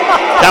bar.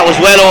 That was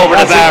well over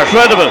the bar.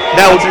 Incredible.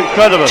 That's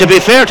incredible. To be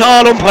fair to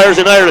all umpires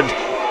in Ireland,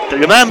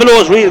 your man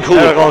below is real cool.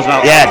 There it goes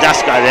now. Yeah,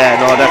 that's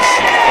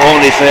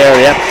only fair,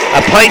 yeah.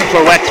 A point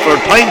for Wexford,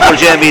 point for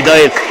Jamie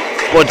Dial.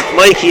 But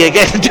Mikey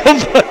again,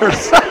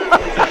 umpires.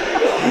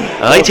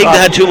 I think they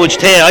had too much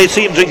tea. I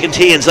see him drinking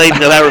tea inside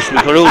the Harris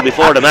Caroon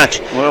before the match,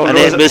 and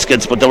ate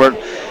biscuits, but there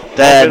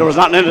was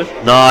nothing in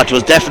it. No, it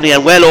was definitely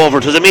and well over.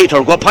 It was a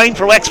metre. What point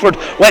for Wexford?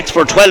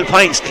 Wexford 12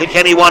 points.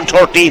 Kilkenny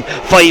 1-13,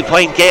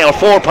 5-point game or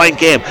 4-point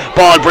game.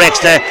 Ball breaks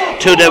to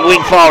the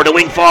wing forward. The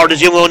wing forward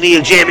is young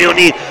O'Neill, James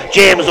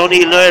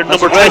O'Neill,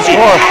 number 20.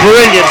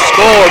 Brilliant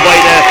score by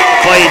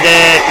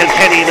the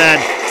Kilkenny man.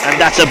 And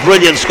that's a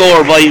brilliant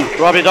score by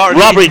Robbie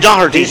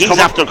Doherty. He's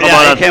after coming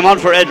on. He came on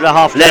for Ed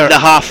Lahoff.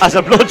 As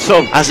a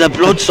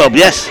blood sub.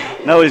 Yes.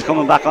 Now he's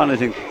coming back on, I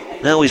think.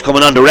 Now he's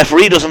coming on. The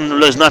referee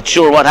is not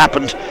sure what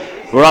happened.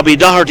 Robbie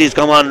Doherty's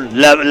come on.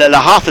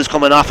 Lahoff is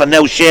coming off, and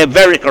now Shea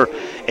Verricker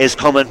is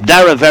coming.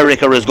 Dara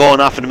Verricker is going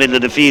off in the middle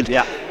of the field.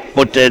 Yeah.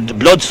 But the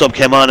blood sub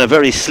came on. A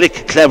very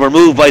slick, clever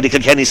move by the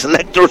Kilkenny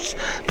selectors,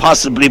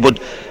 possibly.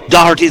 But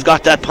Doherty's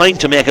got that point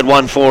to make it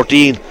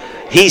 1-14.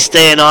 He's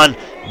staying on.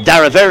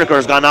 Dara Verricker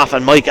has gone off,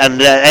 and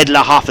Ed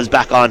Lahoff is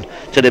back on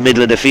to the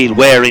middle of the field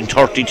wearing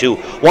 32.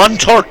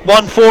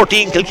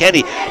 1-14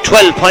 Kilkenny,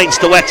 12 points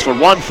to Wexford,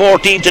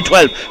 1-14 to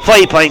 12,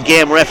 5-point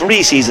game.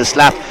 Referee sees a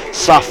slap,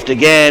 soft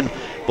again,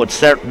 but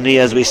certainly,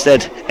 as we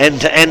said,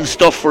 end-to-end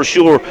stuff for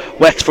sure.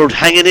 Wexford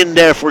hanging in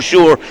there for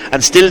sure,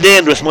 and still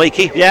dangerous,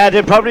 Mikey. Yeah,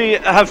 they probably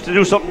have to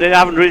do something. They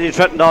haven't really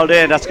threatened all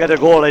day, and that's get a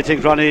goal, I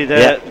think, Ronnie.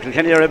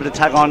 Kilkenny are able to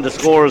tag on the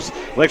scores.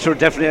 Wexford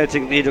definitely, I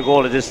think, need a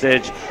goal at this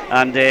stage,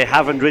 and they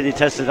haven't really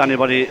tested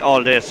anybody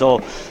all day, so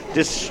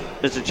this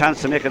is a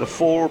chance to make it a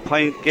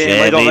 4-point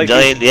game. Jamie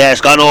Dial, it's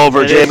gone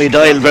over. Jamie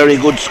Dial, very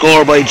good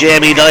score by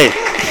Jamie Dial.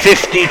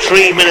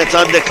 53 minutes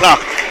on the clock,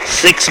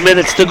 6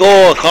 minutes to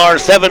go,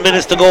 7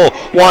 minutes to go.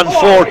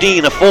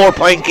 1-14, a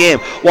 4-point game.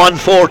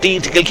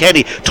 1-14 to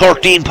Kilkenny,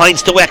 13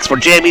 points to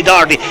Wexford. Jamie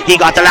Doherty, he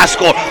got the last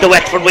score. The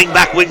Wexford wing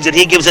back wins it.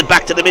 He gives it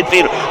back to the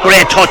midfield.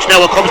 Great touch.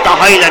 Now it comes to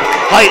Hyland.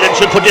 Hyland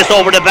should put this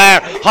over the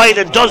bar.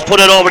 Hyland does put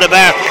it over the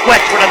bar.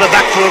 Wexford have it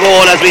back to a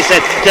goal, as we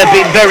said. They've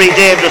been very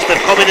dangerous.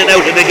 They've come in and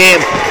out of the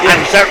game, and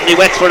certainly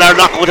Wexford are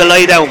not going to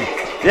lie down.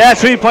 Yeah,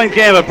 3-point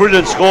game, a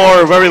brilliant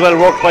score, very well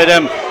worked by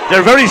them.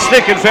 They're very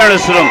slick, in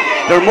fairness to them.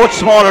 They're much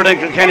smaller than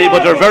Kilkenny,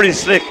 but they're very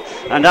slick,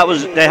 and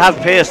they have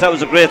pace. That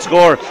was a great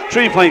score.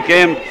 3-point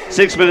game,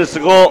 6 minutes to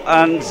go,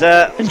 and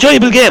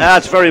enjoyable game.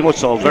 That's very much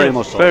so.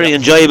 Very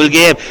enjoyable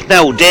game.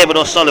 Now David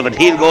O'Sullivan,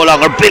 he'll go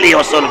along, or Billy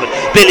O'Sullivan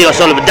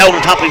down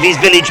on top of his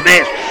village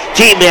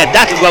teammate.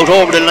 That'll go out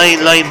over the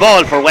line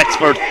ball for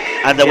Wexford.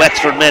 And the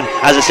Wexford men,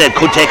 as I said,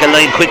 could take a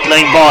quick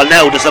line ball.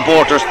 Now the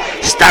supporters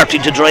starting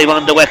to drive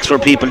on the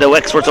Wexford people. The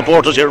Wexford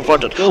supporters here in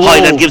front of it.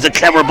 Hyland gives a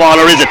clever ball,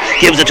 or is it?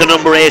 Gives it to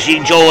number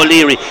 18, Joe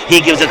O'Leary.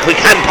 He gives a quick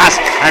hand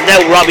pass, and now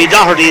Robbie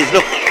Doherty is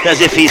look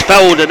as if he's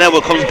fouled, and now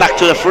it comes back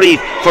to the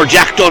free for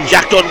Jack Dunn.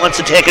 Jack Dunn wants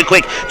to take it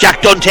quick. Jack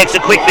Dunn takes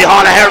it quick.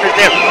 Micheál Ahern is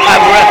there.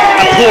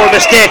 A poor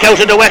mistake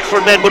out of the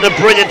Wexford men, but a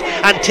brilliant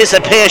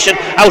anticipation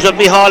out of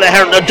Micheál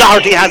Ahern. Now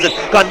Doherty has it,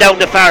 gone down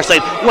the far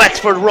side.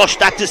 Wexford rushed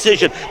that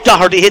decision.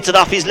 Doherty hits it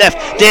off his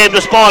left.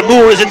 Dangerous ball.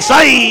 Moore is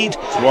inside.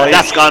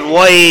 That's gone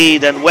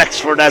wide, and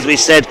Wexford, as we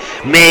said,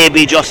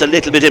 maybe just a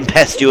little bit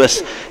impetuous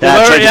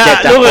trying to take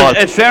that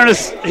ball. In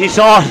fairness, he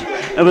saw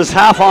it was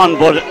half on,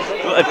 but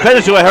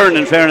credit to Ahern,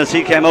 in fairness,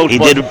 he came out. He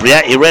read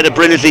it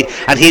brilliantly,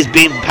 and he's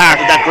been part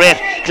of that great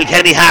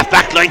Kilkenny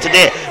half-back line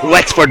today.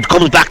 Wexford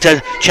comes back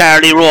to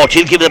Charlie Roach.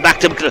 He'll give it back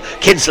to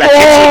Kinsella.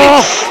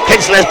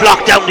 Kinsella is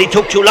blocked down. He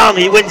took too long.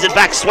 He wins it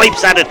back,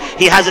 swipes at it.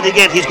 He has it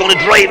again. He's going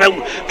to drive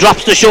out,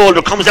 drops the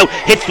shoulder, comes out,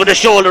 hits with the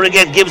shoulder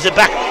again, gives it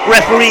back.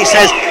 Referee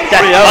says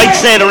that I'd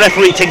say the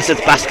referee thinks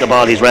it's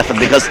basketball he's reffing,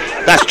 because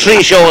that's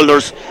 3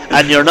 shoulders,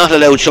 and you're not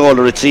allowed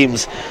shoulder, it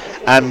seems.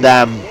 And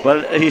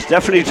well, he's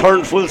definitely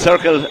turned full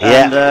circle,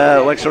 and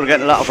Wexford are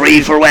getting a lot of free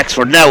for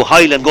Wexford. Now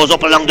Hyland goes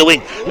up along the wing.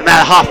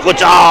 Lahoff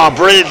puts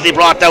brilliantly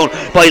brought down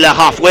by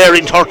Lahoff,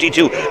 wearing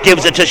 32,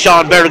 gives it to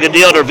Sean Berrigan,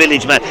 the other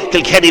village man.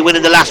 Kilkenny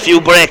winning the last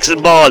few breaks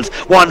and balls,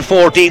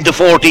 1-14 to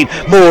 14.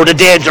 Moore, the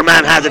danger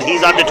man, has it.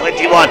 He's on the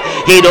 21.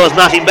 He does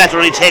nothing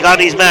better. He take on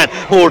his man.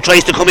 Moore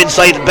tries to come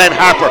inside Ben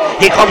Harper.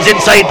 He comes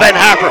inside Ben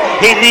Harper.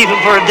 He'll leave him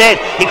for a dead.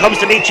 He comes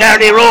to meet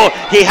Charlie Rowe.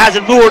 He has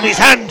it, Moore in his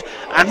hand,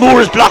 and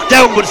Moore is blocked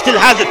down, but still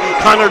has it.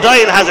 Conor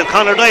Doyle has it.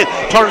 Conor Doyle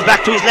turns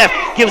back to his left,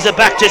 gives it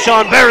back to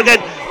Sean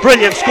Berrigan.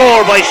 Brilliant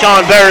score by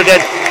Sean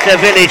Berrigan, the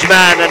village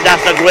man, and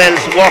that's a well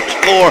worked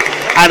score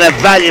and a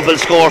valuable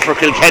score for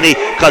Kilkenny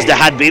because they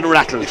had been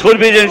rattled. It could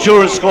be the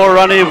insurance score,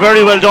 Ronnie.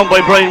 Very well done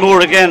by Brian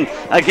Moore again.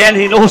 Again,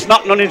 he knows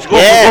nothing on him to go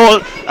for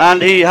goal,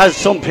 and he has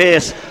some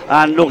pace.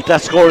 And look,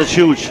 that score is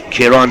huge.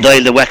 Kieran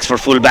Doyle, the Wexford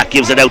fullback,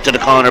 gives it out to the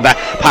cornerback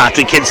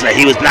Patrick Kinsella.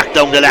 He was blacked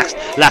down the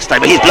last time,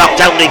 but he's blocked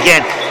down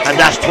again, and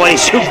that's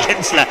twice from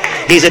Kinsella.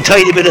 He's a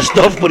tiny bit of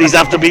stuff, but he's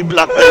after being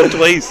blocked down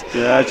twice.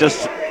 Yeah,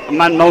 just a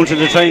man mounted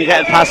to try and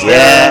get it past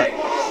there.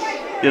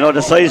 You know,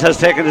 the size has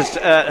taken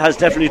has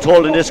definitely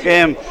told in this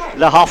game.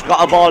 Le Hoff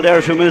got a ball there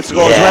a few minutes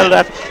ago as well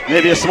that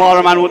maybe a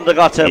smaller man wouldn't have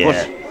got to.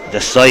 But the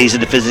size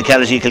and the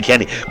physicality of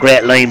Kilkenny.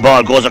 Great line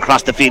ball goes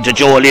across the field to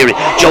Joe O'Leary.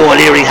 Joe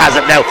O'Leary has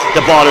it now.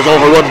 The ball is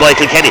overrun by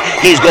Kilkenny.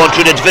 He's going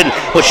through the field,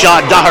 but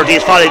Sean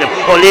Doherty is following him.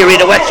 O'Leary,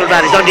 the Wexford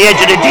man, is on the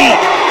edge of the D,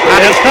 and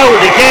he's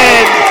fouled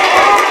again.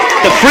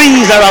 The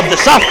frees are of the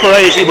soft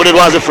variety, but it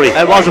was a free.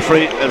 It was a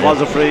free. It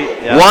was a free.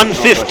 Yeah.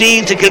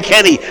 1:15 to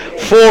Kilkenny,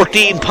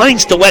 14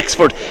 points to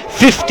Wexford,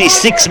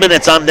 56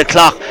 minutes on the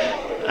clock.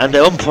 And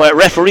the umpire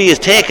referee is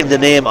taking the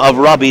name of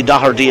Robbie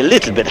Doherty, a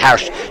little bit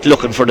harsh,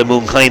 looking for the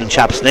Moonkyne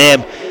chap's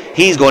name.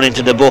 He's going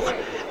into the book,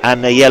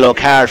 and a yellow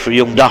card for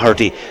young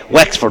Doherty.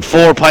 Wexford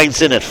 4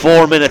 points in it,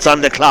 4 minutes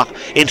on the clock.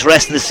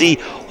 Interesting to see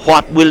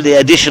what will the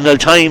additional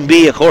time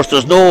be. Of course,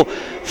 there's no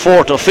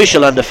fourth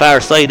official on the far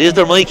side, is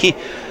there, Mikey?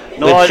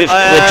 No, with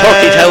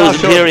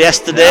 30,000 here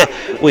yesterday.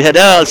 We had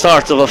all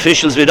sorts of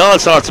officials, we had all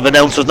sorts of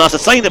announcers. Not a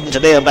sign of them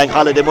today on Bank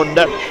Holiday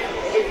Monday.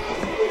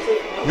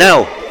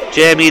 Now,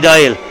 Jamie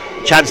Doyle,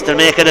 chance to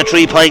make it a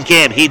 3-point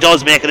game. He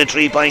does make it a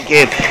 3-point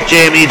game.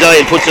 Jamie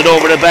Doyle puts it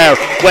over the bar.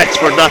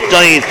 Wexford not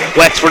dying,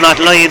 Wexford not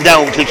lying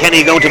down.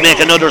 Kilkenny going to make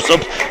another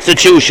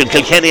substitution.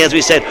 Kilkenny, as we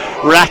said,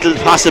 rattled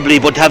possibly,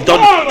 but have done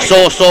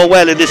so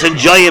well in this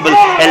enjoyable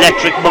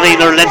electric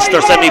minor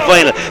Leinster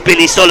semi-final.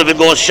 Billy Sullivan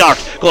goes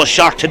short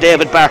to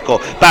David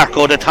Barco,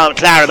 the Tom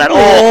Clara man.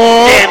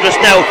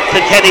 Dangerous now.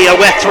 Kilkenny or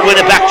Wexford win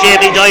it back.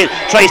 Jamie Doyle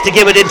tries to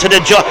give it into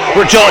the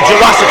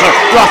Rossiter.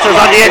 Rossiter's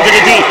on the end of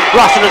the D.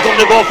 Rossiter's going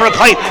to go for a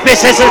point.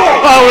 Misses it.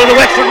 The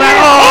Wexford man.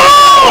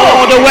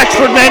 The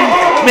Wexford men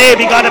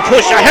maybe got a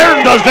push.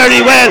 Ahern does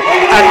very well,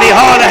 and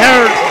Micheál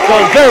Ahern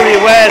does very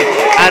well.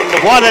 And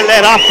what a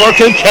let off for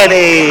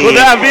Kilkenny. Could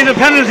there have been a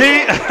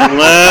penalty?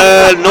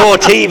 Well, no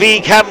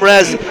TV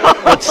cameras,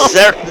 but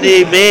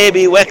certainly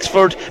maybe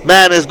Wexford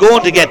man is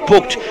going to get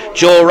booked.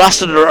 Joe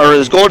Rossiter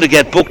is going to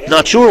get booked.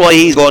 Not sure why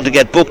he's going to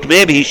get booked.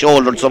 Maybe he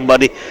shouldered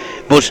somebody,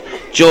 but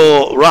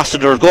Joe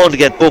Rossiter is going to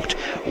get booked.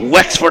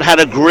 Wexford had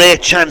a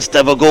great chance to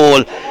have a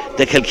goal.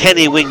 The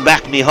Kilkenny wing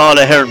back Micheál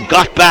Ahern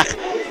got back,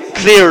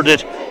 cleared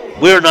it.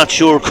 We're not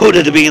sure, could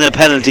it have been a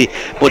penalty,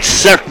 but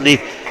certainly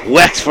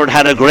Wexford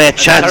had a great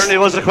chance. Certainly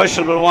was a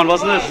questionable one,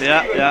 wasn't it?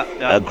 Yeah.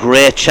 A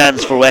great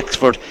chance for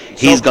Wexford.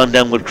 He's gone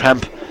down with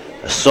cramp.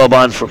 A sub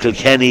on for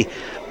Kilkenny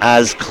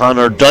as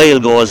Conor Doyle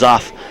goes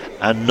off,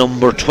 and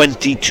number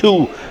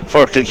 22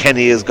 for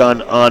Kilkenny has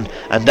gone on,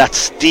 and that's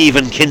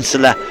Stephen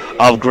Kinsella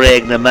of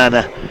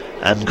Graignamanagh,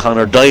 and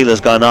Conor Doyle has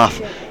gone off.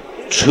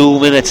 2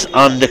 minutes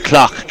on the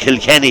clock.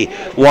 Kilkenny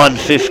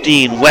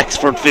 1:15,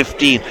 Wexford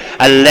 15.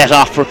 A let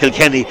off for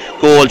Kilkenny.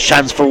 Goal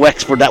chance for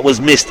Wexford that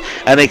was missed.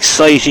 An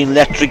exciting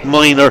electric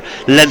minor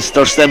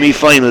Leinster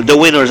semi-final. The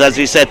winners, as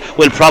we said,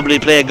 will probably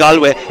play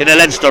Galway in a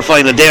Leinster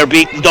final. They're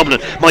beating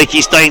Dublin.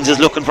 Mikey Steins is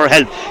looking for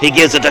help. He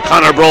gives it to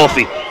Conor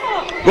Brophy.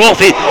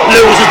 Brophy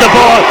loses the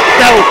ball.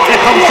 Now it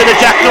comes to the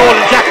Jack Nolan.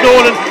 Jack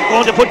Nolan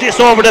going to put this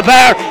over the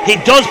bar. He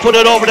does put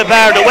it over the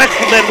bar. The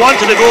Wexford men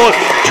wanted a goal.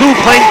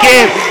 2-point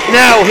game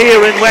now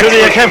here in Wexford.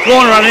 Should he have kept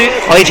going, Ronnie?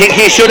 I think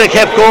he should have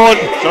kept going.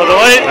 So do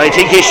I. I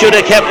think he should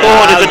have kept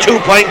going. It's a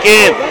 2-point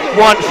game.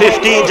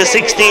 1:15 to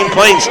 16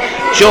 points.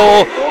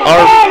 Joe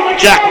or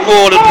Jack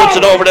Nolan puts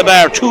it over the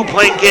bar.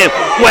 2-point game.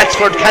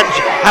 Wexford can't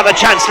have a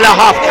chance. Le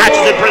Hoff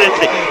catches it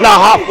brilliantly. Le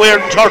Hoff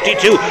wearing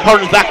 32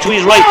 turns back to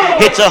his right,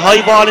 hits a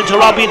high ball into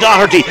Robbie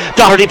Doherty.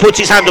 Doherty puts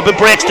his hand up and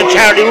breaks to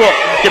Charlie Rowe.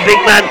 The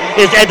big man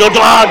is Ed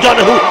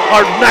O'Donoghue,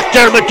 or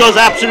McDermott does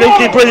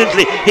absolutely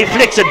brilliantly. He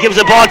flicks it, gives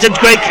a ball to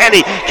Greg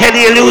Kelly.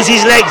 Kelly will lose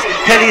his legs.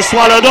 Kelly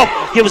swallowed up,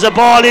 gives a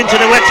ball into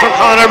the Wexford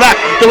corner back.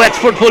 The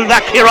Wexford pull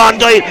back. Kieran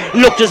Doyle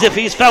looked as if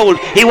he's fouled.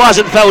 He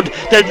wasn't fouled.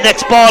 The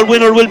next ball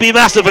winner will be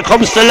massive. It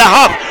comes to Le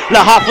Hoff. Le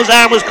Hoff's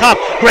arm was caught.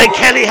 Greg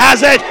Kelly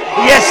has it.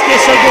 Yes,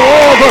 this will go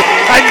over,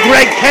 and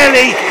Greg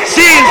Kelly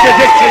seals the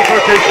victory for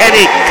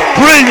Kilkenny.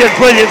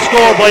 Brilliant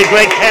score by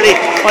Greg Kelly.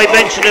 I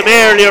mentioned him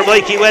earlier,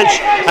 Mikey Welch,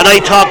 and I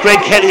thought Greg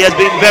Kelly has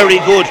been very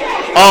good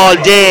all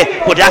day,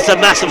 but that's a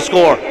massive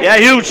score. Yeah,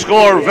 huge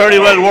score, very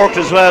well worked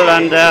as well,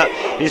 and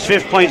his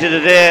 5th point of the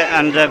day,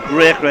 and a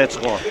great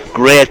score.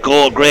 Great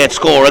goal, great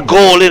score. A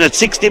goal in at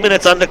 60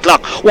 minutes on the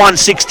clock.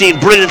 1:16,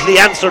 brilliantly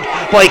answered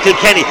by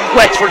Kilkenny.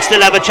 Wexford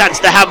still have a chance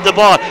to have the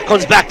ball.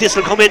 Comes back, this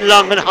will come in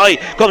long and high.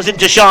 Comes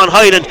into Sean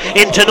Hyland,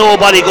 into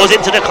nobody, goes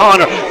into the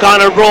corner.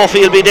 Conor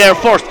Brophy will be there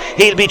first.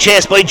 He'll be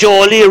chased by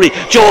Joe O'Leary.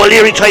 Joe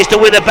O'Leary tries to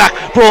win it back.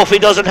 Brophy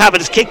doesn't have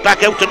it. It's kicked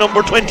back out to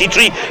number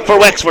 23 for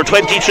Wexford.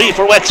 23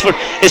 for Wexford.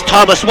 is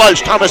Thomas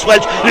Walsh. Thomas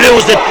Walsh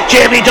loses it.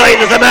 Jamie Doyle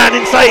is the man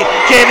inside.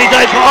 Jamie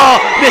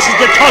Doyle misses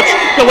the touch.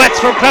 The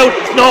Wexford crowd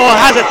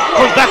has it.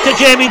 Comes back to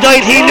Jamie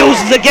Doyle. He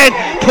loses again.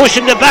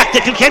 Pushing the back.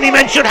 The Kilkenny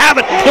man should have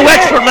it. The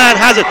Wexford man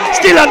has it.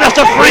 Still on. That's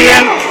a free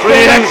in.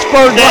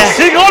 Wexford. What's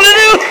he going to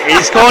do?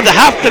 He's going to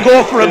have to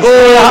go for a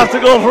goal. Have to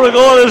go for a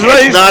goal, is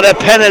right. It's not a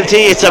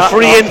penalty, it's a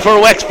free in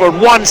for Wexford.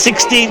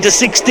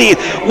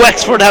 16-16.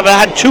 Wexford have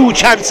had 2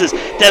 chances.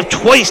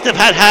 They've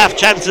had half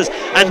chances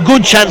and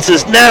good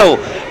chances. Now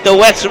the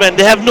Wexford men,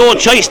 they have no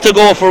choice to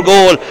go for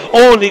goal.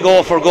 Only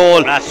go for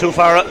goal. That's too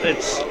far.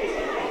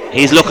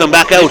 He's looking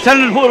back out. He's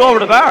telling him to put it over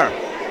the bar.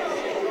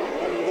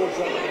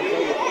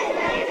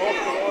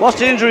 What's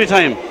the injury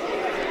time?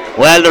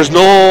 Well, there's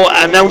no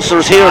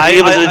announcers here to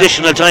give us an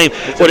additional time,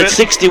 but it's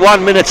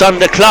 61 minutes on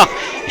the clock.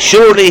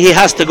 Surely he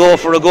has to go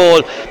for a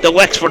goal. The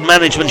Wexford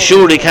management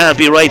surely can't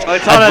be right. I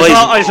thought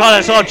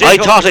I saw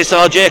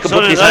Jacob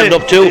put his hand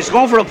up too. He's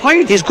going for a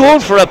point. He's going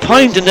for a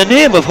point in the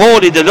name of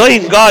holy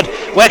divine God.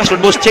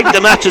 Wexford must take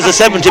the match as a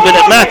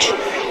 70-minute match,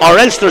 or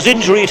else there's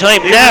injury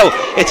time. Now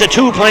it's a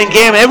 2-point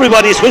game.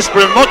 Everybody's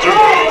whispering, muttering,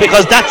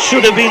 because that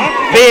should have been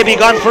baby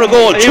gone for a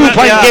goal.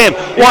 2-point game,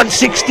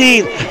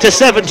 116 to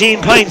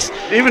 17 points.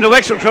 Even the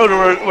Wexford crowd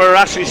were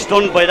actually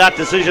stunned by that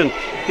decision.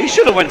 He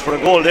should have went for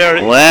a goal there.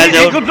 Well,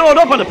 he could blow it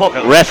up on the puck.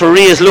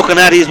 Referee is looking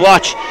at his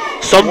watch.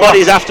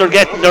 Somebody's after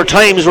getting their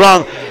times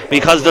wrong,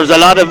 because there's a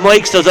lot of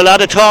mics, there's a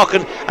lot of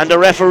talking, and the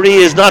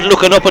referee is not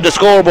looking up at the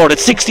scoreboard.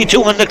 It's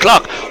 62 on the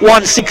clock.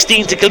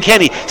 116 to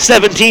Kilkenny,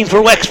 17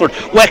 for Wexford.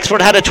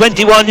 Wexford had a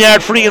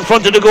 21-yard free in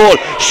front of the goal.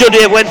 Should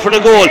they have went for the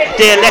goal?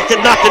 They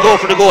elected not to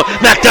go for the goal.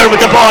 McDermott,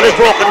 the ball is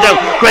broken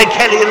down. Greg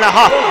Kelly and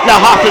Lahoff.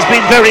 Lahoff has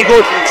been very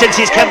good since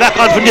he's come back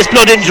on from this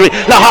blood injury.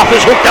 Lahoff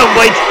is hooked down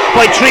by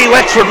 3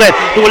 Wexford men.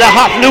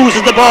 Lahoff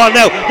loses the ball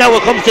now. Now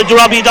it comes to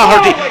Robbie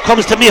Doherty.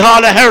 Comes to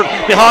Micheál Ahern.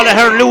 Micheál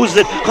Ahern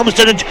loses it. Comes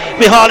to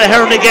Micheál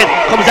Ahern again.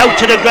 Comes out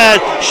to the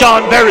ground.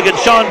 Sean Berrigan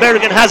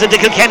has it.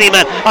 The Kilkenny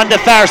man on the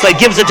far side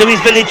gives it to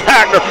his village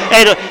partner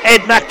Ed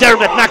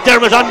McDermott.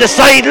 McDermott on the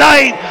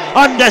sideline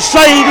and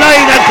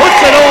puts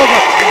it over.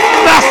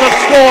 Massive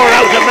score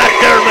out of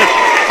McDermott,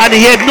 and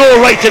he had no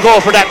right to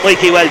go for that,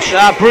 Mikey Welch.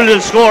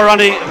 Brilliant score,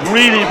 Ronnie.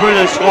 Really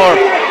brilliant score.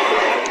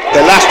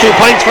 The last 2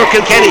 points for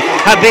Kilkenny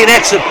have been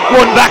excellent.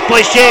 One back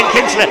by Shane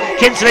Kinsella.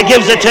 Kinsella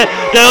gives it to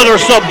the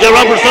other sub, the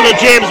rubber son of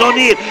James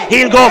O'Neill.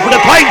 He'll go for the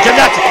point, and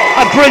that's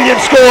a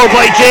brilliant score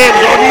by James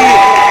O'Neill.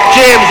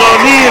 James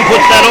O'Neill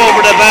puts that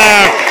over the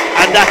bar,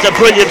 and that's a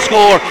brilliant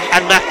score.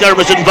 And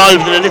McDermott's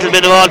involved in a little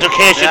bit of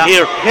altercation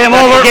here. Game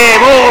over.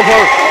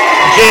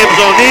 James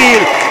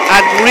O'Neill,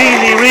 and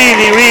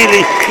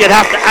really, you'd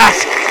have to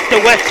ask the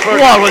Wexford,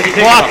 what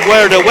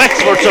were the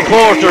Wexford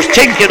supporters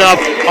thinking of,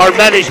 or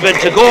management,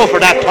 to go for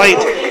that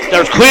point?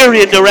 They're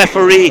querying the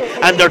referee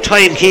and their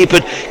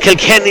timekeeping.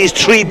 Kilkenny's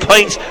 3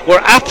 points were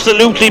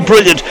absolutely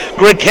brilliant.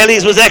 Greg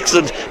Kelly's was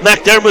excellent,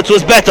 McDermott's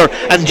was better,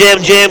 and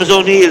James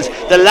O'Neill's.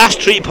 The last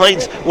 3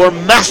 points were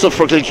massive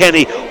for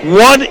Kilkenny.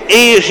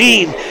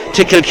 118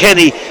 to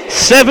Kilkenny,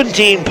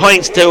 17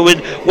 points to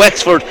win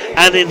Wexford,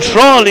 an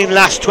enthralling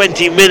last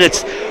 20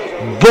 minutes.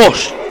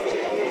 But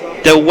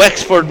the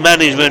Wexford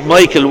management,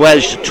 Michael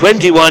Welsh,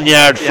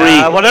 21-yard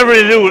free. Whatever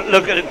you do,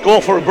 look, go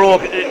for a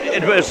broke.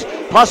 It was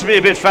possibly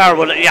a bit far,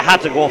 but you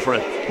had to go for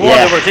it. What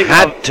they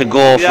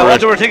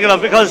were thinking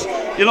of, because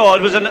it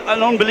was an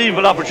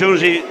unbelievable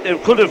opportunity.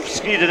 It could have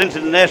skied it into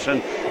the net,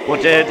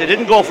 but they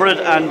didn't go for it,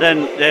 and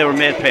then they were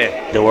made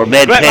pay. They were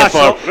made pay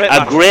for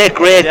a great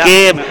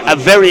game, a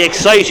very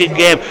exciting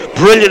game,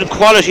 brilliant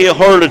quality of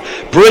hurling,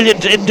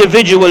 brilliant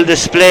individual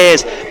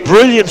displays,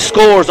 brilliant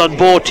scores on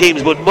both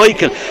teams. But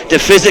Michael, the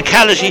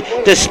physicality,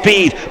 the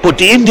speed, but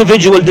the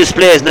individual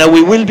displays. Now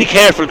we will be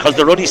careful because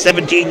they're only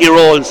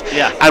 17-year-olds,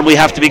 and we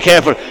have to be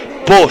careful.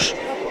 But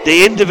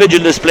the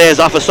individual displays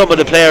off of some of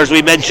the players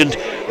we mentioned,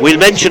 we'll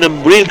mention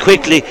them real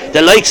quickly.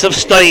 The likes of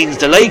Steins,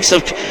 the likes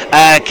of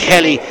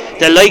Kelly,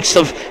 the likes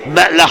of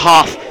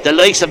Lahoff, the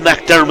likes of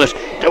McDermott,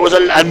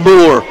 and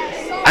Moore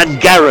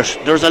and Garrett.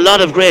 There's a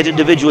lot of great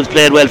individuals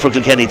playing well for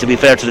Kilkenny, to be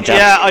fair to the chaps.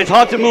 Yeah, I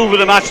thought the move of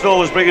the match though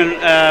was bringing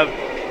Ed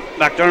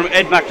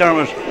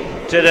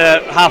McDermott to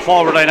the half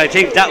forward line. I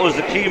think that was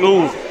the key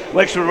move.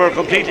 Wexford were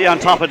completely on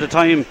top at the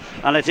time,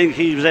 and I think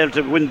he was able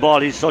to win ball.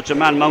 He's such a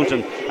man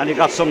mountain, and he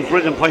got some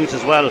brilliant points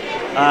as well.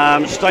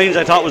 Steins,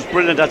 I thought, was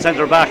brilliant at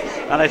centre back,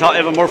 and I thought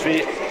Evan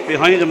Murphy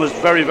behind him was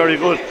very, very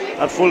good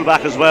at full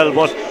back as well.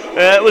 But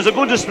it was a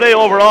good display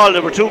overall.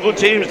 There were 2 good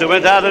teams. They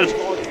went at it,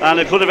 and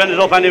it could have ended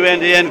up anyway in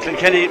the end.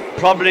 Kilkenny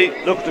probably,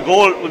 the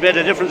goal would made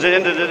a difference at the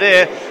end of the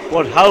day,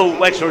 but how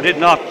Wexford did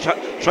not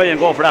try and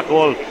go for that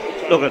goal,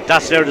 look,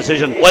 that's their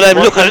decision. Well,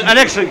 I'm looking an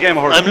excellent game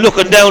of hurling. I'm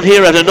looking down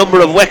here at a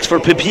number of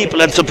Wexford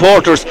people and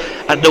supporters,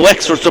 and the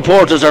Wexford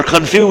supporters are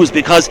confused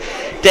because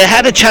they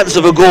had a chance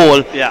of a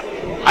goal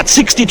at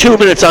 62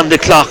 minutes on the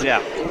clock.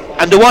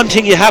 And the one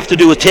thing you have to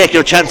do is take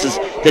your chances.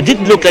 They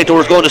didn't look like they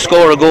were going to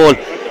score a goal.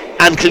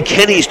 And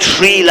Kilkenny's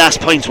 3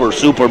 last points were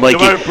super, Mikey.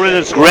 They were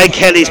brilliant. Greg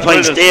Kelly's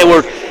points, they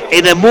were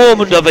in a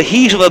moment of a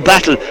heat of a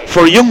battle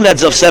for young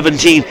lads of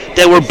 17,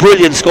 they were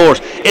brilliant scores.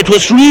 It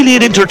was really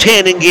an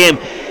entertaining game.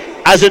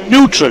 As a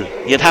neutral,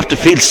 you'd have to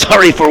feel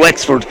sorry for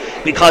Wexford,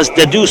 because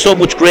they do so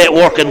much great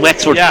work in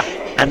Wexford. Yeah.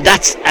 And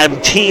that's a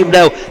team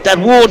now that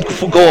won't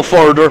go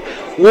further,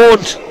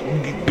 won't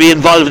be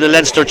involved in the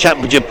Leinster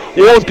Championship,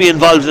 won't be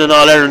involved in an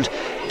All-Ireland.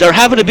 They're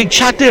having a big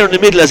chat there in the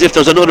middle as if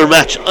there's another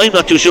match. I'm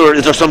not too sure.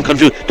 Is there some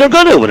confusion? They're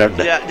going to, aren't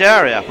they? Yeah, they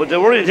are, yeah. But the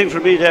worrying thing for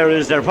me there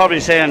is they're probably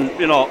saying,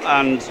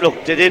 and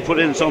look, they did put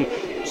in some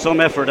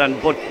effort,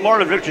 but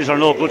moral victories are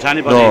no good to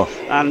anybody. No.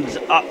 And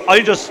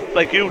I just,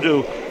 like you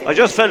do, I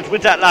just felt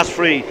with that last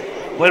free,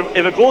 well,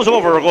 if it goes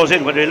over or goes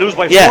in, whether they lose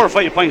by 4 or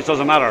 5 points,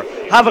 doesn't matter.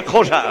 Have a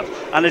cut at it.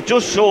 And it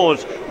just showed,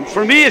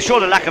 for me, it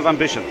showed a lack of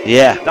ambition.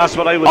 Yeah. That's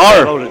what I would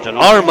say about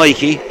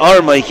it,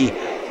 Or Mikey,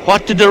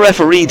 what did the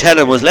referee tell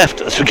him was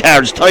left as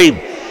regards time?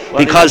 Well,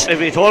 because if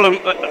he told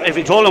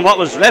him what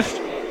was left,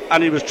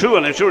 and he was true,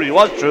 and I'm sure he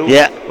was true,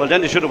 well, then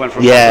they should have went for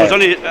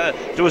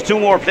it. There was 2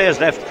 more plays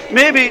left.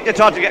 Maybe they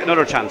thought to get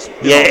another chance.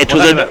 It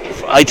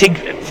was I think,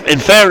 in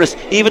fairness,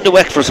 even the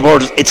Wexford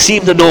supporters, it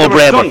seemed a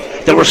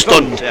no-brainer. They were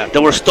stunned. Yeah. They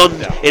were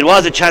stunned. Yeah. It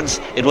was a chance.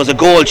 It was a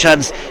goal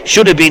chance.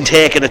 Should have been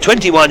taken. A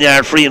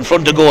 21-yard free in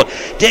front of goal.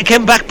 They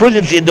came back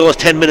brilliantly in those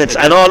 10 minutes,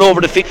 and all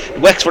over the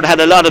field. Wexford had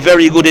a lot of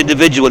very good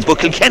individuals, but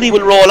Kilkenny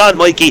will roll on,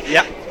 Mikey.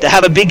 Yeah. They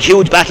have a big,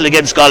 huge battle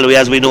against Galway,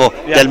 as we know.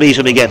 Yeah. They'll meet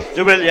them again.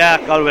 They will, yeah.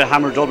 Galway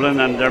hammer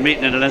Dublin, and they're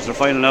meeting in the Leinster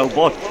final now.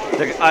 But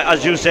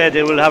as you said,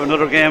 they will have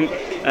another game.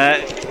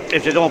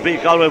 If they don't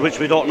beat Galway, which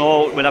we don't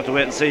know, we'll have to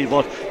wait and see.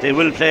 But they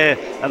will play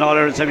an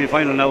All-Ireland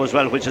semi-final now as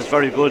well, which is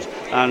very good.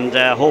 And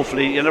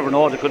hopefully, you never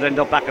know, they could end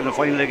up back in the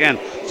final again.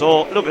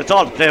 So look, it's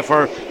all to play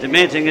for. The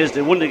main thing is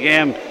they won the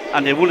game,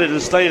 and they won it in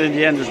style in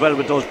the end as well,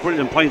 with those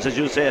brilliant points, as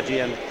you say, at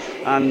the end.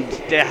 And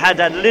they had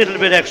that little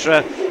bit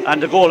extra,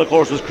 and the goal, of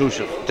course, was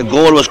crucial. The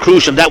goal was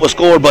crucial. That was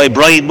scored by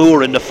Brian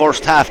Moore in the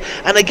first half,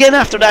 and again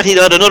after that he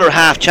had another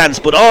half chance.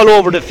 But all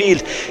over the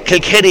field,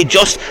 Kilkenny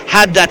just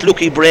had that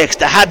lucky breaks.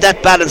 They had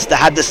that balance. They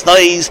had the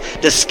size,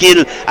 the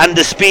skill and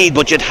the speed.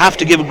 But you'd have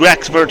to give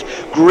Wexford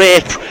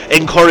great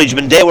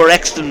encouragement. They were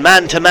excellent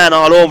man to man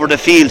all over the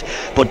field,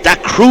 but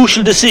that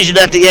crucial decision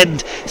at the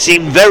end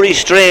seemed very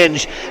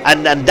strange,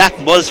 and that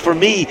was for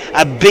me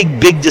a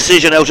big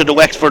decision out of the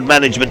Wexford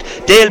management.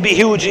 They'll be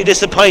hugely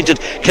disappointed.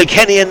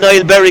 Kilkenny and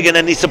Niall Berrigan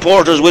and his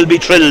supporters will be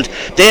thrilled.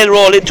 They'll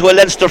roll into a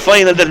Leinster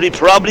final that will be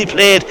probably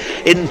played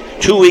in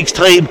 2 weeks'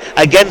 time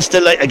against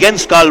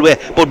Galway,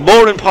 but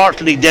more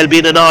importantly they'll be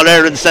in an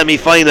All-Ireland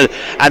semi-final,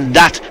 and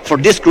that for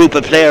this group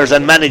of players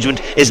and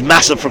management is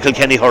massive for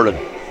Kilkenny hurling.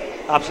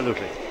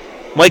 Absolutely.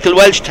 Michael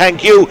Welch,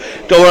 thank you.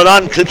 Going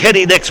on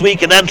Kilkenny next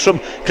week in Antrim.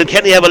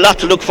 Kilkenny have a lot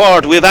to look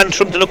forward to. We have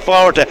Antrim to look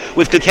forward to.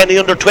 We have Kilkenny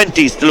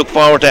under-20s to look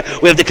forward to.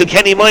 We have the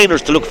Kilkenny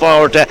minors to look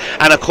forward to.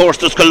 And of course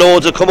there's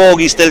loads of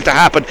camogie still to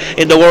happen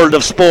in the world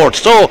of sport.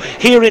 So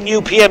here in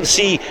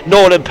UPMC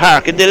Nolan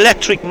Park, in the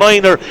electric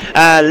minor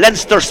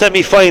Leinster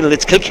semi-final,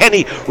 it's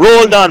Kilkenny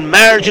rolled on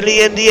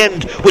marginally in the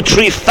end with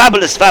 3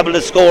 fabulous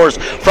scores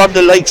from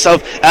the likes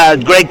of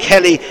Greg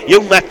Kelly,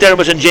 Young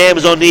McDermott and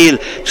James O'Neill.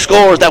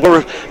 Scores that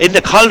were in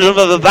the cauldron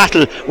of a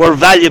battle, were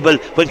valuable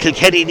when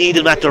Kilkenny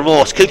needed them at their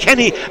most.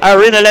 Kilkenny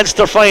are in a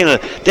Leinster final.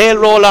 They'll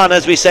roll on,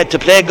 as we said, to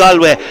play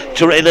Galway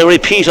in a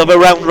repeat of a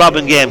round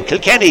robin game.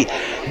 Kilkenny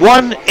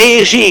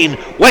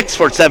 1-18,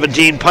 Wexford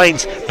 17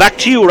 points. Back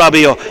to you,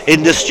 Robbio,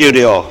 in the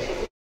studio.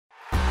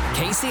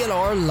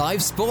 KCLR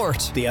Live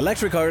Sport. The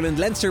Electric Ireland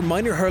Leinster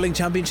Minor Hurling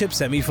Championship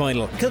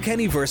semi-final.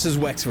 Kilkenny versus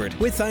Wexford.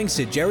 With thanks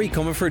to Jerry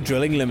Comerford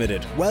Drilling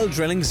Limited. Well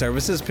Drilling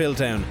Services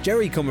Piltown.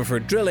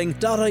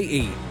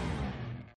 JerryComerfordDrilling.ie.